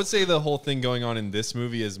say the whole thing going on in this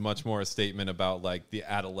movie is much more a statement about like the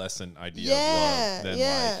adolescent idea of love than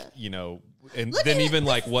like, you know, and Look then at even it.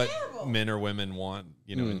 like That's what terrible. men or women want,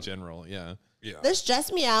 you know, in general. Yeah. Yeah. This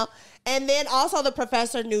stressed me out. And then also the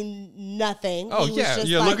professor knew nothing. Oh, He was yeah. just,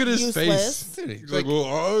 Yeah, like, look at his useless. face. He's He's like, like,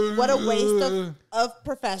 well, What a waste of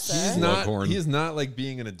professor. He's Bloodborne. not. He is not like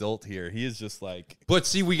being an adult here. He is just like. But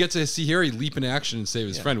see, we get to see Harry leap in action and save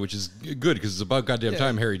his friend, which is good because it's about goddamn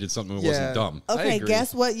time Harry did something that wasn't dumb. I Okay, agree.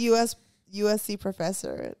 guess what USC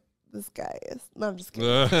professor this guy is. No, I'm just kidding.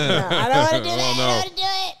 No, I don't want to do that. Oh, no. I don't want to do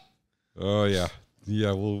it. Oh yeah,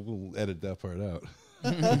 yeah. We'll edit that part out.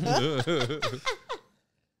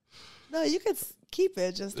 No, you could keep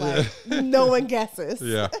it just like no one guesses.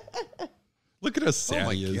 Yeah. Look at how sad Oh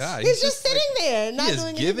my he is. god. He's just sitting there, not He has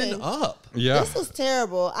doing given anything. up. Yeah. This was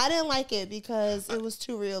terrible. I didn't like it because it was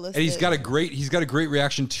too realistic. And he's got a great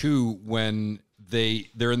reaction too when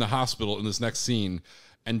they're in the hospital in this next scene,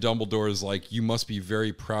 and Dumbledore is like, "You must be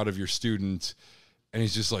very proud of your student," and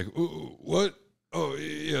he's just like, "Ooh, what? Oh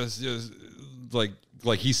yes."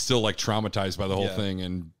 Like he's still like traumatized by the whole thing,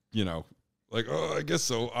 and you know, like, oh, I guess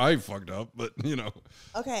so. I fucked up, but you know.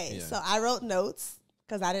 Okay, so I wrote notes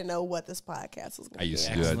because I didn't know what this podcast was going to be. I used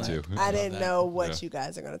to do that too. I didn't know what you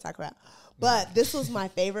guys are going to talk about. But this was my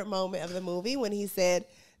favorite moment of the movie when he said,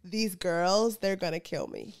 "These girls, they're going to kill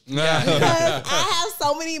me." Because I have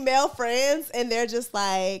so many male friends and they're just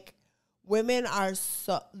like, women are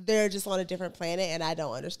they're just on a different planet and I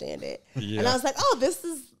don't understand it. Yeah. And I was like, oh, this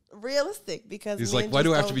is realistic because He's men like, why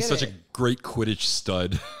do I have just to be don't such get a it." great Quidditch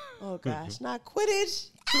stud? Oh gosh, not Quidditch.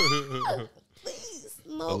 Ah, please,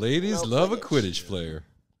 no. The ladies no love a Quidditch player.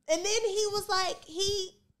 And then he was like,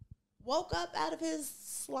 he woke up out of his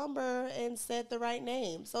slumber and said the right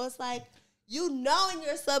name. So it's like, you know in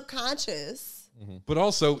your subconscious But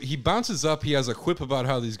also, he bounces up. He has a quip about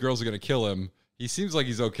how these girls are going to kill him. He seems like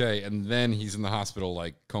he's okay, and then he's in the hospital,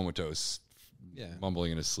 like comatose,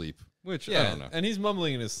 mumbling in his sleep. Which I don't know. And he's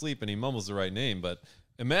mumbling in his sleep, and he mumbles the right name. But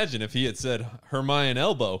imagine if he had said Hermione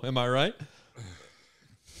Elbow. Am I right?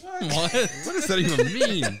 What? What does that even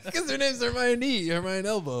mean? Because her name's Hermione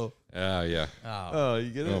Elbow. Yeah. Oh, you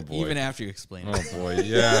get it? Oh, boy. Even after you explain it. Oh, boy.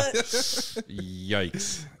 Yeah.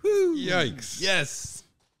 Yikes. Yikes.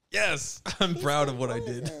 Yes. I'm proud of what I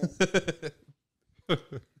did.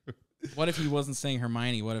 What if he wasn't saying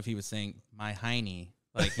Hermione? What if he was saying my hiney?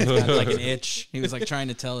 Like he's got like an itch. He was like trying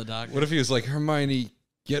to tell the doctor. What if he was like, Hermione,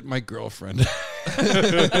 get my girlfriend?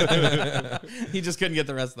 He just couldn't get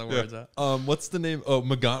the rest of the words out. What's the name? Oh,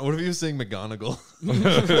 what if he was saying McGonagall?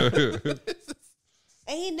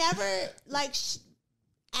 And he never, like,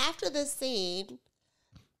 after this scene,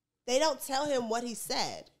 they don't tell him what he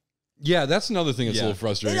said. Yeah, that's another thing that's a little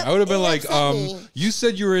frustrating. It- I would have been it like, upset me. you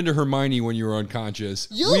said you were into Hermione when you were unconscious.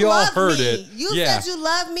 You We all love heard me. it. You Yeah. said you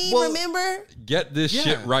love me, Well, remember? Get this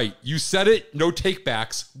shit right. You said it. No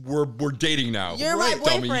takebacks. We're dating now. You're right, my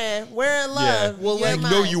boyfriend. Dummy. We're in love. Yeah. Well, You're I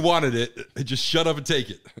know mine. you wanted it. Just shut up and take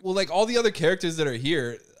it. Well, like all the other characters that are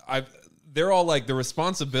here, they're all like the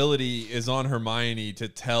responsibility is on Hermione to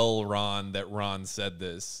tell Ron that Ron said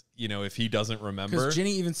this. You know, if he doesn't remember, Because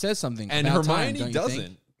Ginny even says something, and about Hermione time, don't you doesn't.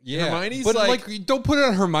 think? Yeah, Hermione's but like don't put it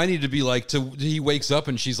on Hermione to be like. He wakes up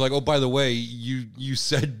and she's like, "Oh, by the way, you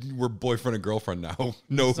said we're boyfriend and girlfriend now."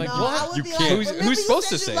 No, like, No, I would you be can't. like, remember who's you supposed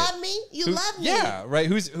said to say you it? love me? You love me. Yeah, right.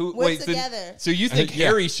 Who? We're Wait, together. so you think Yeah.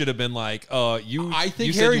 Harry should have been like, you? I think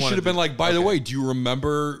you said Harry you should wanted have been to- like, by the Okay. way, do you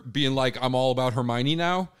remember being like, I'm all about Hermione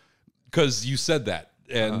now? Because you said that.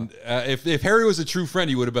 And if Harry was a true friend,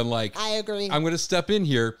 he would have been like, I agree. I'm going to step in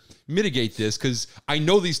here, mitigate this, because I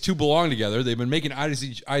know these two belong together. They've been making eyes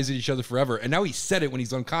at each other forever. And now he said it when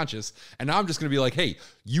he's unconscious. And now I'm just going to be like, hey,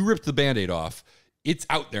 you ripped the Band-Aid off. It's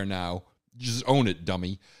out there now. Just own it,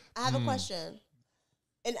 dummy. I have a question.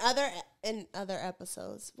 In other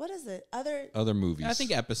episodes, what is it? Other movies. I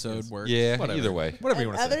think episode works. Yeah, Whatever. either way. Whatever you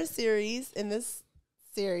in want to say. other series, in this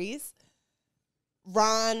series,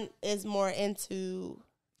 Ron is more into.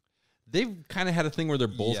 They've kind of had a thing where they're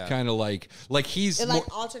both Yeah. kind of like he's It more,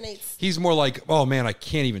 like alternates. he's more like, oh man, I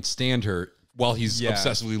can't even stand her, while he's Yeah.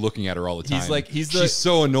 obsessively looking at her all the time. He's like- he's she's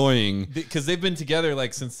so annoying. Because they've been together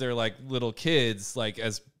like since they're like little kids, like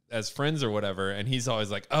as friends or whatever, and he's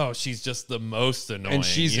always like, "Oh, she's just the most annoying." And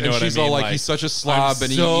she's you know what I all mean? like, he's such a slob, I'm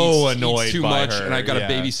and he so eats annoyed too by much, her. and I got to Yeah.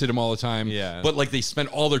 babysit him all the time. Yeah. But like they spend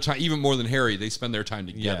all their time, even more than Harry, they spend their time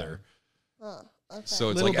together. Huh, okay. So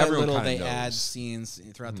it's Little like by everyone little, kind they of knows. add scenes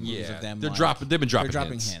throughout the movies Yeah, of them. they're like, dropping. They've been They're dropping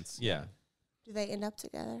dropping hints. hints. Yeah, Do they end up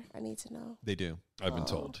together? I need to know. they do. I've been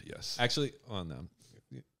told. Yes. Actually, oh no.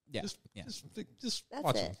 Yeah. Just That's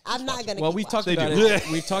watch it. them. I'm not gonna. Well, keep we've talked watching. about do.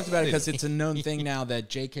 it. We've talked about it because it's a known thing now that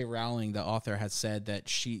J.K. Rowling, the author, has said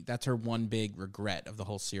that that's her one big regret of the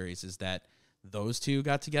whole series is that those two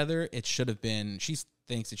got together. It should have been. She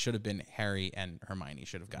thinks it should have been Harry and Hermione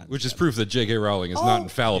should have gotten. Which is together. proof that J.K. Rowling is not Oh.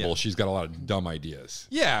 infallible. Yeah. She's got a lot of dumb ideas.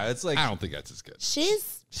 Yeah, it's like I don't think that's as good.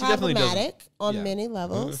 She's She definitely doesn't. problematic on Yeah. many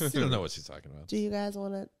levels. you don't know what she's talking about. Do you guys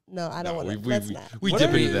want to? No, I don't No, want to. we Let's not. dip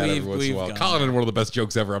Whatever into that every we've- once in a we've while. gone Colin there. had one of the best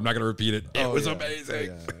jokes ever. I'm not going to repeat it. It was yeah. amazing.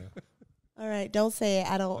 Yeah. All right, don't say it.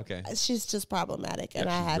 I don't. Okay. She's just problematic, and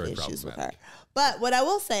Yeah, I she's have very issues with her. problematic. But what I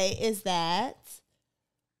will say is that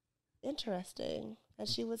interesting,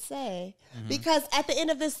 as she would say, because at the end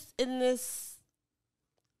of this, in this,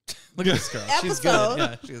 Look at this girl. She's good. Episode.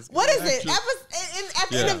 Yeah, she's good. what is it? At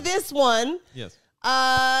the end Yeah. of this one, Yes.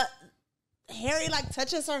 Harry like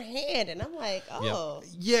touches her hand, and I'm like, oh,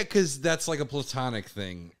 Yeah, because that's like a platonic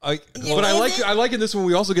thing. Yeah, But I is it? like in this one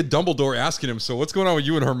we also get Dumbledore asking him, so what's going on with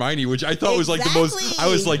you and Hermione? Which I thought was like the most. Exactly. I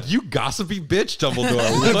was like, you gossipy bitch, Dumbledore.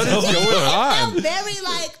 What is It going felt on? very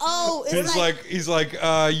like, oh, it's He's like,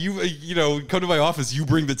 you know, come to my office. You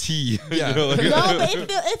bring the tea. Yeah. You know, like- no, but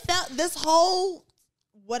it felt this whole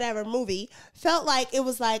whatever movie felt like it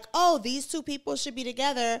was like, oh, these two people should be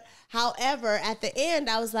together. However, at the end,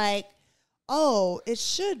 I was like, oh, it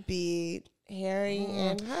should be Harry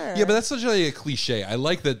and her. Yeah, but that's such a cliche. I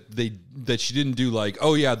like that she didn't do like,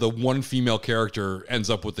 oh yeah, the one female character ends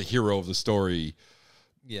up with the hero of the story.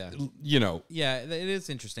 Yeah. You know, Yeah, it is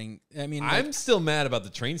interesting. I mean, I'm still mad about the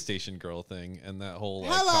train station girl thing and that whole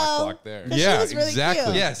like, Hello. cock block there. But she yeah, was really exactly.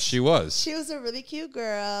 cute. Yes, she was. She was a really cute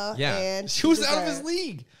girl. Yeah, and she was out of deserved- his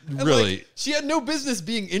league. And, Really? like, she had no business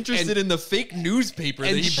being interested And- in the fake newspaper that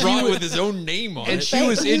and he she brought was- with his own name on And it. she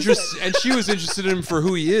was interested. And she was interested in him for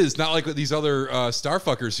who he is, not like these other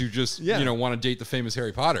starfuckers who just Yeah. want to date the famous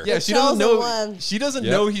Harry Potter. Yeah, The she doesn't chosen know. one. She doesn't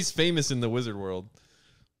Yep. know he's famous in the wizard world.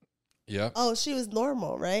 Yeah. Oh, she was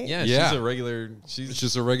normal, right? Yeah, Yeah. she's a regular. It's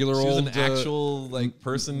just a regular She was old an actual like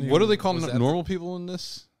person. What do they call was at normal people in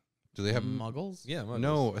this? Do they have Muggles? Yeah, muggles.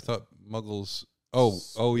 No, I thought Muggles.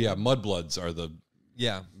 Oh yeah, mudbloods are the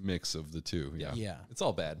Yeah, mix of the two. Yeah. Yeah. it's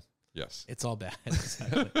all bad. Yes. It's all bad.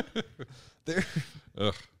 Exactly.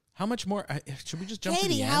 Ugh. How much more? Should we just jump to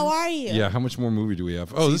Katie, the end? how are you? Yeah. How much more movie do we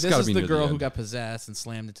have? Oh, this This got to is be the near girl who end. got possessed and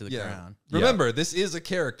slammed into the ground. Remember, this is a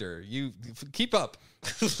character. You keep up.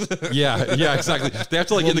 Yeah, exactly. They have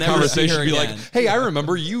to like We'll in the never see conversation her be like, again. "Hey, I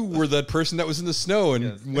remember you were that person that was in the snow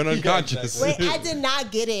and went unconscious." exactly. Wait, I did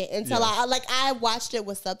not get it until I watched it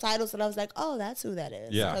with subtitles and I was like, oh, that's who that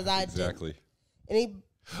is. Yeah, 'Cause I exactly. didn't.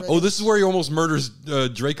 Oh, this is where he almost murders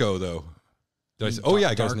Draco, though. Did I say? Oh yeah,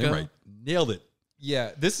 I got his name Darko? right. Nailed it.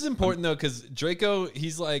 Yeah, this is important though because Draco,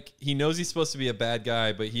 he's like he knows he's supposed to be a bad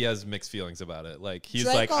guy, but he has mixed feelings about it. Like he's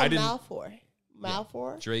Draco like I didn't. Malfoy.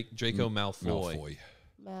 Draco Malfoy.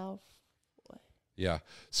 Malfoy. Yeah.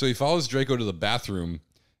 So he follows Draco to the bathroom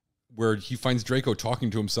where he finds Draco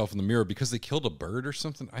talking to himself in the mirror because they killed a bird or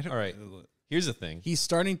something. I don't. All right. Here's the thing. He's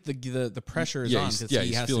starting the pressure is Yeah, on he's- because yeah, he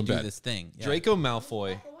he's has to feeling do bad. this thing. Yeah. Draco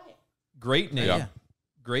Malfoy. Great name. Yeah.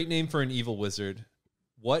 Great name for an evil wizard.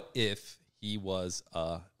 What if he was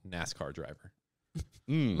a NASCAR driver?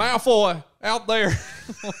 Malfoy out there.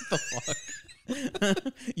 What the fuck?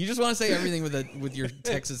 You just want to say everything with your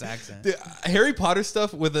Texas accent. The Harry Potter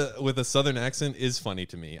stuff with a Southern accent is funny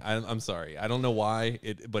to me. I'm sorry. I don't know why,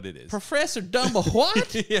 but it is. Professor Dumbledore,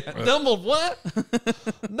 what? Yeah, Dumbledore, what?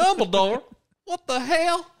 Dumbledore, what the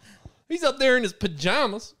hell? He's up there in his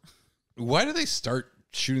pajamas. Why do they start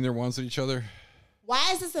shooting their wands at each other?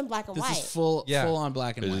 Why is this in black and This white? is full on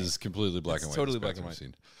black and It white. is completely black It's and white. totally It's black best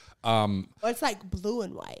and I've white. seen. Or it's like blue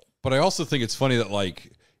and white. But I also think it's funny that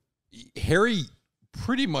like Harry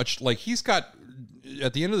pretty much like he's got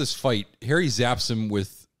at the end of this fight, Harry zaps him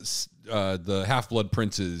with the Half-Blood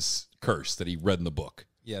Prince's curse that he read in the book.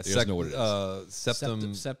 Yeah, He doesn't know what it is.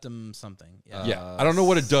 septum something. Yeah. Yeah, I don't know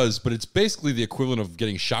what it does, but it's basically the equivalent of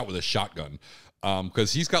getting shot with a shotgun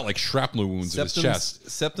because he's got like shrapnel wounds in his chest.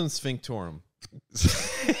 Septum sphinctorum.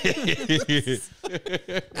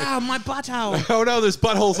 Ah, my butthole. Oh no, there's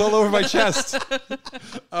buttholes all over my chest.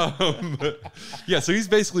 Yeah, so he's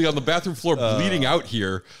basically on the bathroom floor bleeding out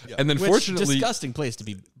here. And then fortunately, disgusting place to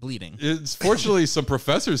be bleeding. it's fortunately some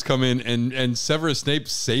professors come in and Severus Snape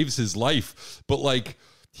saves his life. But like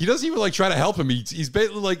he doesn't even like try to help him. He's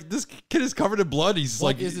basically like, this kid is covered in blood. He's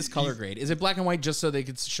What like, is this color grade? Is it black and white just so they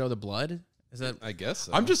could show the blood? Is that I guess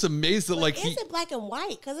so. I'm just amazed that like Is it black and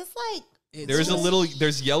white? Because it's like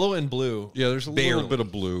there's yellow and blue. yeah, there's a little bit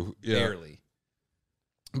of blue. Yeah. Barely.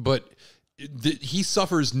 But he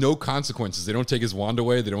suffers no consequences. They don't take his wand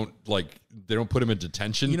away. They don't put him in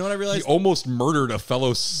detention. You know what I realized? He almost murdered a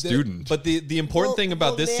fellow student. But the important thing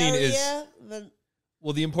about this scene is Valeria,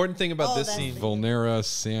 the important thing about this that's scene. Volnera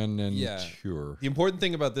San and Yeah. Cure. The important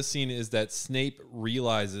thing about this scene is that Snape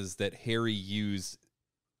realizes that Harry used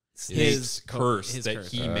his curse his that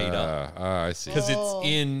curse. he made up I see. because it's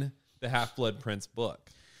in the Half-Blood Prince book.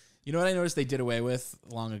 You know what I noticed they did away with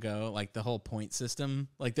long ago? Like the whole point system.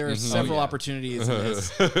 Like there are several opportunities in this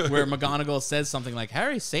where McGonagall says something like,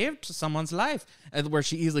 Harry saved someone's life. And where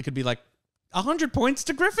she easily could be like, 100 points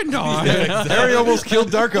to Gryffindor. Harry almost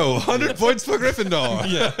killed Darko. 100 points for Gryffindor.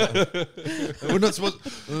 We're not supposed.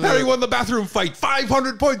 Harry won the bathroom fight.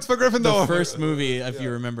 500 points for Gryffindor. The first movie, if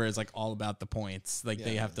you remember, is like all about the points. Like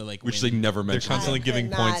they have to like which win. they never They're mentioned. constantly I giving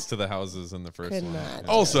could points not- to the houses in the first could one. not.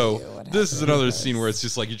 Also, tell you what this is happened another in scene this. where it's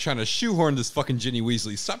just like you're trying to shoehorn this fucking Ginny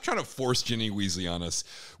Weasley. Stop trying to force Ginny Weasley on us.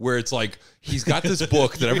 Where it's like he's got this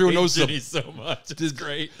book that everyone knows. Ginny so much. It's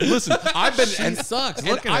great. Listen, I've been She sucks. and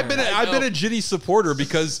Look at I've her. been a Ginny supporter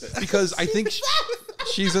because I think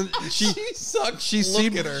she sucks. she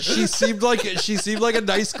seemed like a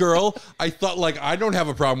nice girl. I thought like I don't have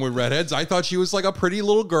a problem with redheads. I thought she was like a pretty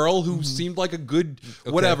little girl who seemed like a good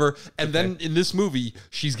whatever. And then in this movie,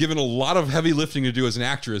 she's given a lot of heavy lifting to do as an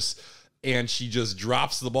actress. And she just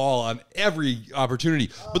drops the ball on every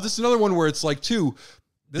opportunity. But this is another one where it's like, This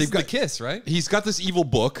is the kiss, right? he's got this evil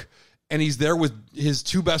book, and he's there with his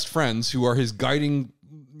two best friends who are his guiding,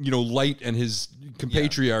 light and his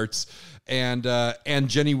compatriots, and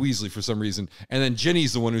Jenny Weasley for some reason. And then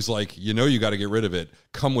Jenny's the one who's like, you got to get rid of it.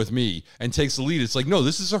 Come with me, and takes the lead. It's like, no,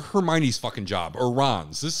 this is a Hermione's fucking job or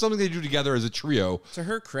Ron's. This is something they do together as a trio. To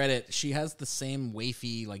her credit, she has the same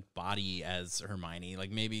wafy like body as Hermione.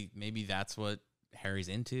 Like maybe that's what Harry's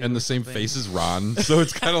into. And or the same something. face as Ron. So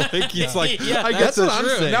it's kind of like he's like, Yeah, I get that's to what I'm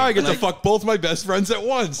saying. now I get to fuck both my best friends at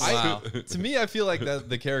once. Wow. To me, I feel like that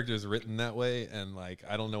the character is written that way, and like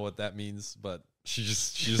I don't know what that means, but She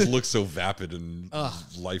just looks so vapid and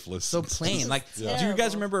lifeless. So plain. Like, do you terrible.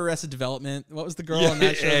 guys remember Arrested Development? What was the girl on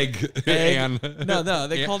that show? Egg. Anne. Anne. No,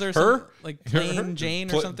 they called her some, like Plain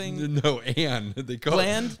Jane or something. No, Anne. They call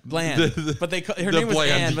Bland. But her name was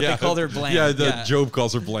Anne, but they called her Bland. Yeah, Job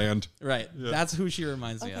calls her Bland. Right. That's who she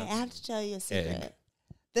reminds me Okay, of. I have to tell you a secret. Egg.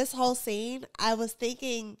 This whole scene, I was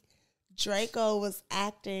thinking Draco was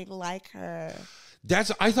acting like her.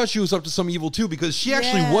 I thought she was up to some evil too, because she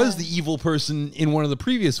actually was the evil person in one of the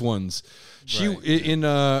previous ones. She in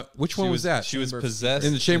which one was that? She was possessed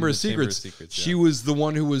in the Chamber of Secrets. Yeah. She was the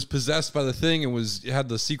one who was possessed by the thing and had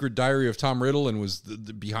the secret diary of Tom Riddle and was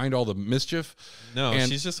behind all the mischief. No,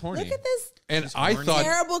 and, she's just horny. Look at this And I thought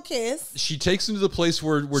terrible kiss. she takes him to the place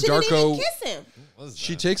where She didn't Darko. even kiss him.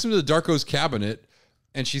 She takes him to the Darko's cabinet,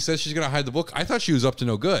 and she says she's going to hide the book. I thought she was up to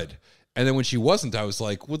no good. And then when she wasn't, I was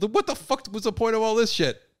like, well, what the fuck was the point of all this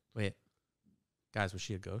shit? Wait. Guys, was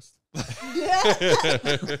she a ghost?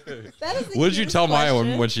 What did you tell Maya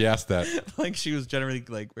when she asked that? Like, she was generally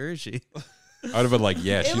like, where is she? I'd have been like,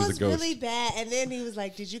 yeah, It she's a was ghost. really bad. And then he was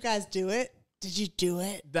like, did you guys do it? Did you do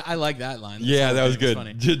it? I like that line. Yeah, that was good.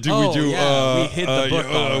 Funny. Did we Oh, do? yeah, we hid the book.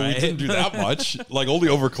 all We right. didn't do that much. Like only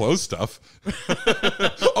over clothes stuff.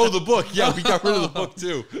 Oh, the book. Yeah, we got rid of the book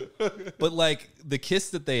too. But like the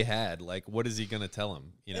kiss that they had, like what is he gonna tell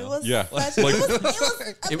him? You know? It was Yeah. such, Like-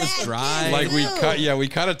 It was dry. Like we cut. we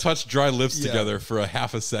kind of touched dry lips Yeah. together for a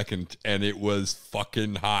half a second, and it was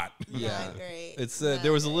fucking hot. Yeah, great. it's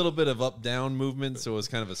there was a little bit of up down movement, so it was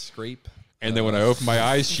kind of a scrape. And then when I opened my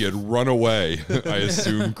eyes, she had run away. I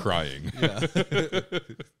assume crying. I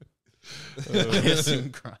assume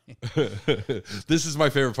crying. This is my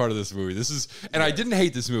favorite part of this movie. And I didn't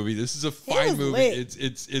hate this movie. This is a fine was movie. lit.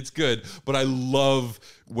 It's good. But I love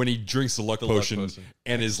when he drinks the luck potion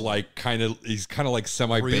and is like he's kind of like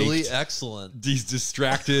semi-baked. Really excellent. He's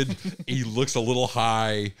distracted. He looks a little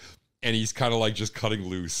high, and he's kind of like just cutting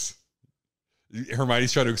loose.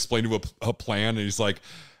 Hermione's trying to explain to a plan, and he's like,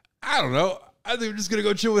 I don't know. I think we're just gonna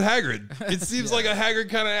go chill with Hagrid. It seems like a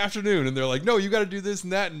Hagrid kind of afternoon, and they're like, "No, you got to do this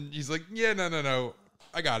and that," and he's like, "Yeah, no,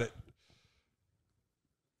 I got it."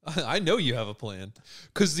 I know you have a plan.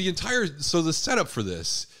 Because the setup for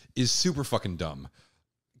this is super fucking dumb.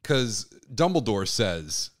 Because Dumbledore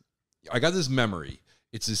says, "I got this memory.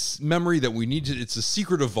 It's this memory that we need to. It's a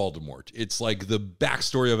secret of Voldemort. It's like the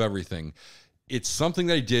backstory of everything. It's something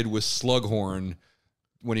that I did with Slughorn."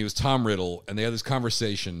 When he was Tom Riddle, and they had this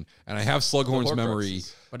conversation, and I have Slughorn's memory,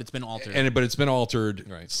 But it's been altered. but it's been altered.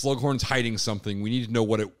 Right. Slughorn's hiding something. We need to know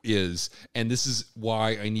what it is, and this is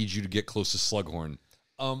why I need you to get close to Slughorn.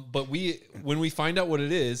 But when we find out what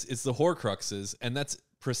it is, it's the Horcruxes, and that's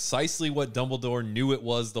precisely what Dumbledore knew it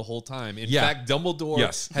was the whole time. In fact, Dumbledore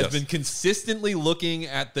has been consistently looking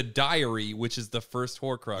at the diary, which is the first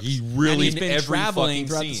Horcrux. He And really he's been traveling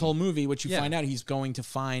throughout scene. this whole movie, which you find out he's going to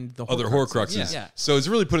find the other Horcruxes. Horcruxes. Yeah. So it's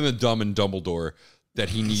really putting the dumb in Dumbledore that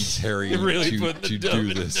he needs Harry Really to putting the dumb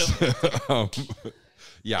do in this.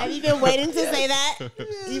 Yeah. Have you been waiting to say that?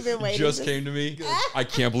 You've been waiting. Just came to me. I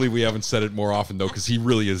can't believe we haven't said it more often though, because he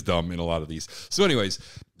really is dumb in a lot of these. So, anyways,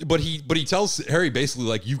 but he tells Harry basically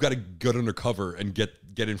like, you've got to get undercover and get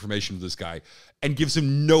information to this guy, and gives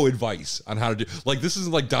him no advice on how to do. Like, this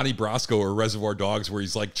isn't like Donnie Brasco or Reservoir Dogs where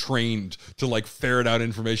he's like trained to like ferret out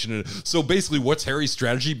information. And so basically, what's Harry's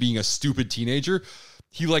strategy? Being a stupid teenager.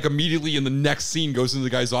 He like immediately in the next scene goes into the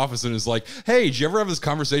guy's office and is like, "Hey, did you ever have this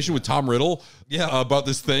conversation with Tom Riddle? About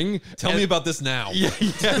this thing? Tell me about this now." Yeah,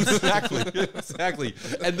 exactly, exactly.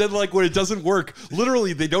 And then like when it doesn't work,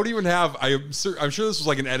 literally they don't even have. I'm sure this was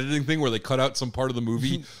like an editing thing where they cut out some part of the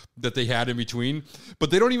movie that they had in between,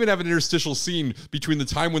 but they don't even have an interstitial scene between the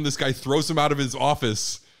time when this guy throws him out of his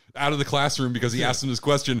office. Out of the classroom because he asked him this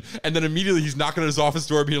question, and then immediately he's knocking at his office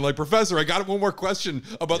door being like, "Professor, I got one more question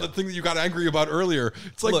about the thing that you got angry about earlier."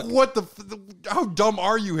 It's like, Look, how dumb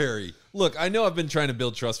are you, Harry? Look, I know I've been trying to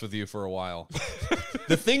build trust with you for a while.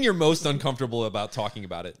 The thing you're most uncomfortable about talking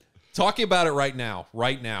about it right now.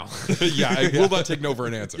 Yeah, I will not take no for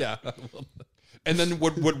an answer. Yeah. And then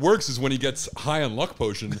what works is when he gets high on luck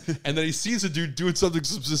potion, and then he sees a dude doing something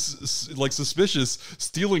like suspicious,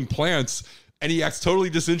 stealing plants. And he acts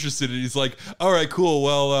totally disinterested, and he's like, "All right, cool.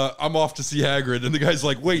 Well, I'm off to see Hagrid." And the guy's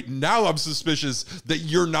like, "Wait, now I'm suspicious that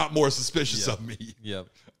you're not more suspicious of me. Yep.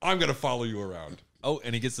 I'm gonna follow you around." Oh,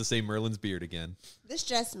 and he gets to say Merlin's beard again. This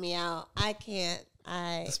stressed me out. I can't.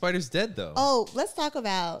 The spider's dead, though. Oh, let's talk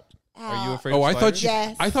about. Are you afraid? Oh, of I thought spiders?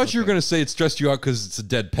 Yes. I thought you were gonna say it stressed you out because it's a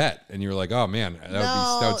dead pet, and you were like, "Oh man,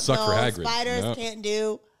 that would suck for Hagrid." Spiders No. can't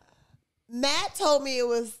do. Matt told me it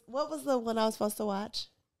was. What was the one I was supposed to watch?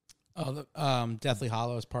 Oh, Deathly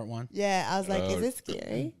Hallows Part 1. Yeah, I was like, is it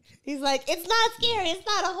scary? He's like, it's not scary. It's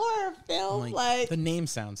not a horror film. Like the name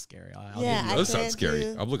sounds scary. I'll yeah, give you I That sounds can't scary.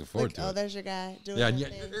 do- I'm looking forward to Oh, it. there's your guy doing Yeah, his yeah.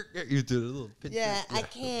 thing. You did a little picture. Yeah, I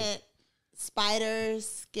can't. Spiders,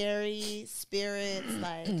 scary spirits,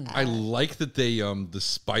 like I like that they the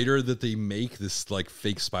spider that they make, this like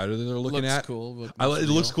fake spider that they're looking Looks at. cool. It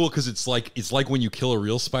looks cool because it's like when you kill a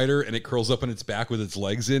real spider and it curls up on its back with its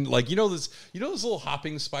legs in. Like those little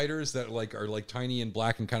hopping spiders that like are like tiny and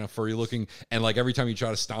black and kind of furry looking, and like every time you try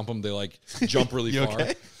to stomp them, they like jump really far.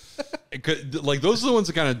 Okay? Like those are the ones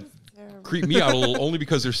that kind of creep me out a little, only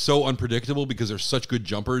because they're so unpredictable, because they're such good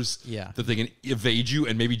jumpers that they can evade you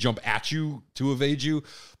and maybe jump at you to evade you.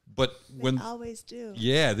 But when they always do.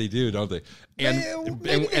 Yeah, they do, don't they? And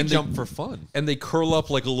they jump for fun. And they curl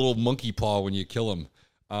up like a little monkey paw when you kill them.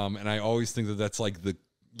 And I always think that that's like the,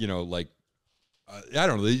 I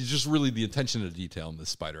don't know. It's just really the attention to detail in this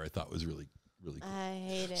spider I thought was really, really cool. I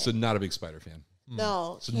hate it. So not a big spider fan.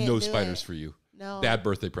 No, So can't no do spiders it. for you. No. Bad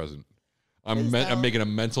birthday present. I'm Please don't. making a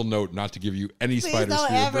mental note not to give you any Please spiders don't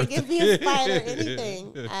for your ever birthday. give me a spider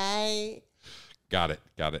anything. Got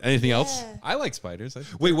it. Anything else? Yeah. I like spiders.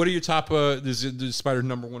 Wait, what are your top? Is spider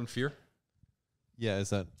number one fear? Yeah, is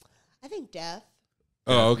that? I think death.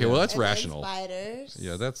 Oh, okay. Well, that's And then rational. Spiders.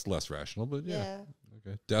 Yeah, that's less rational, but yeah. Yeah.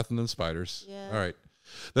 Okay. Death and then spiders. Yeah. All right.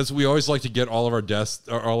 We always like to get all of our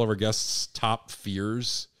guests' top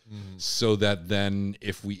fears, so that then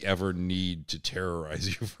if we ever need to terrorize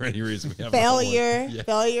you for any reason, we have Failure. Yeah.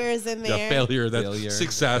 Failure is in there. Yeah, failure. That's Failure.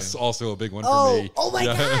 success. Also a big one Oh, for me. oh my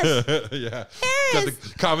yeah. gosh. Yeah. Harris, Got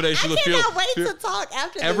the combination I of the cannot fear. wait to talk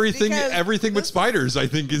after this. Everything because but spiders, I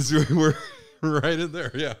think, is we're right in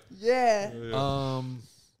there. Yeah. Yeah.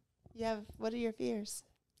 Yeah. What are your fears?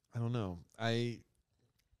 I don't know.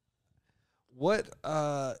 What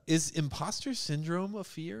is imposter syndrome a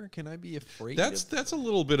fear? Can I be afraid? That's a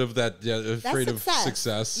little bit of that. Yeah, afraid of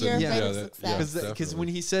success. You're and, afraid of that- success. yeah, Because when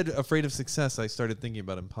he said afraid of success, I started thinking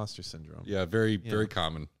about imposter syndrome. yeah, very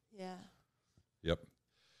common. Yeah. Yep,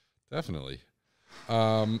 definitely.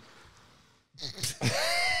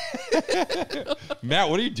 Matt,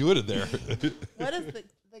 what are you doing in there? What is the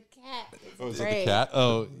cat? It's Oh, is that great. the cat?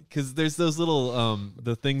 Oh, because there's those little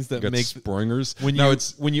the things that Got make springers.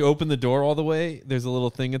 when you open the door all the way. There's a little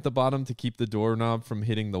thing at the bottom to keep the doorknob from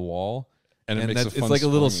hitting the wall, and it makes it's fun like a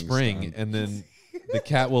little springing spring, sound. and then the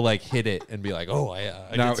cat will like hit it and be like, "Oh, I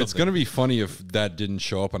Now did it's something." going to be funny if that didn't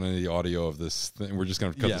show up on any of the audio of this thing. We're just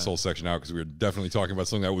going to cut Yeah. this whole section out because we were definitely talking about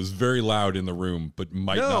something that was very loud in the room, but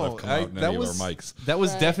might not have come out in any of our mics. That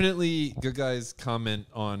was Right. definitely Good Guy's comment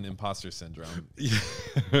on imposter syndrome.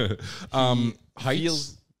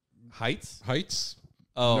 Heights. Heights?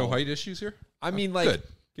 Oh, Oh, no height issues here. I mean, like,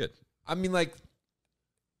 Good. I mean, like,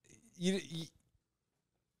 you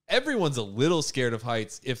everyone's a little scared of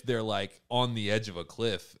heights if they're like on the edge of a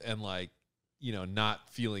cliff and like, not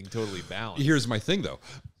feeling totally balanced. Here's my thing though: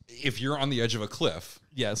 if you're on the edge of a cliff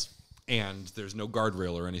Yes. and there's no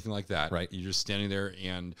guardrail or anything like that, Right. You're just standing there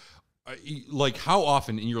and. Like, how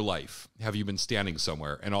often in your life have you been standing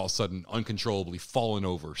somewhere and all of a sudden uncontrollably fallen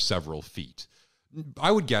over several feet?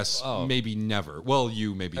 I would guess maybe never. Well,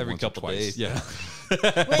 you maybe Every once or couple twice. days. Yeah.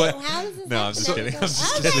 Wait, how does this No, I'm just happen? kidding. I'm just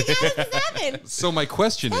I was like, how does this happen? So my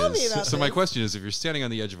question Tell me is, about my this. question is, if you're standing on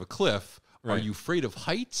the edge of a cliff, are Right. you afraid of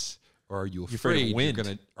heights, or are you afraid of afraid wind. you're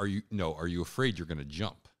gonna? Are you afraid you're gonna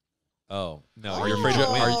jump? Oh no! Are you you're afraid?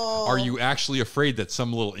 Oh. Are you actually afraid that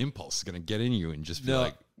some little impulse is gonna get in you and just be No,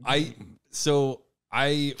 like,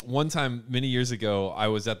 one time many years ago, I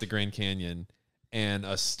was at the Grand Canyon and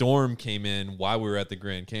a storm came in while we were at the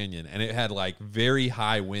Grand Canyon and it had like very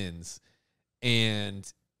high winds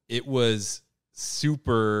and it was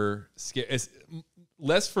super scary. It's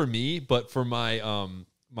less for me, but for my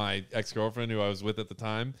my ex-girlfriend who I was with at the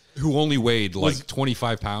time. who only weighed like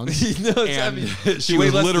 25 pounds? No, and she she weighed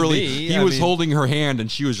was less than literally, me. he I was mean- holding her hand and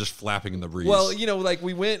she was just flapping in the breeze. Well, like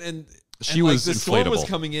we went and She like, was the storm was inflatable.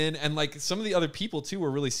 coming in, and like some of the other people too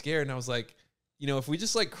were really scared. And I was like, if we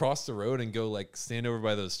just like cross the road and go like stand over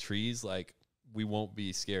by those trees, like we won't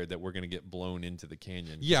be scared that we're gonna get blown into the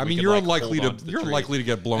canyon. yeah, I We mean, could, you're like, unlikely hold to on the you're tree. unlikely to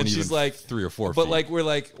get blown And even she's like 3 or 4 But feet. like we're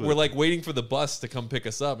like waiting for the bus to come pick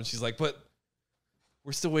us up, and she's like, but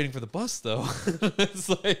we're still waiting for the bus though. It's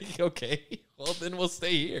like, okay, well then we'll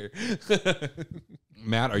stay here.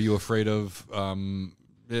 Matt, are you afraid of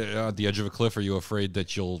at the edge of a cliff? Are you afraid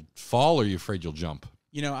that you'll fall, or are you afraid you'll jump?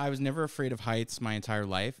 I was never afraid of heights my entire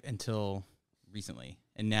life until recently.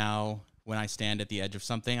 And now when I stand at the edge of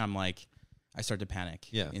something, I'm like, I start to panic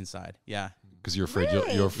inside. Yeah. Because you're afraid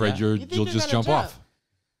Really? you're afraid Yeah. you'll You think you're just gonna jump off.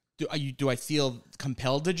 Do I feel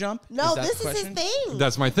compelled to jump? No, that this the is his question? thing.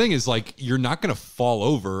 That's my thing is like, you're not going to fall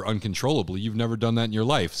over uncontrollably. You've never done that in your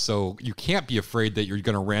life. So you can't be afraid that you're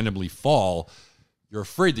going to randomly fall. You're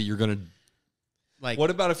afraid that you're going to. Like, what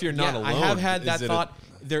about if you're not alone? I have had that Is it thought.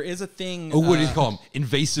 There is a thing. Oh, what do you call them?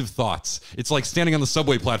 Invasive thoughts. It's like standing on the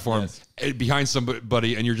subway platform behind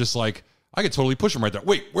somebody and you're just like, I could totally push him right there.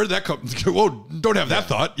 Wait, where did that come? Whoa, don't have that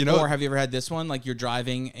thought, you know? Or have you ever had this one? Like you're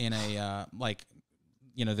driving in a,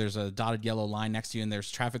 there's a dotted yellow line next to you and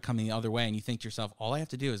there's traffic coming the other way and you think to yourself, all I have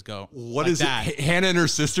to do is go What like is that. it? Hannah and Her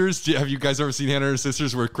Sisters? Have you guys ever seen Hannah and Her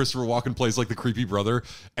Sisters where Christopher Walken plays like the creepy brother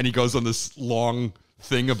and he goes on this long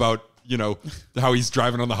thing about, you know, how he's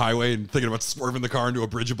driving on the highway and thinking about swerving the car into a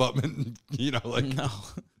bridge abutment? You know, like. No.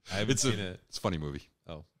 I haven't seen it. It's a funny movie.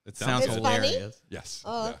 Oh, it Sounds It's hilarious. Yes.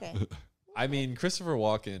 Oh, Yeah. okay. I mean, Christopher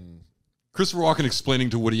Walken. Christopher Walken explaining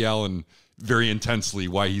to Woody Allen very intensely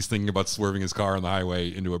why he's thinking about swerving his car on the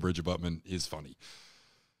highway into a bridge abutment is funny.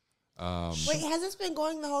 Wait, has this been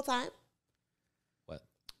going the whole time? What?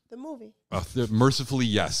 The movie. Mercifully,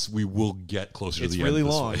 yes, we will get closer It's to the really end.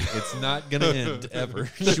 this long. way. It's not gonna end ever.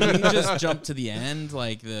 Should we just jump to the end,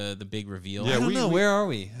 like the big reveal? Yeah, I don't know. Where are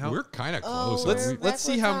we? We're kind of Oh, close. let's- aren't we? let's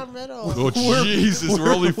see how- Tom Riddle. Oh, Jesus,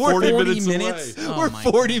 we're only 40 minutes away. Oh We're my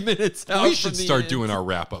 40 minutes out. We should from the start end. doing our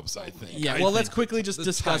wrap-ups, I think. Yeah, I well, let's think quickly just the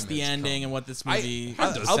discuss time the has ending come. and what this movie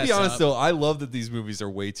I'll be sets honest up. though, I love that these movies are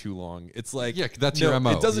way too long. It's like, Yeah, that's your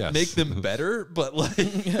MO, It doesn't yes. make them better, but like it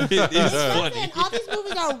is funny. Listen, all these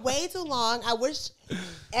movies are way too long. I wish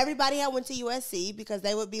everybody had went to USC because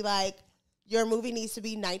they would be like, your movie needs to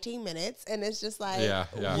be 19 minutes. And it's just like, Yeah.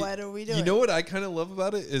 what are we doing? You know what I kind of love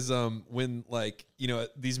about it is when like, you know,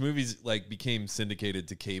 these movies like became syndicated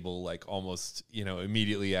to cable like almost, you know,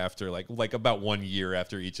 immediately after like about 1 year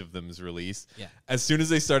after each of them is released. Yeah. As soon as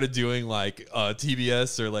they started doing like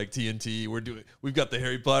TBS or like TNT, we've got the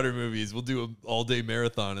Harry Potter movies. We'll do an all-day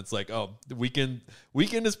marathon. It's like, oh, the weekend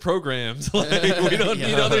is programmed. Like we don't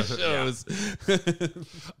need other shows.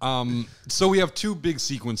 So we have two big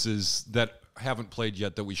sequences that haven't played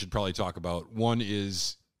yet that we should probably talk about. One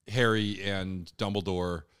is Harry and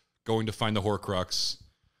Dumbledore going to find the Horcrux.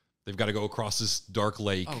 They've got to go across this dark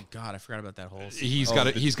lake. Oh God, I forgot about that whole. He's got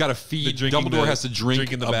to feed. drinking Dumbledore the- has to drink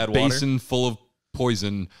drinking the a bad water? basin full of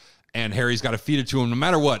poison, and Harry's got to feed it to him no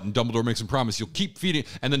matter what. And Dumbledore makes him promise you'll keep feeding.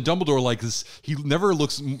 And then Dumbledore, like this, he never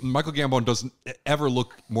looks. Michael Gambon doesn't ever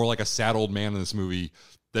look more like a sad old man in this movie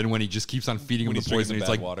than when he just keeps on feeding him When the he's drinking poison. the He's bad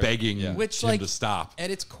like water. begging Yeah. Which, him like, to stop.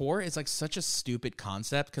 At its core, is like such a stupid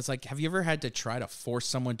concept because, like, have you ever had to try to force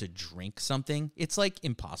someone to drink something? It's like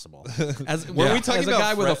impossible. As Were we talking as a about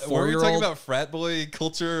guy with a were we 4-year-old, talking about frat boy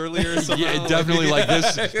culture earlier? Yeah, definitely. Like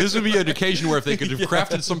this. This would be an occasion where if they could have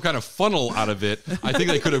crafted some kind of funnel out of it, I think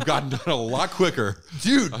they could have gotten done a lot quicker.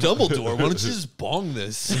 Dude, Dumbledore, why don't you just bong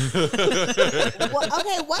this? Well,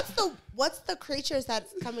 okay, what's the creatures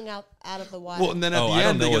that's coming out of the water? Well, and then at Oh, the I don't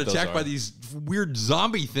end, they know get what those attacked by are. these weird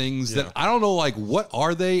zombie things that I don't know, like, what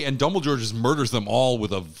are they? And Dumbledore just murders them all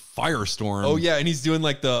with a firestorm. Oh yeah, and he's doing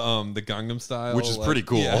like the Gangnam Style, Which is like- pretty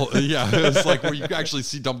cool. Yeah. It's like where you actually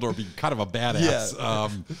see Dumbledore be kind of a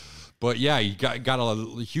badass. But yeah, he got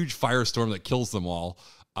a huge firestorm that kills them all.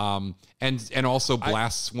 And also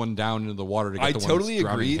blasts one down into the water to get I the one totally that's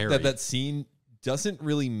drowning agree Harry. that scene doesn't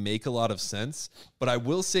really make a lot of sense, but I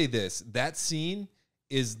will say this: that scene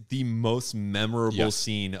is the most memorable Yes.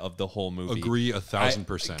 scene of the whole movie. Agree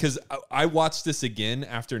 1,000%. Because I watched this again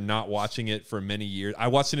after not watching it for many years. I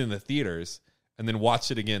watched it in the theaters and then watched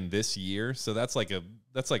it again this year. So that's like a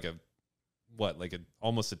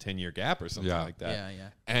almost a 10-year gap or something like that. Yeah.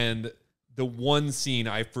 And the one scene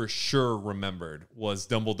I for sure remembered was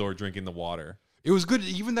Dumbledore drinking the water. It was good.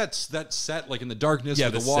 Even that set, like in the darkness, Yeah,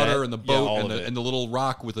 with the the water set. and the Yeah, boat all and of the, it. and the little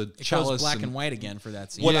rock with a It chalice. goes black and white again for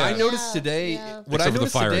that scene. What Yeah. I noticed Yeah, today, yeah. what Except I for the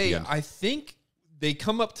noticed fire at the today, end. I think they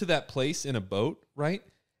come up to that place in a boat, right?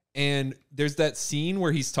 And there's that scene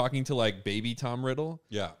where he's talking to like baby Tom Riddle.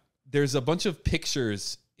 Yeah. There's a bunch of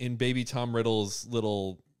pictures in baby Tom Riddle's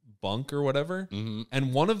little bunk or whatever. Mm-hmm.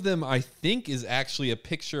 And one of them, I think, is actually a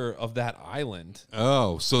picture of that island.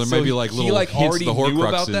 Oh, so there So may be like he, little like, hints already the knew Horcruxes.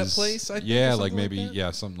 about that place, I think, or yeah, something like like maybe,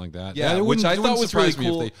 that? something like that. Yeah, it which wouldn't- I it thought wouldn't was really surprise me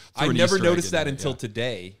if cool. they I threw an never Easter egg noticed in that there, until yeah.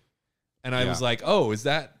 today. And I Yeah. was like, oh, is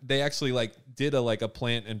that they actually like did a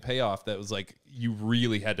plant and payoff that was like you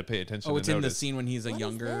really had to pay attention Oh, to it's in the notice. scene when he's a What is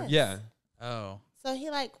younger. this? Yeah. Oh, So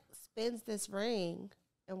he like spins this ring,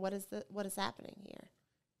 and what is happening here?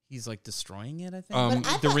 he's like destroying it, I think. But I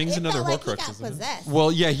the thought ring's it another felt like Horcrux, he got isn't it? possessed.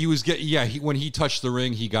 Well, yeah, when he touched the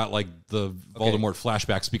ring, he got like the Voldemort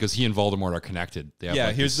flashbacks because he and Voldemort are connected. They have, Yeah,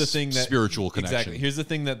 like, here's this the thing that spiritual connection. Exactly. Here's the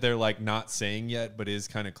thing that they're like not saying yet, but is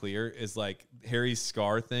kind of clear is like Harry's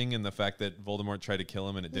scar thing and the fact that Voldemort tried to kill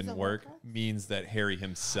him and it didn't work means that Harry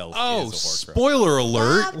himself Oh, is a Horcrux. spoiler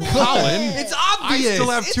alert, Stop it. Colin! It's I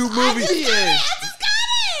still have two movies.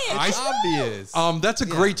 It's obvious. That's a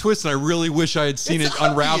great twist, and I really wish I had seen it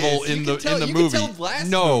unravel in the movie.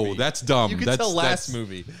 No, that's dumb. You could tell last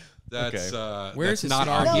movie. That's Where's that's his not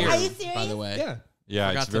scar our No, here, are you serious? by the way? Yeah. Yeah,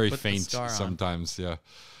 Forgot it's to very put the faint scar on. sometimes. Yeah,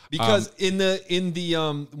 Because in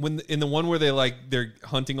the one where they're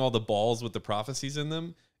hunting all the balls with the prophecies in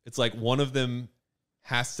them, it's like one of them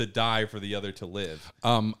has to die for the other to live. You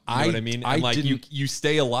know what I mean? And like you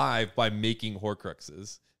stay alive by making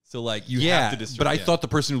Horcruxes. So like you have to destroy. but I thought the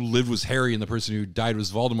person who lived was Harry and the person who died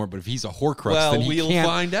was Voldemort. But if he's a Horcrux, well, then he we'll can't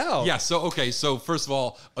find out. Yeah. So okay. So first of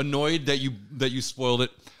all, annoyed that you spoiled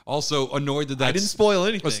it. Also annoyed that that's I didn't spoil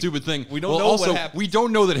anything. a stupid thing. We don't know also, what happened. We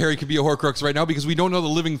don't know that Harry could be a Horcrux right now because we don't know the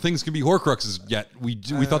living things can be Horcruxes yet. We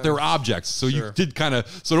thought they were objects. So you did kind of.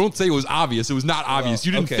 So don't say it was obvious. It was not obvious.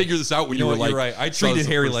 You didn't figure this out when you were like. You're right. I saw treated this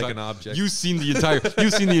the Harry first like time. an object. You've seen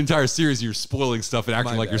the entire series. You're spoiling stuff and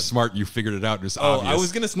acting My like you're bad. smart. And you figured it out. And it's Oh, obvious. I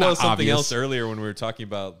was gonna It's spoil not something obvious. else earlier when we were talking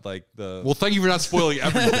about like the. Well, thank you for not spoiling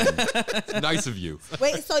everything. It's nice of you.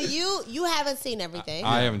 Wait, so you haven't seen everything?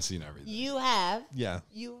 I haven't seen everything. You have. Yeah.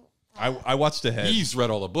 You. I watched ahead. He's read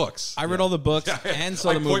all the books. I read all the books and saw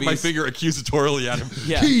I the point movies. my finger accusatorily at him.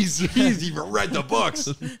 Yeah. He's even read the books.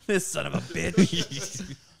 This son of a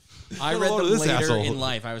bitch. I What read a load them of this later asshole. in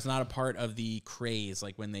life. I was not a part of the craze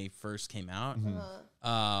like when they first came out.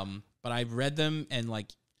 But I read them and like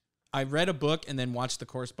I read a book and then watched the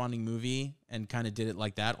corresponding movie and kind of did it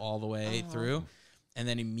like that all the way through, and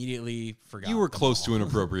then immediately forgot. You were them close all. to an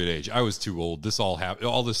appropriate age. I was too old. This all happened.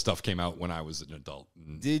 All this stuff came out when I was an adult.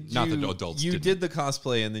 Did Not you? that adults You didn't. did the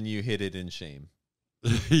cosplay and then you hid it in shame.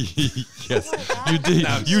 Yes, Oh my you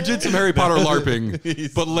God. did. You did some Harry Potter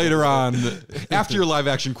LARPing, but later on, after your live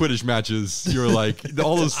action Quidditch matches, you were like,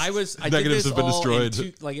 all those I did negatives this have been all in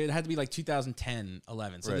destroyed. like it had to be like 2010,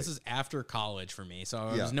 11. So Right. this is after college for me. So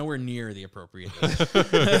I Yeah. was nowhere near the appropriate age.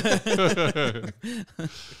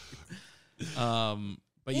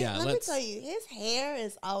 But yeah, let me let's. tell you, his hair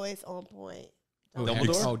is always on point.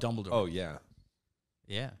 Dumbledore? Oh, Dumbledore. Oh yeah.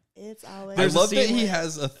 Yeah. It's always. There's I a love that scene he where-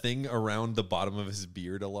 has a thing around the bottom of his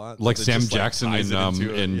beard a lot, Like that Sam just, Jackson ties it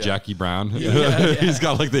into in yeah. Jackie Brown. Yeah. He's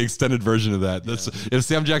got like the extended version of that. That's if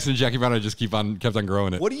Sam Jackson and Jackie Brown had just kept on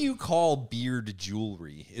growing it. What do you call beard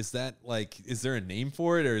jewelry? Is that like, is there a name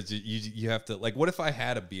for it, or is it, you have to like? What if I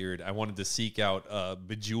had a beard? I wanted to seek out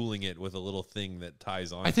bejeweling it with a little thing that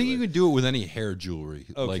ties on. I think you could do it with any hair jewelry.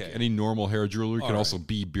 Like Okay. any normal hair jewelry could All also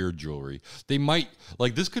be beard jewelry. They might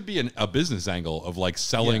like this could be a business angle of like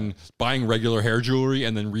selling, buying regular hair jewelry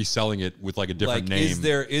and then reselling it with like a different like, name.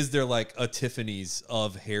 is there like a Tiffany's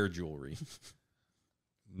of hair jewelry,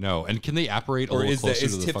 No, and can they operate a or little is closer that to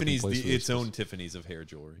is the fucking Tiffany's place where its they're own Tiffany's of hair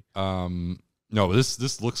jewelry? No, but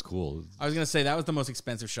this looks cool. I was gonna say that was the most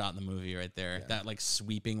expensive shot in the movie right there. That like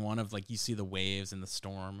sweeping one of like you see the waves and the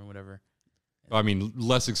storm or whatever. I mean,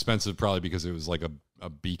 less expensive probably because it was like a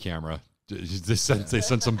B camera. They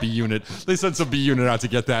sent some B unit. They sent some B unit out to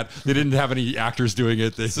get that. They didn't have any actors doing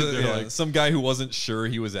it. They're like, Some guy who wasn't sure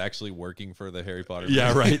he was actually working for the Harry Potter.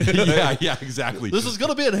 yeah, movie. right. yeah, exactly. This is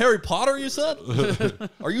gonna be in Harry Potter, you said?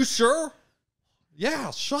 Are you sure?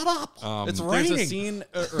 Yeah, shut up. It's There's raining. a scene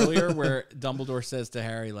earlier where Dumbledore says to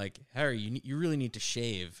Harry, like, Harry, you really need to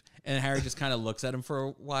shave. And Harry just kind of looks at him for a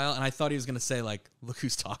while. And I thought he was going to say, like, look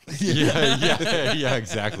who's talking. yeah,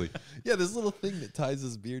 exactly. Yeah, this little thing that ties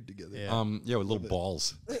his beard together. Yeah. Yeah, with little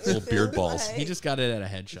balls, little beard balls. He just got it at a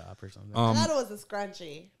head shop or something. I thought it was a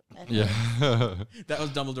scrunchie. Yeah. That was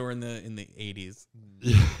Dumbledore in the 80s.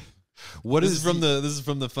 What This is is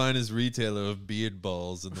from the finest retailer of beard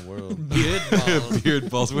balls in the world. Beard balls. beard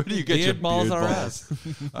balls? Where do you get your Beard balls beard are balls?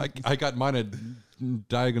 I got mine at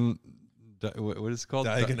Diagon. What is it called?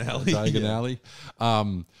 Diagon Alley. Diagon Yeah.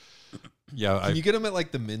 Alley. Yeah, Can you get them at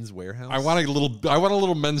like the men's warehouse? I want a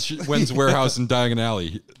little men's warehouse in Diagon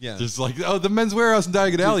Alley. Yeah. Just like, oh, the men's warehouse in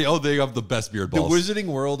Diagon Alley. Oh, they have the best beard the balls. Wizarding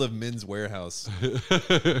World of men's warehouse. You're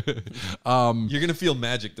gonna feel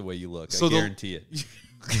magic the way you look. So I the- guarantee it.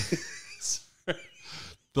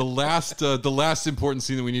 The last important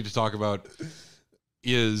scene that we need to talk about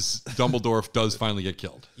is Dumbledore does finally get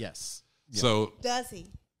killed. Yes. So Does he?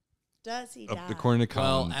 Does he die? according to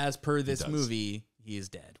Well, Colin, as per this does. movie, he is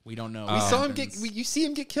dead. We don't know. We saw him get. You see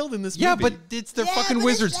him get killed in this movie. Yeah, but it's they're fucking but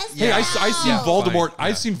wizards. it's just Hey, I now. seen Yeah. Voldemort. Fine.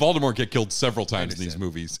 I've seen Voldemort get killed several times in these understand.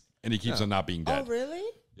 movies, and he keeps on not being dead. Oh, really?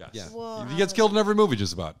 Yes. Yeah. Well, He gets killed in every movie,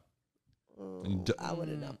 just about. I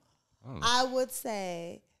wouldn't know. I would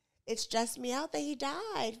say it stressed me out that he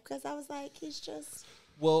died because I was like, he's just.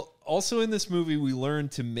 Well, also in this movie, we learn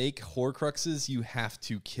to make Horcruxes, you have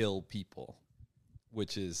to kill people,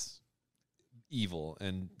 which is evil,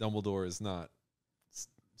 and Dumbledore is not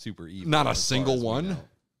super evil. Not a as far single as we one? know.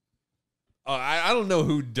 I don't know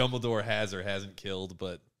who Dumbledore has or hasn't killed,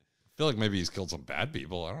 but I feel like maybe he's killed some bad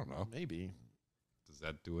people. I don't know. maybe. Does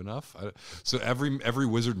that do enough? So every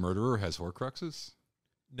wizard murderer has Horcruxes?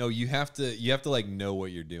 No, you have to like know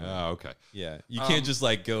what you're doing. Oh, okay. Yeah, you can't just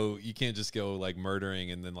like go. You can't just go like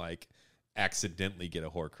murdering and then like accidentally get a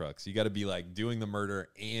Horcrux. You got to be like doing the murder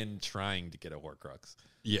and trying to get a Horcrux.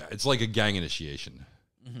 Yeah, it's like a gang initiation.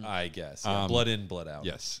 I guess. Yeah, blood in, blood out.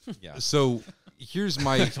 Yes. Yeah. So here's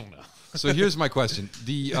my don't know. So here's my question.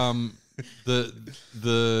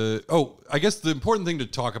 I guess the important thing to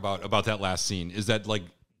talk about that last scene is that like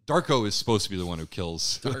Darko is supposed to be the one who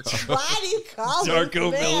kills. Why do you call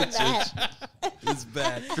Darko this man Milicic. that? It's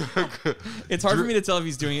bad. It's hard for me to tell if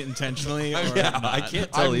he's doing it intentionally or not. I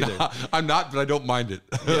can't tell either. I'm not, but I don't mind it.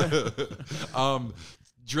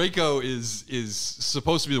 Draco is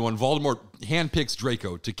supposed to be the one. Voldemort handpicks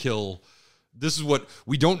Draco to kill. This is what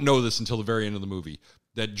we don't know this until the very end of the movie.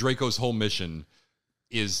 That Draco's whole mission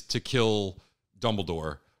is to kill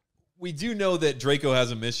Dumbledore. We do know that Draco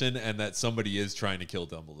has a mission and that somebody is trying to kill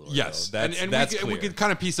Dumbledore. Yes, though. and That's we clear. can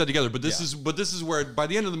kind of piece that together. But this Yeah. is where by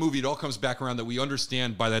the end of the movie it all comes back around that we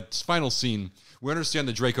understand by that final scene. We understand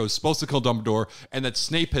that Draco is supposed to kill Dumbledore, and that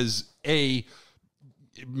Snape has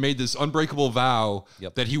made this unbreakable vow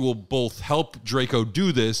Yep. that he will both help Draco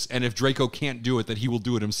do this, and if Draco can't do it, that he will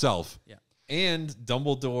do it himself. Yeah. And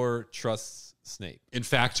Dumbledore trusts Snape. In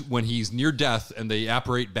fact, when he's near death and they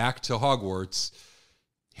apparate back to Hogwarts,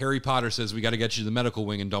 Harry Potter says, "We got to get you to the medical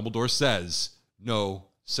wing," and Dumbledore says, "No,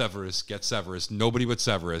 Severus, get Severus. Nobody but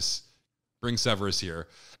Severus. Bring Severus here."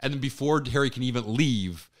 And then before Harry can even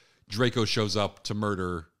leave, Draco shows up to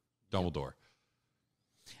murder Dumbledore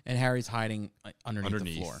And Harry's hiding underneath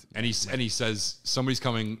the floor. And he says, "Somebody's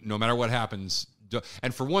coming. No matter what happens."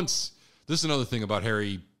 And for once, this is another thing about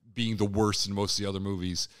Harry being the worst in most of the other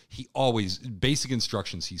movies. He always basic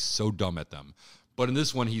instructions. He's so dumb at them. But in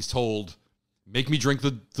this one, he's told, "Make me drink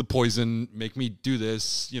the poison. Make me do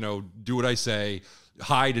this. Do what I say.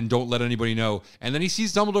 Hide and don't let anybody know." And then he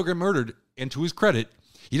sees Dumbledore get murdered. And to his credit,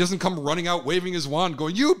 he doesn't come running out waving his wand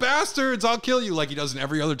going, "You bastards, I'll kill you," like he does in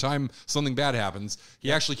every other time something bad happens.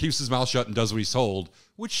 He actually keeps his mouth shut and does what he's told,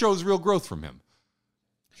 which shows real growth from him.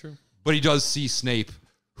 True. But he does see Snape,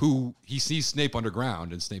 he sees Snape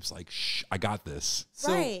underground, and Snape's like, "Shh, I got this."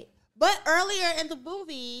 Right. But earlier in the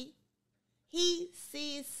movie, he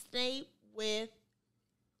sees Snape with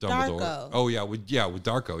Dumbledore. Darko. Oh yeah, with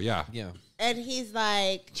Darko, yeah. Yeah. and he's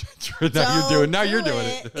like, now you're doing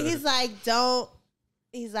it. He's like, don't.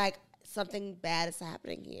 He's like, something bad is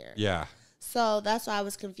happening here. Yeah. So that's why I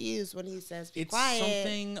was confused when he says, "Be It's quiet."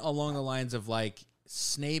 something along the lines of like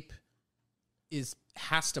Snape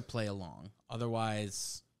has to play along,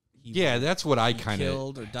 otherwise he Yeah, will that's what I be kind of.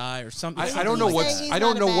 killed or die or something. I don't know He's what saying he's I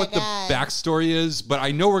don't not a know what bad the guy. backstory is, but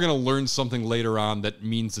I know we're gonna learn something later on that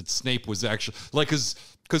means that Snape was actually like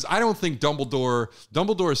because I don't think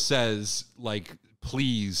Dumbledore says like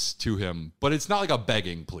please to him, but it's not like a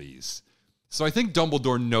begging please. So I think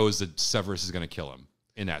Dumbledore knows that Severus is gonna kill him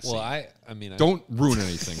in that scene. Well, I mean, Don't ruin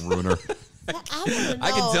anything, ruiner. I wanna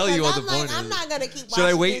I can know, tell you 'cause what I'm the like, point I'm is. not gonna keep. Should I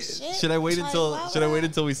watching wait? this shit. Should I wait Like, until? why Should I would wait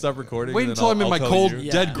until we stop recording? Wait and until then I'm in I'll my tell cold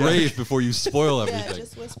you? dead Yeah. grave before you spoil Yeah, everything.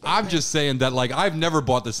 just whisper I'm it. just saying that like I've never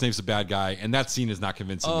bought that Snape's a bad guy, and that scene is not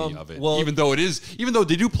convincing me of it. well- even though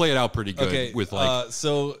they do play it out pretty good with like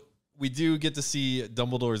so we do get to see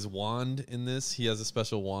Dumbledore's wand in this. He has a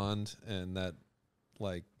special wand, and that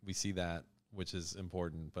like we see that, which is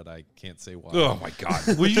important, but I can't say why. oh my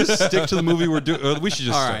god! Will you just stick to the movie we're doing? We should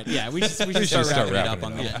just All start. right, yeah, we should should start wrapping it up wrapping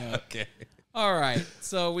on it that up. note. Okay. All right,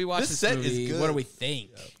 so we watched This this set is movie. good. What do we think?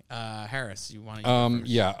 Harris, you want to?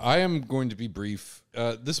 Yeah, I am going to be brief.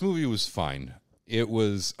 This movie was fine. It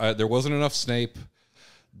was there wasn't enough Snape.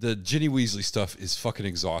 The Ginny Weasley stuff is fucking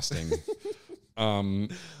exhausting.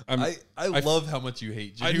 I love how much you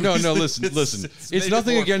hate Ginny No, Weasley. listen. It's It's made it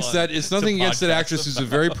nothing more against fun that. It's to nothing against that podcast actress who's a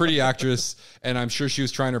very pretty actress, and I'm sure she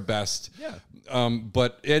was trying her best. Yeah.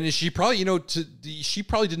 But she probably, she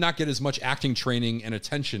probably did not get as much acting training and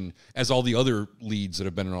attention as all the other leads that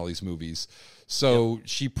have been in all these movies. So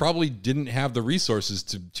she probably didn't have the resources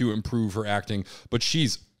to improve her acting, but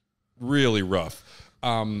she's really rough.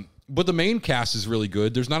 But the main cast is really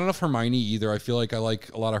good. There's not enough Hermione either. I feel like I like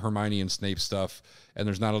a lot of Hermione and Snape stuff, and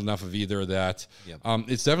there's not enough of either of that. Yep.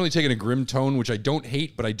 It's definitely taken a grim tone, which I don't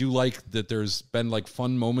hate, but I do like that there's been like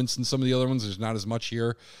fun moments in some of the other ones. There's not as much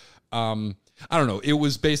here. I don't know. It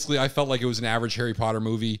was basically, I felt like it was an average Harry Potter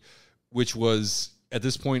movie, which was, at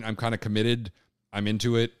this point, I'm kind of committed. I'm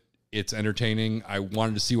into it. It's entertaining. I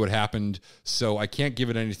wanted to see what happened, so I can't give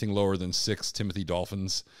it anything lower than 6 Timothy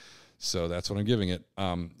Dolphins. So that's what I'm giving it.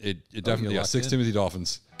 It definitely, 6 Timothy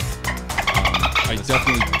Dolphins. I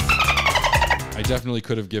definitely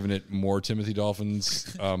could have given it more Timothy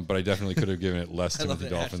Dolphins, but I definitely could have given it less Timothy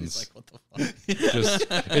Dolphins. Like, what the fuck?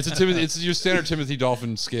 It's your standard Timothy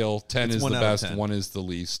Dolphin scale. 10 is the best, 1 is the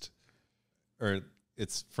least. Or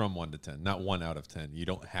it's from 1 to 10, not 1 out of 10. You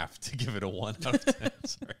don't have to give it a 1 out of 10.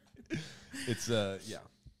 Sorry. It's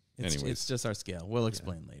It's just our scale. We'll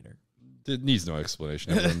explain later. It needs no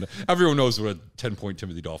explanation. Everyone knows what a 10-point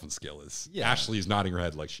Timothy Dolphin scale is. Yeah. Ashley is nodding her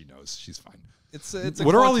head like she knows. She's fine. It's a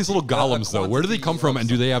What are all these little golems, though? Where do they come from, and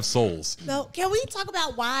do they have souls? No, can we talk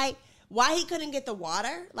about why he couldn't get the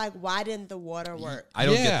water? Like, why didn't the water work? I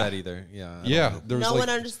don't get that either. Yeah. No one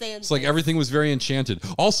understands. It's like everything was very enchanted.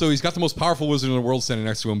 Also, he's got the most powerful wizard in the world standing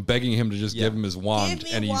next to him, begging him to just give him his wand.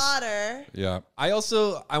 Give me water. Yeah. I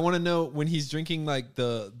want to know when he's drinking like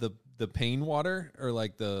the pain water or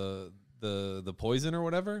like the poison or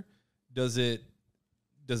whatever. Does it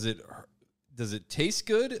taste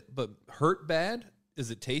good but hurt bad?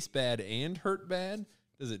 Does it taste bad and hurt bad?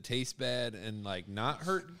 Does it taste bad and like not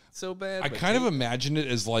hurt so bad? I kind of imagine it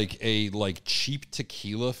as like a cheap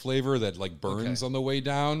tequila flavor that like burns on the way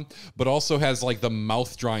down, but also has like the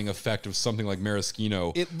mouth drying effect of something like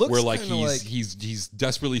maraschino. It looks where like kinda he's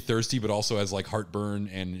desperately thirsty, but also has like heartburn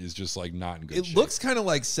and is just like not in good shape. It looks kind of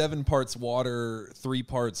like 7 parts water, 3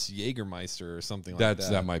 parts Jägermeister or something like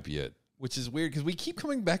that. That might be it. Which is weird because we keep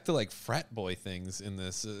coming back to like frat boy things in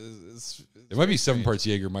this. It might be 7 parts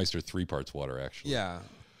Jägermeister, 3 parts water, actually. Yeah.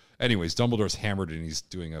 Anyways, Dumbledore's hammered and he's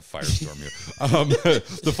doing a firestorm here.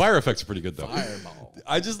 The fire effects are pretty good, though. Fireball.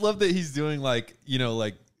 I just love that he's doing like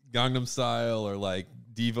Gangnam Style or like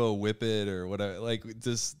Devo Whip It or whatever. Like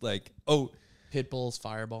just like, Pitbull's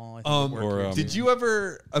Fireball. I think did you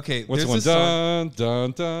ever? Okay, what's the one?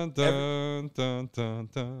 Dun, dun,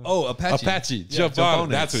 dun. Oh, Apache. Apache. Jump on.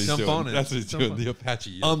 That's what he's Jump doing. on it. That's what he's doing. The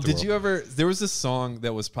Apache. Did you ever? There was this song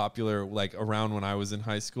that was popular like around when I was in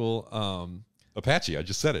high school. Apache. I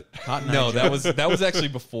just said it. No, that was actually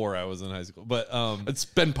before I was in high school. But it's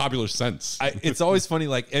been popular since. It's always funny.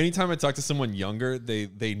 Like anytime I talk to someone younger,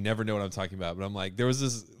 they never know what I'm talking about. But I'm like, there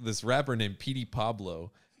was this rapper named Petey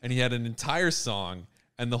Pablo. And he had an entire song,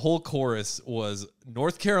 and the whole chorus was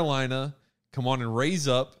North Carolina, come on and raise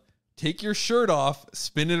up, take your shirt off,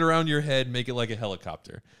 spin it around your head, make it like a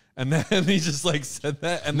helicopter. And then he just like said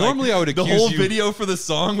that. And normally I would accuse the whole video for the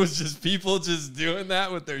song was just people just doing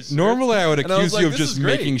that with their shirts. Normally I would accuse you of this just is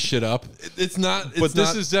great. making shit up. It's not. But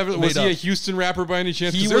this is definitely. Was he a Houston rapper by any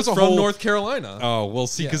chance? He was from North Carolina. Oh, well,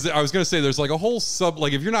 see, because I was going to say there's like a whole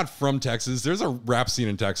like if you're not from Texas, there's a rap scene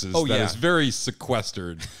in Texas that is very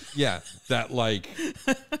sequestered. Yeah. That like,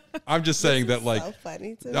 I'm just saying that like, so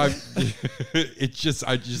funny to me. it just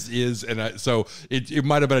is, and so it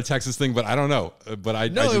might have been a Texas thing, but I don't know. But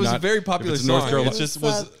it was a very popular song. North Carolina. It just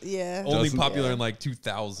was only Doesn't- popular in like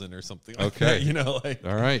 2000 or something. Like Okay. that, like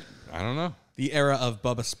All right, I don't know. The era of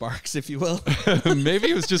Bubba Sparks, if you will.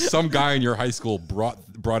 Maybe it was just some guy in your high school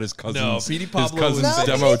brought his cousin's, No, Petey Pablo his cousin's was-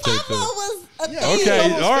 demo Petey tape. Pablo was a thing.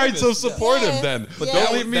 Okay, all right, so famous. support him then. But Yeah.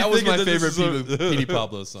 don't leave me that was thinking my that this favorite is a- Petey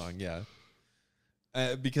Pablo song. Yeah,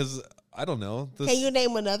 because I don't know. Can you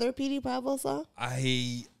name another Petey Pablo song?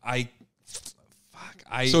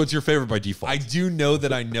 So it's your favorite by default. I do know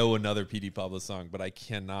that I know another Petey Pablo song, but I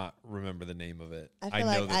cannot remember the name of it. I feel know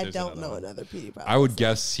like that I there's don't another know one. another Petey Pablo I would song.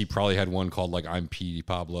 guess he probably had one called like "I'm Petey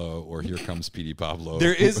Pablo" or "Here Comes Petey Pablo."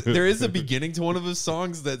 There is a beginning to one of his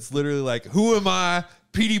songs that's literally like, "Who am I,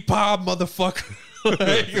 Petey Pab, motherfucker?"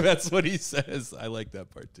 Like, that's what he says. I like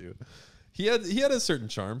that part too. He had a certain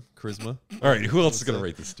charm, charisma. All right, who else is gonna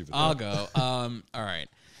rate this stupid? I'll go. All right.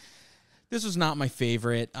 This was not my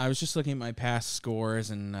favorite. I was just looking at my past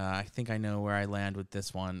scores, and I think I know where I land with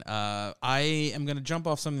this one. I am going to jump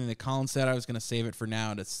off something that Colin said. I was going to save it for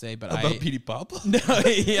now to say, but About Petey Pablo? No,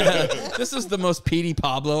 yeah. This is the most Petey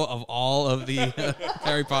Pablo of all of the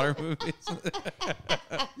Harry Potter movies.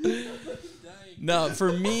 No,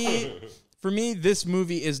 for me, this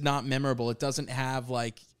movie is not memorable. It doesn't have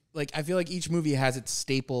like I feel like each movie has its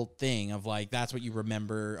staple thing of like that's what you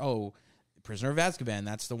remember. Oh, Prisoner of Azkaban,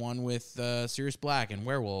 that's the one with Sirius Black and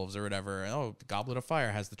werewolves or whatever. Oh, Goblet of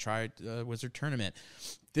Fire has the Wizard Tournament.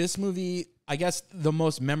 This movie, I guess the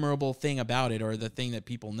most memorable thing about it, or the thing that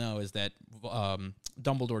people know, is that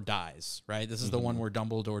Dumbledore dies, right? This is the one where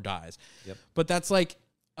Dumbledore dies. Yep. But that's like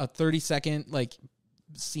a 30-second like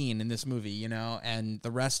scene in this movie, you know, and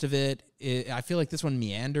the rest of it, I feel like this one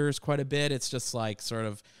meanders quite a bit. It's just like sort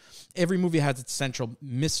of every movie has its central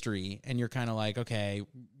mystery, and you're kind of like, okay,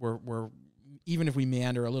 we're even if we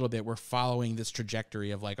meander a little bit, we're following this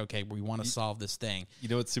trajectory of like, okay, we want to solve this thing. You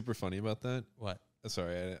know what's super funny about that? What?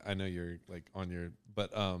 Sorry, I know you're like on your,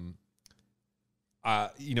 but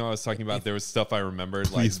you know, I was talking about there was stuff I remembered.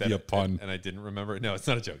 Please like be a pun. and I didn't remember. No, it's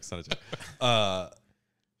not a joke. It's not a joke.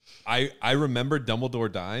 I remembered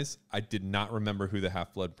Dumbledore dies. I did not remember who the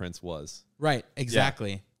Half-Blood Prince was. Right,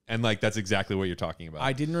 exactly. Yeah. And like that's exactly what you're talking about.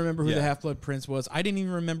 I didn't remember who the Half-Blood Prince was. I didn't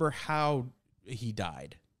even remember how he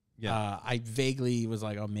died. Yeah. I vaguely was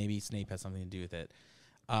like, oh, maybe Snape has something to do with it.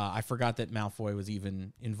 I forgot that Malfoy was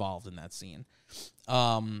even involved in that scene.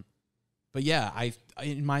 But yeah,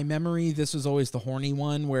 in my memory, this was always the horny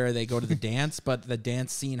one where they go to the dance, but the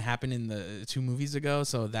dance scene happened in the 2 movies ago,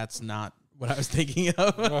 so that's not what I was thinking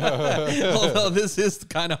of. Although this is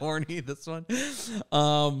kind of horny, this one.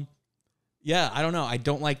 Yeah, I don't know. I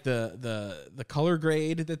don't like the color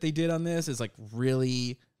grade that they did on this. Is like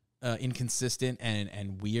really inconsistent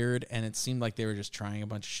and weird, and it seemed like they were just trying a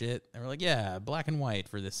bunch of shit. They were like, yeah, black and white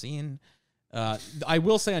for this scene. I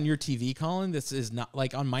will say on your TV, Colin, this is not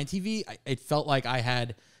like on my TV. It felt like I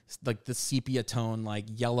had like the sepia tone, like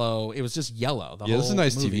yellow. It was just yellow. The whole This is a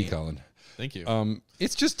nice movie. TV, Colin. Thank you.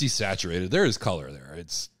 It's just desaturated. There is color there.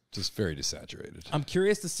 It's just very desaturated. I'm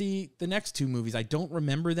curious to see the next 2 movies. I don't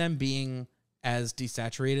remember them being as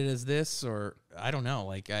desaturated as this, or I don't know.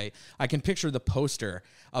 Like I can picture the poster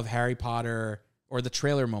of Harry Potter, or the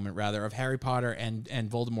trailer moment rather, of Harry Potter and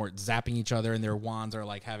Voldemort zapping each other, and their wands are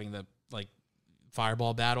like having the like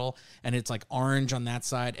fireball battle, and it's like orange on that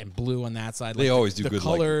side and blue on that side. They like always do the good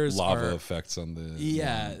colors like lava are, effects on the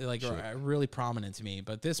like are really prominent to me.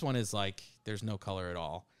 But this one is like there's no color at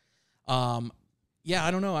all. Yeah,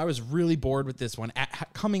 I don't know. I was really bored with this one.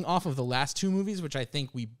 Coming off of the last 2 movies, which I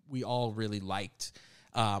think we all really liked,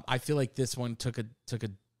 I feel like this one took a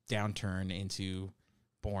downturn into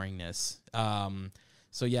boringness.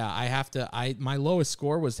 So yeah, I have to. My lowest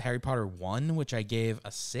score was Harry Potter 1, which I gave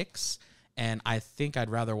a 6, and I think I'd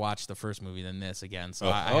rather watch the first movie than this again. So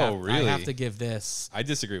really? I have to give this. I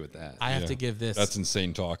disagree with that. I have to give this. That's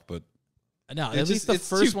insane talk, but no. At least the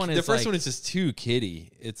first one is the first like, one is just too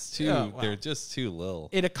kiddie. It's too. Yeah, well, they're just too little.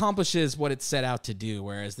 it accomplishes what it set out to do,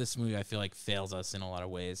 whereas this movie I feel like fails us in a lot of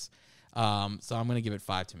ways. So I'm going to give it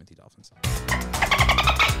 5 Timothy Dolphins.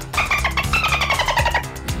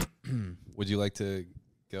 Would you like to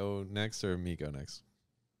go next or me go next?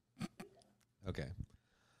 Okay.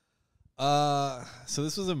 So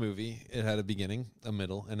this was a movie. It had a beginning, a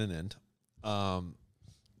middle, and an end.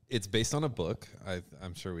 It's based on a book.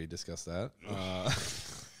 I'm sure we discussed that.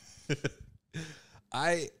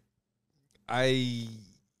 I've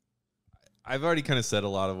already kind of said a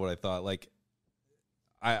lot of what I thought. Like,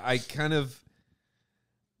 I kind of,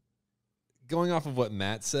 going off of what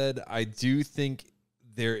Matt said, I do think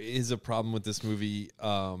there is a problem with this movie.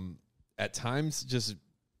 At times, just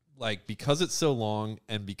like because it's so long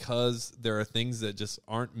and because there are things that just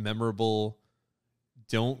aren't memorable,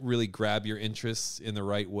 don't really grab your interests in the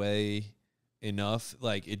right way enough.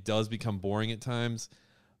 Like it does become boring at times,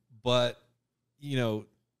 but you know,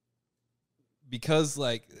 because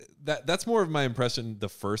like that's more of my impression the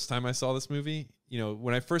first time I saw this movie. You know,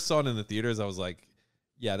 when I first saw it in the theaters, I was like,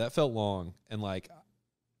 yeah, that felt long. And like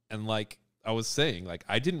I was saying, like,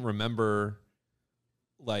 I didn't remember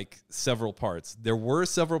like several parts. There were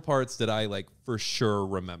several parts that I like for sure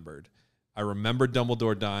remembered. I remembered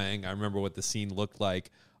Dumbledore dying. I remember what the scene looked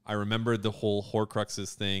like. I remembered the whole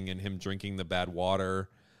Horcruxes thing and him drinking the bad water.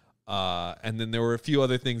 And then there were a few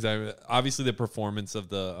other things. Obviously the performance of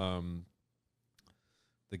the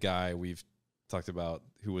guy we've talked about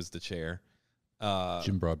who was the chair.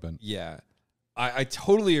 Jim Broadbent. Yeah. I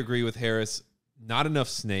totally agree with Harris. Not enough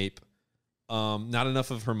Snape. Not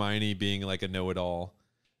enough of Hermione being like a know-it-all.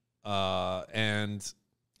 And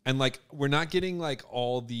like we're not getting like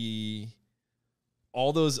all those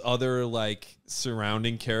other like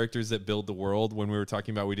surrounding characters that build the world. When we were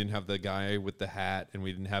talking about, we didn't have the guy with the hat and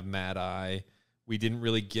we didn't have Mad Eye. We didn't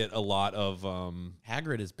really get a lot of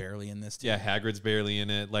Hagrid is barely in this too. Yeah, Hagrid's barely in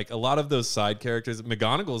it. Like a lot of those side characters,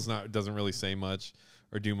 McGonagall's doesn't really say much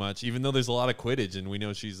or do much, even though there's a lot of Quidditch and we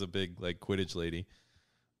know she's a big like Quidditch lady.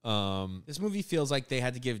 This movie feels like they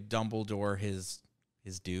had to give Dumbledore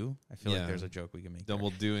his due. I feel like there's a joke we can make. Dumble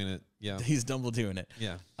doing it. Yeah. He's Dumble doing it.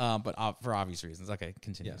 Yeah. But for obvious reasons. Okay,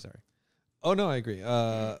 continue. Yeah. Sorry. Oh, no, I agree.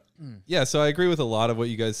 Yeah, so I agree with a lot of what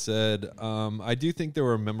you guys said. I do think there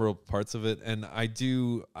were memorable parts of it, and I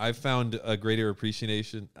found a greater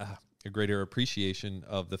appreciation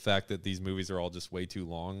of the fact that these movies are all just way too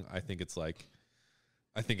long. I think it's like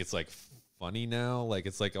funny now. Like,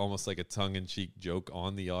 it's like almost like a tongue-in-cheek joke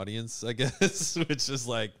on the audience, I guess, which is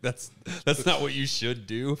like, that's not what you should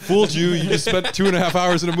do. Fooled you. You just spent 2.5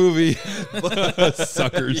 hours in a movie.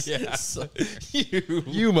 Suckers. Yeah.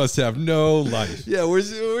 You must have no life. Yeah,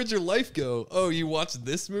 where'd your life go? Oh, you watched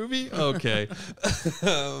this movie? Okay.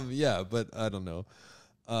 Yeah, but I don't know.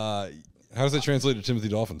 How does that translate to Timothy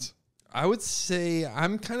Dolphins? I would say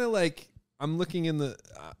I'm kind of like, I'm looking in the,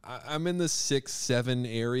 I'm in the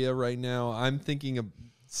 6-7 area right now. I'm thinking of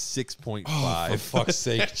 6.5. Oh, for fuck's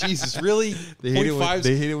sake. Jesus, really? They hate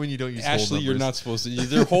it when you don't use whole Ashley, numbers. you're not supposed to.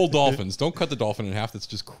 They're whole dolphins. Don't cut the dolphin in half. That's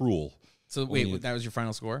just cruel. So wait, that was your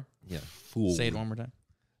final score? Yeah. Fool. Say it one more time.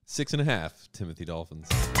 6.5 Timothy Dolphins.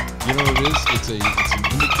 You know what it is? It's an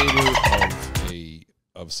indicator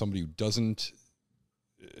of somebody who doesn't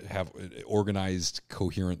have organized,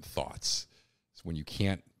 coherent thoughts. It's when you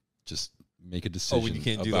can't just make a decision. Oh, when you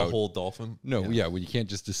can't do the whole dolphin? No, yeah, when you can't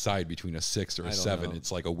just decide between a 6 or a 7. know.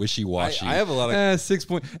 It's like a wishy-washy. I have a lot of 6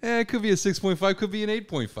 point. It could be a 6.5. Could be an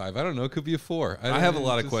 8.5. I don't know. It could be a 4. I have a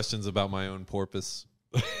lot of questions about my own porpoise.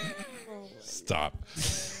 Stop.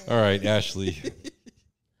 All right, Ashley.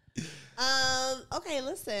 Okay,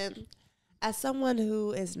 listen. As someone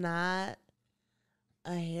who is not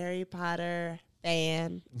a Harry Potter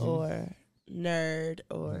fan or nerd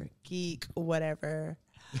or geek or whatever,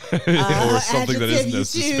 or something that isn't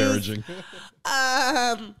as adjective you disparaging.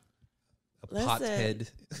 A Listen,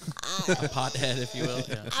 pothead. A pothead, if you will.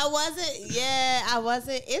 Yeah. I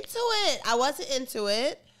wasn't into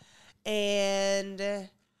it. And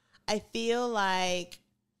I feel like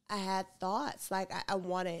I had thoughts. Like I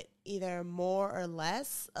wanted either more or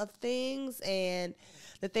less of things. And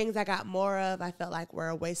the things I got more of, I felt like were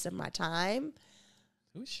a waste of my time.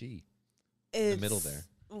 Who is she? It's, in the middle there.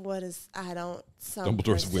 What is, I don't,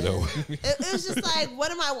 Dumbledore's widow. It was just like,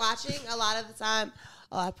 what am I watching a lot of the time?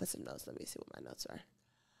 Oh, I put some notes. Let me see what my notes are.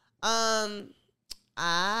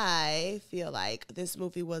 I feel like this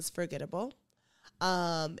movie was forgettable.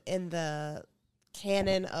 In the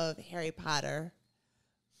canon of Harry Potter,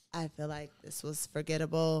 I feel like this was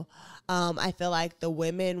forgettable. I feel like the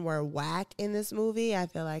women were whack in this movie. I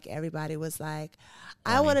feel like everybody was like,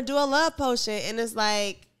 I want to do a love potion. And it's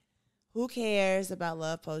like, who cares about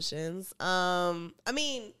love potions? I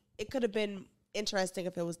mean, it could have been interesting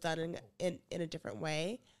if it was done in a different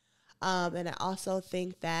way. And I also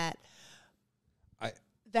think that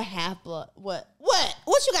the half-blood, what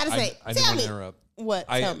you got to say? I Tell don't me. interrupt. What?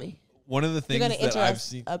 Tell me. One of the things You're going to that I've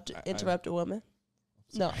seen. interrupt a woman?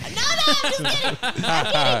 No, I'm just kidding. I'm kidding. Go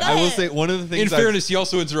I will ahead. say one of the things. In fairness, he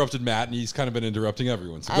also interrupted Matt, and he's kind of been interrupting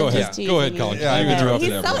everyone. So go I'm ahead. just Go ahead, teasing Colin. you. Yeah, you Go ahead. interrupted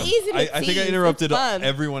He's everyone. so easy to I think I tease. interrupted It's fun.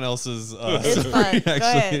 everyone else's. It's fun. Go Actually,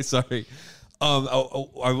 ahead. sorry.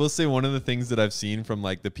 I will say one of the things that I've seen from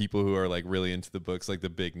like the people who are like really into the books, like the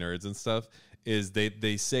big nerds and stuff, is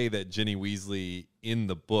they say that Ginny Weasley in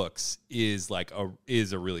the books is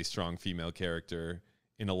a really strong female character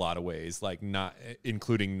in a lot of ways, like not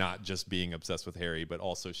including not just being obsessed with Harry, but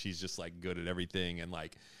also she's just like good at everything, and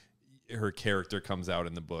like her character comes out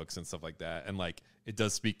in the books and stuff like that. And like it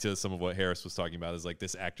does speak to some of what Harris was talking about, is like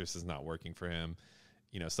this actress is not working for him,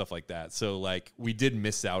 you know, stuff like that. So like we did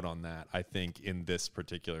miss out on that, I think, in this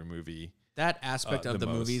particular movie. That aspect of the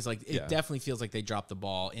most. movies, like it definitely feels like they dropped the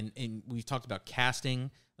ball. And we've talked about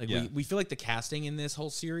casting. Like we feel like the casting in this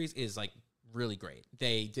whole series is like really great.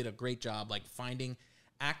 They did a great job like finding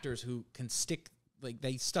actors who can stick, like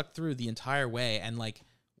they stuck through the entire way and like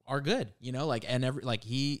are good, you know, like, and like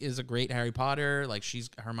he is a great Harry Potter, like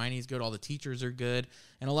Hermione's good, all the teachers are good,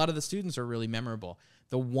 and a lot of the students are really memorable.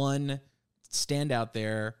 The one standout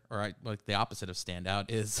there, or like the opposite of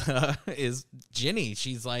standout, is Ginny.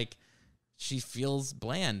 She's like, she feels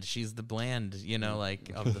bland. She's the bland, you know,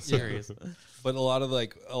 like of the series. But a lot of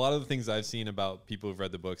the things I've seen about people who've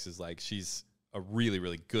read the books is like she's a really,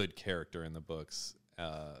 really good character in the books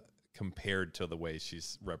compared to the way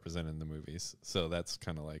she's represented in the movies. So that's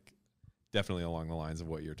kind of like definitely along the lines of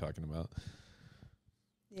what you're talking about.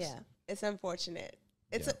 Yeah, it's unfortunate.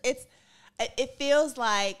 It feels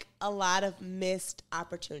like a lot of missed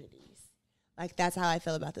opportunities. Like that's how I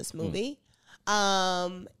feel about this movie.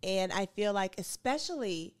 And I feel like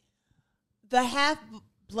especially the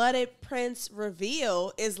half-blooded prince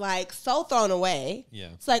reveal is like so thrown away. Yeah.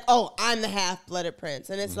 It's like, oh, I'm the half-blooded prince.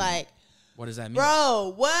 And it's like, What does that mean?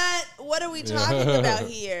 Bro, what are we talking about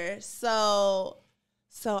here? So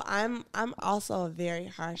I'm also a very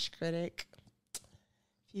harsh critic.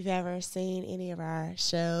 If you've ever seen any of our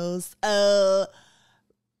shows,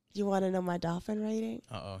 you want to know my dolphin rating?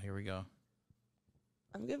 Uh-oh, here we go.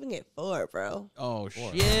 I'm giving it 4, bro. Oh, shit.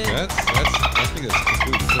 I think that's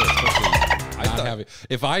completely fair. Especially not having,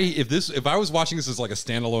 if I was watching this as like a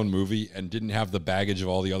standalone movie and didn't have the baggage of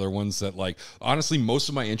all the other ones that, like, honestly, most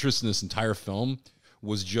of my interest in this entire film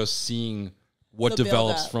was just seeing what The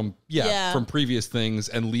develops build-up. from previous things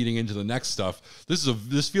and leading into the next stuff.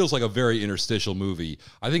 This feels like a very interstitial movie.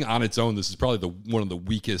 I think on its own, this is probably one of the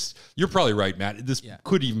weakest. You're probably right, Matt. This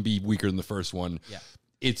could even be weaker than the first one. Yeah.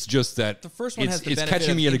 It's just that the first one has the it's benefit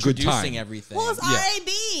catching of me at a good time. introducing everything. Well, it's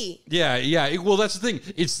R.A.B. Yeah. Well, that's the thing.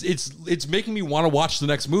 It's making me want to watch the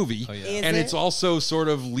next movie, and it's also sort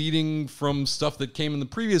of leading from stuff that came in the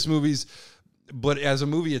previous movies. But as a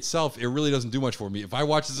movie itself, it really doesn't do much for me. If I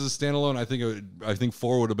watched this as a standalone, I think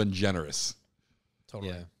 4 would have been generous.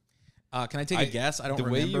 Totally. Yeah. Can I take a guess? I don't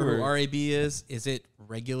remember who R.A.B. is. Is it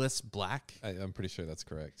Regulus Black? I'm pretty sure that's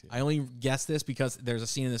correct. Yeah. I only guess this because there's a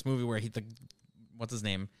scene in this movie where what's his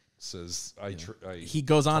name? Says he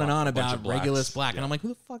goes on and on about Regulus Black, yeah. and I'm like, who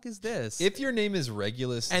the fuck is this? If your name is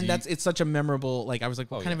Regulus, and it's such a memorable, like, I was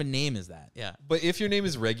like, what kind of a name is that? Yeah. But if your name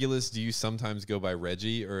is Regulus, do you sometimes go by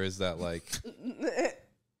Reggie, or is that like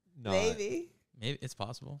Maybe it's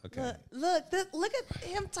possible. Okay. Look at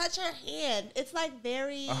him touch her hand. It's like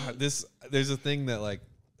very. There's a thing that, like,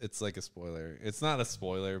 it's like a spoiler. It's not a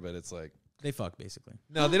spoiler, but it's like they fuck basically.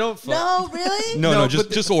 No, they don't fuck. No, really? No,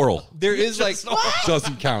 just oral. There is like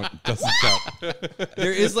doesn't count.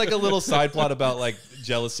 There is like a little side plot about like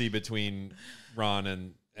jealousy between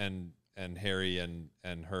Ron and Harry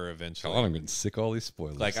and her eventually. God, I'm getting sick of all these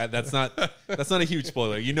spoilers. Like that's not a huge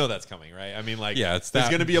spoiler. You know that's coming, right? I mean, like, there's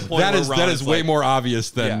going to be a point that where is Ron that is way like, more obvious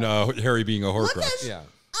than Harry being a Horcrux. Yeah.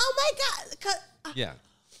 Oh my god. Yeah.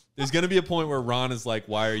 There's going to be a point where Ron is like,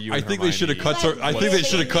 "Why are you?" I think they should have cut to. I think they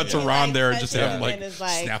should have cut to Ron there and just have him like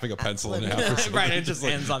snapping a pencil in half. Right, it just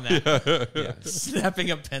ends on that.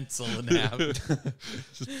 Snapping a pencil in half.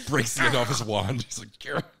 Just breaks the end off his wand. He's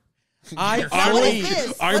like, I'm fully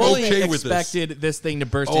okay with this. Expected this thing to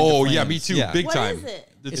burst. into Oh flames. yeah, me too. Big What time. is it?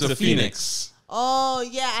 It's a phoenix. Oh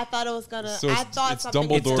yeah, I thought it was gonna. So I thought it's something.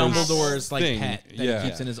 It's Dumbledore's like thing. pet that he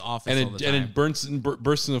keeps in his office all the time. And it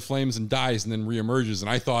bursts into flames and dies and then reemerges. And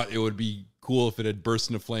I thought it would be cool if it had burst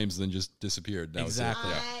into flames and then just disappeared. That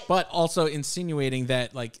exactly. was it. But also insinuating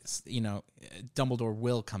that, like, Dumbledore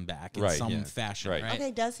will come back in some fashion. Right.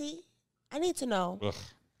 Okay, does he? I need to know. Ugh.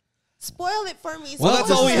 Spoil it for me. Well, that's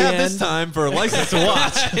all we have this time for a license to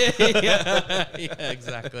watch. yeah,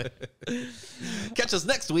 exactly. Catch us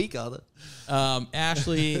next week.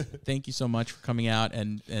 Ashley, thank you so much for coming out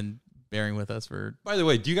and bearing with us for. By the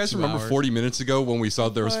way, do you guys remember hours. 40 minutes ago when we saw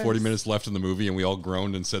there was 40 minutes left in the movie and we all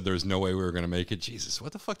groaned and said there's no way we were going to make it? Jesus,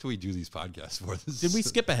 what the fuck do we do these podcasts for? Did we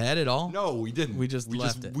skip ahead at all? No, we didn't. We just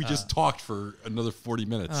left it. We just talked for another 40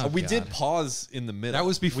 minutes. We did pause in the middle. That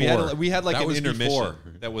was before. We had like that an was intermission. Before.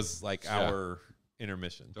 That was like our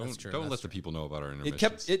intermission. Don't let the people know about our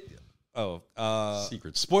intermission.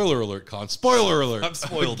 Secret. Spoiler alert, Con. Spoiler alert. I've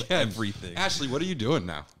spoiled everything. Ashley, what are you doing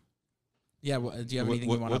now? Yeah, do you have anything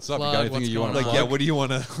you want to what's up? plug? You got anything you want to plug? Yeah, what do you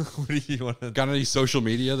want to? Got any social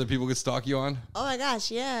media that people could stalk you on? Oh my gosh,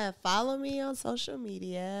 yeah. Follow me on social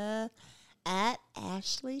media at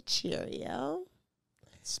Ashley Cheerio.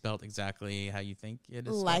 It's spelled exactly how you think it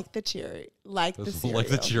is. Like the Cheerio. Like the cereal. Like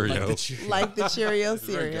the Cheerio. Like the Cheerio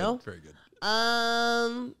cereal. Very good.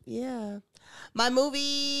 Yeah. My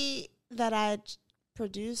movie that I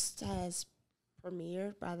produced has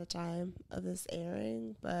premiered by the time of this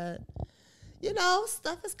airing, but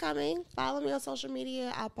stuff is coming. Follow me on social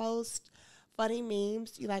media. I post funny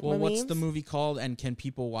memes. You like my memes? What's the movie called, and can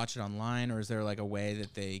people watch it online, or is there like a way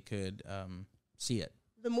that they could see it?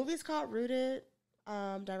 The movie's called Rooted,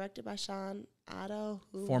 directed by Sean Otto,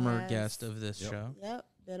 who former guest of this show. Yep,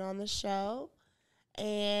 been on the show,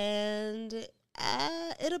 and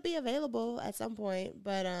it'll be available at some point.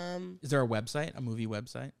 But is there a website, a movie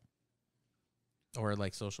website, or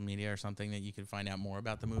like social media or something that you can find out more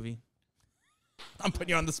about the movie? I'm putting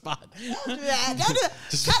you on the spot. Don't do that. Don't do that.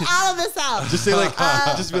 Cut all of this out. Just say like,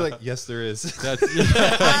 just be like, yes, there is. Follow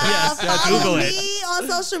me on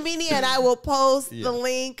social media, and I will post the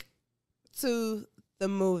link to the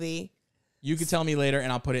movie. You can tell me later,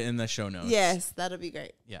 and I'll put it in the show notes. Yes, that'll be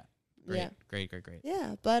great. Yeah, great.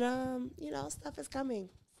 Yeah, but stuff is coming.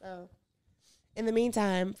 So, in the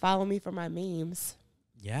meantime, follow me for my memes.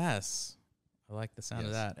 Yes, I like the sound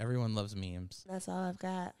of that. Everyone loves memes. That's all I've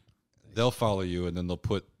got. They'll follow you, and then they'll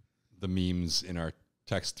put the memes in our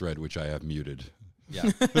text thread, which I have muted.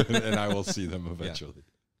 Yeah. And I will see them eventually.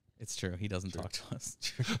 Yeah. It's true. He doesn't talk to us.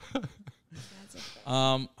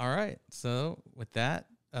 All right. So with that,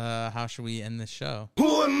 how should we end this show?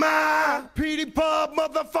 Who am I? Petey Pub,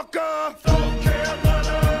 motherfucker. North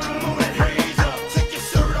Carolina. Come on and raise up. Take your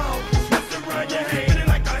shirt off. Twist around your head. Spinning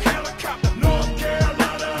like a helicopter. North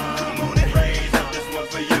Carolina. Come on and raise up. This one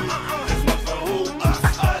for you. This one for who? Us.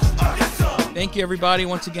 Yes, sir. Thank you, everybody,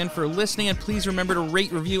 once again for listening, and please remember to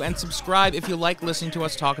rate, review, and subscribe if you like listening to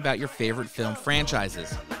us talk about your favorite film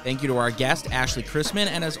franchises. Thank you to our guest, Ashley Chrisman,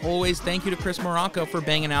 and as always, thank you to Chris Morocco for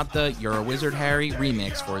banging out the You're a Wizard, Harry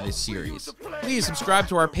remix for this series. Please subscribe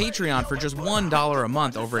to our Patreon for just $1 a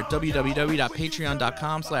month over at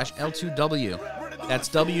www.patreon.com/L2W. That's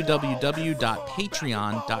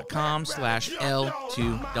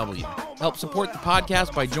www.patreon.com/L2W. Help support the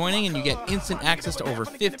podcast by joining, and you get instant access to over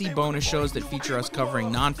 50 bonus shows that feature us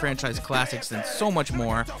covering non-franchise classics and so much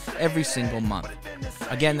more every single month.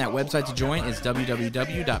 Again, that website to join is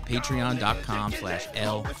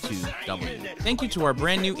www.patreon.com/L2W. Thank you to our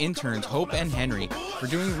brand new interns, Hope and Henry, for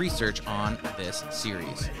doing research on this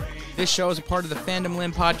series. This show is a part of the Fandom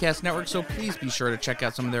Limb Podcast Network, so please be sure to check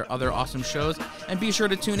out some of their other awesome shows, and be sure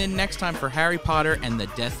to tune in next time for Harry Potter and the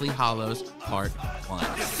Deathly Hallows Part 1.